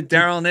 Visit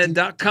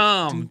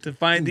DarylandEd.com to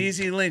find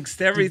easy links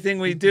to everything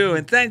we do.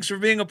 And thanks for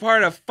being a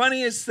part of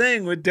Funniest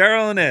Thing with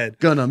Daryl and Ed.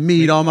 Gonna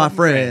meet all my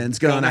friends,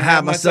 gonna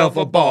have myself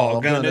a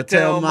ball, gonna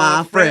tell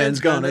my friends,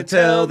 gonna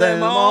tell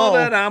them all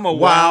that I'm a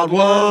wild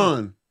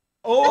one.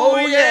 Oh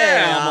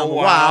yeah, I'm a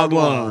wild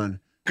one.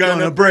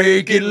 Gonna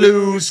break it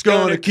loose,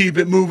 gonna keep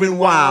it moving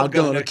wild,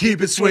 gonna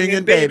keep it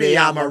swinging, baby.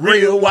 I'm a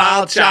real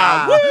wild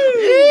child.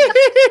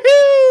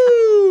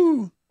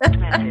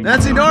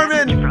 Nancy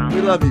Norman,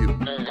 we love you.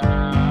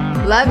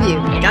 Love you.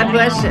 God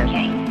bless you.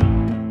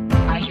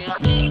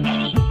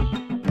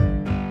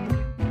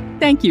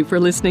 Thank you for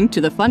listening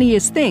to The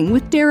Funniest Thing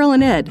with Daryl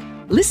and Ed.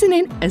 Listen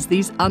in as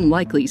these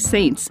unlikely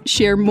saints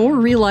share more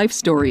real-life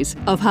stories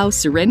of how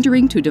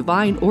surrendering to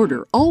divine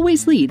order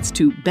always leads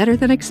to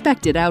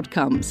better-than-expected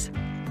outcomes.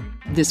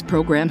 This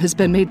program has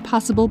been made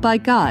possible by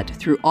God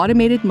through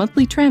automated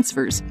monthly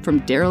transfers from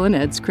Daryl and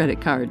Ed's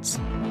credit cards.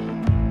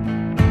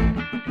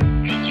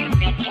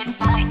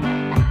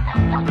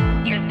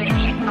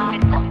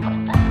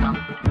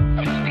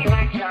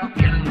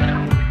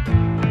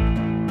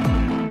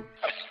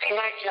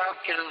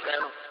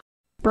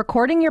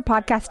 Recording your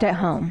podcast at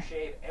home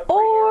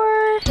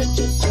or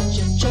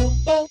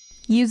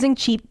using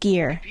cheap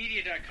gear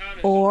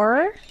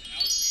or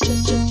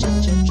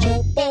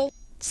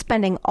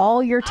spending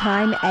all your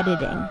time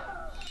editing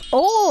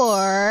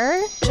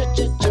or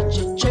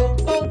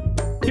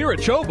here at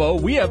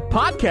Chobo, we have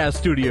podcast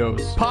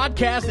studios,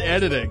 podcast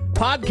editing,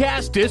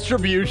 podcast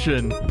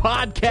distribution,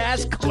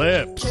 podcast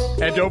clips,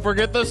 and don't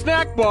forget the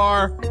snack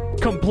bar.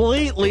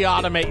 Completely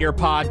automate your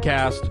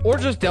podcast or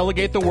just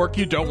delegate the work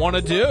you don't want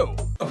to do.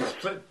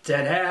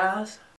 Dead ass.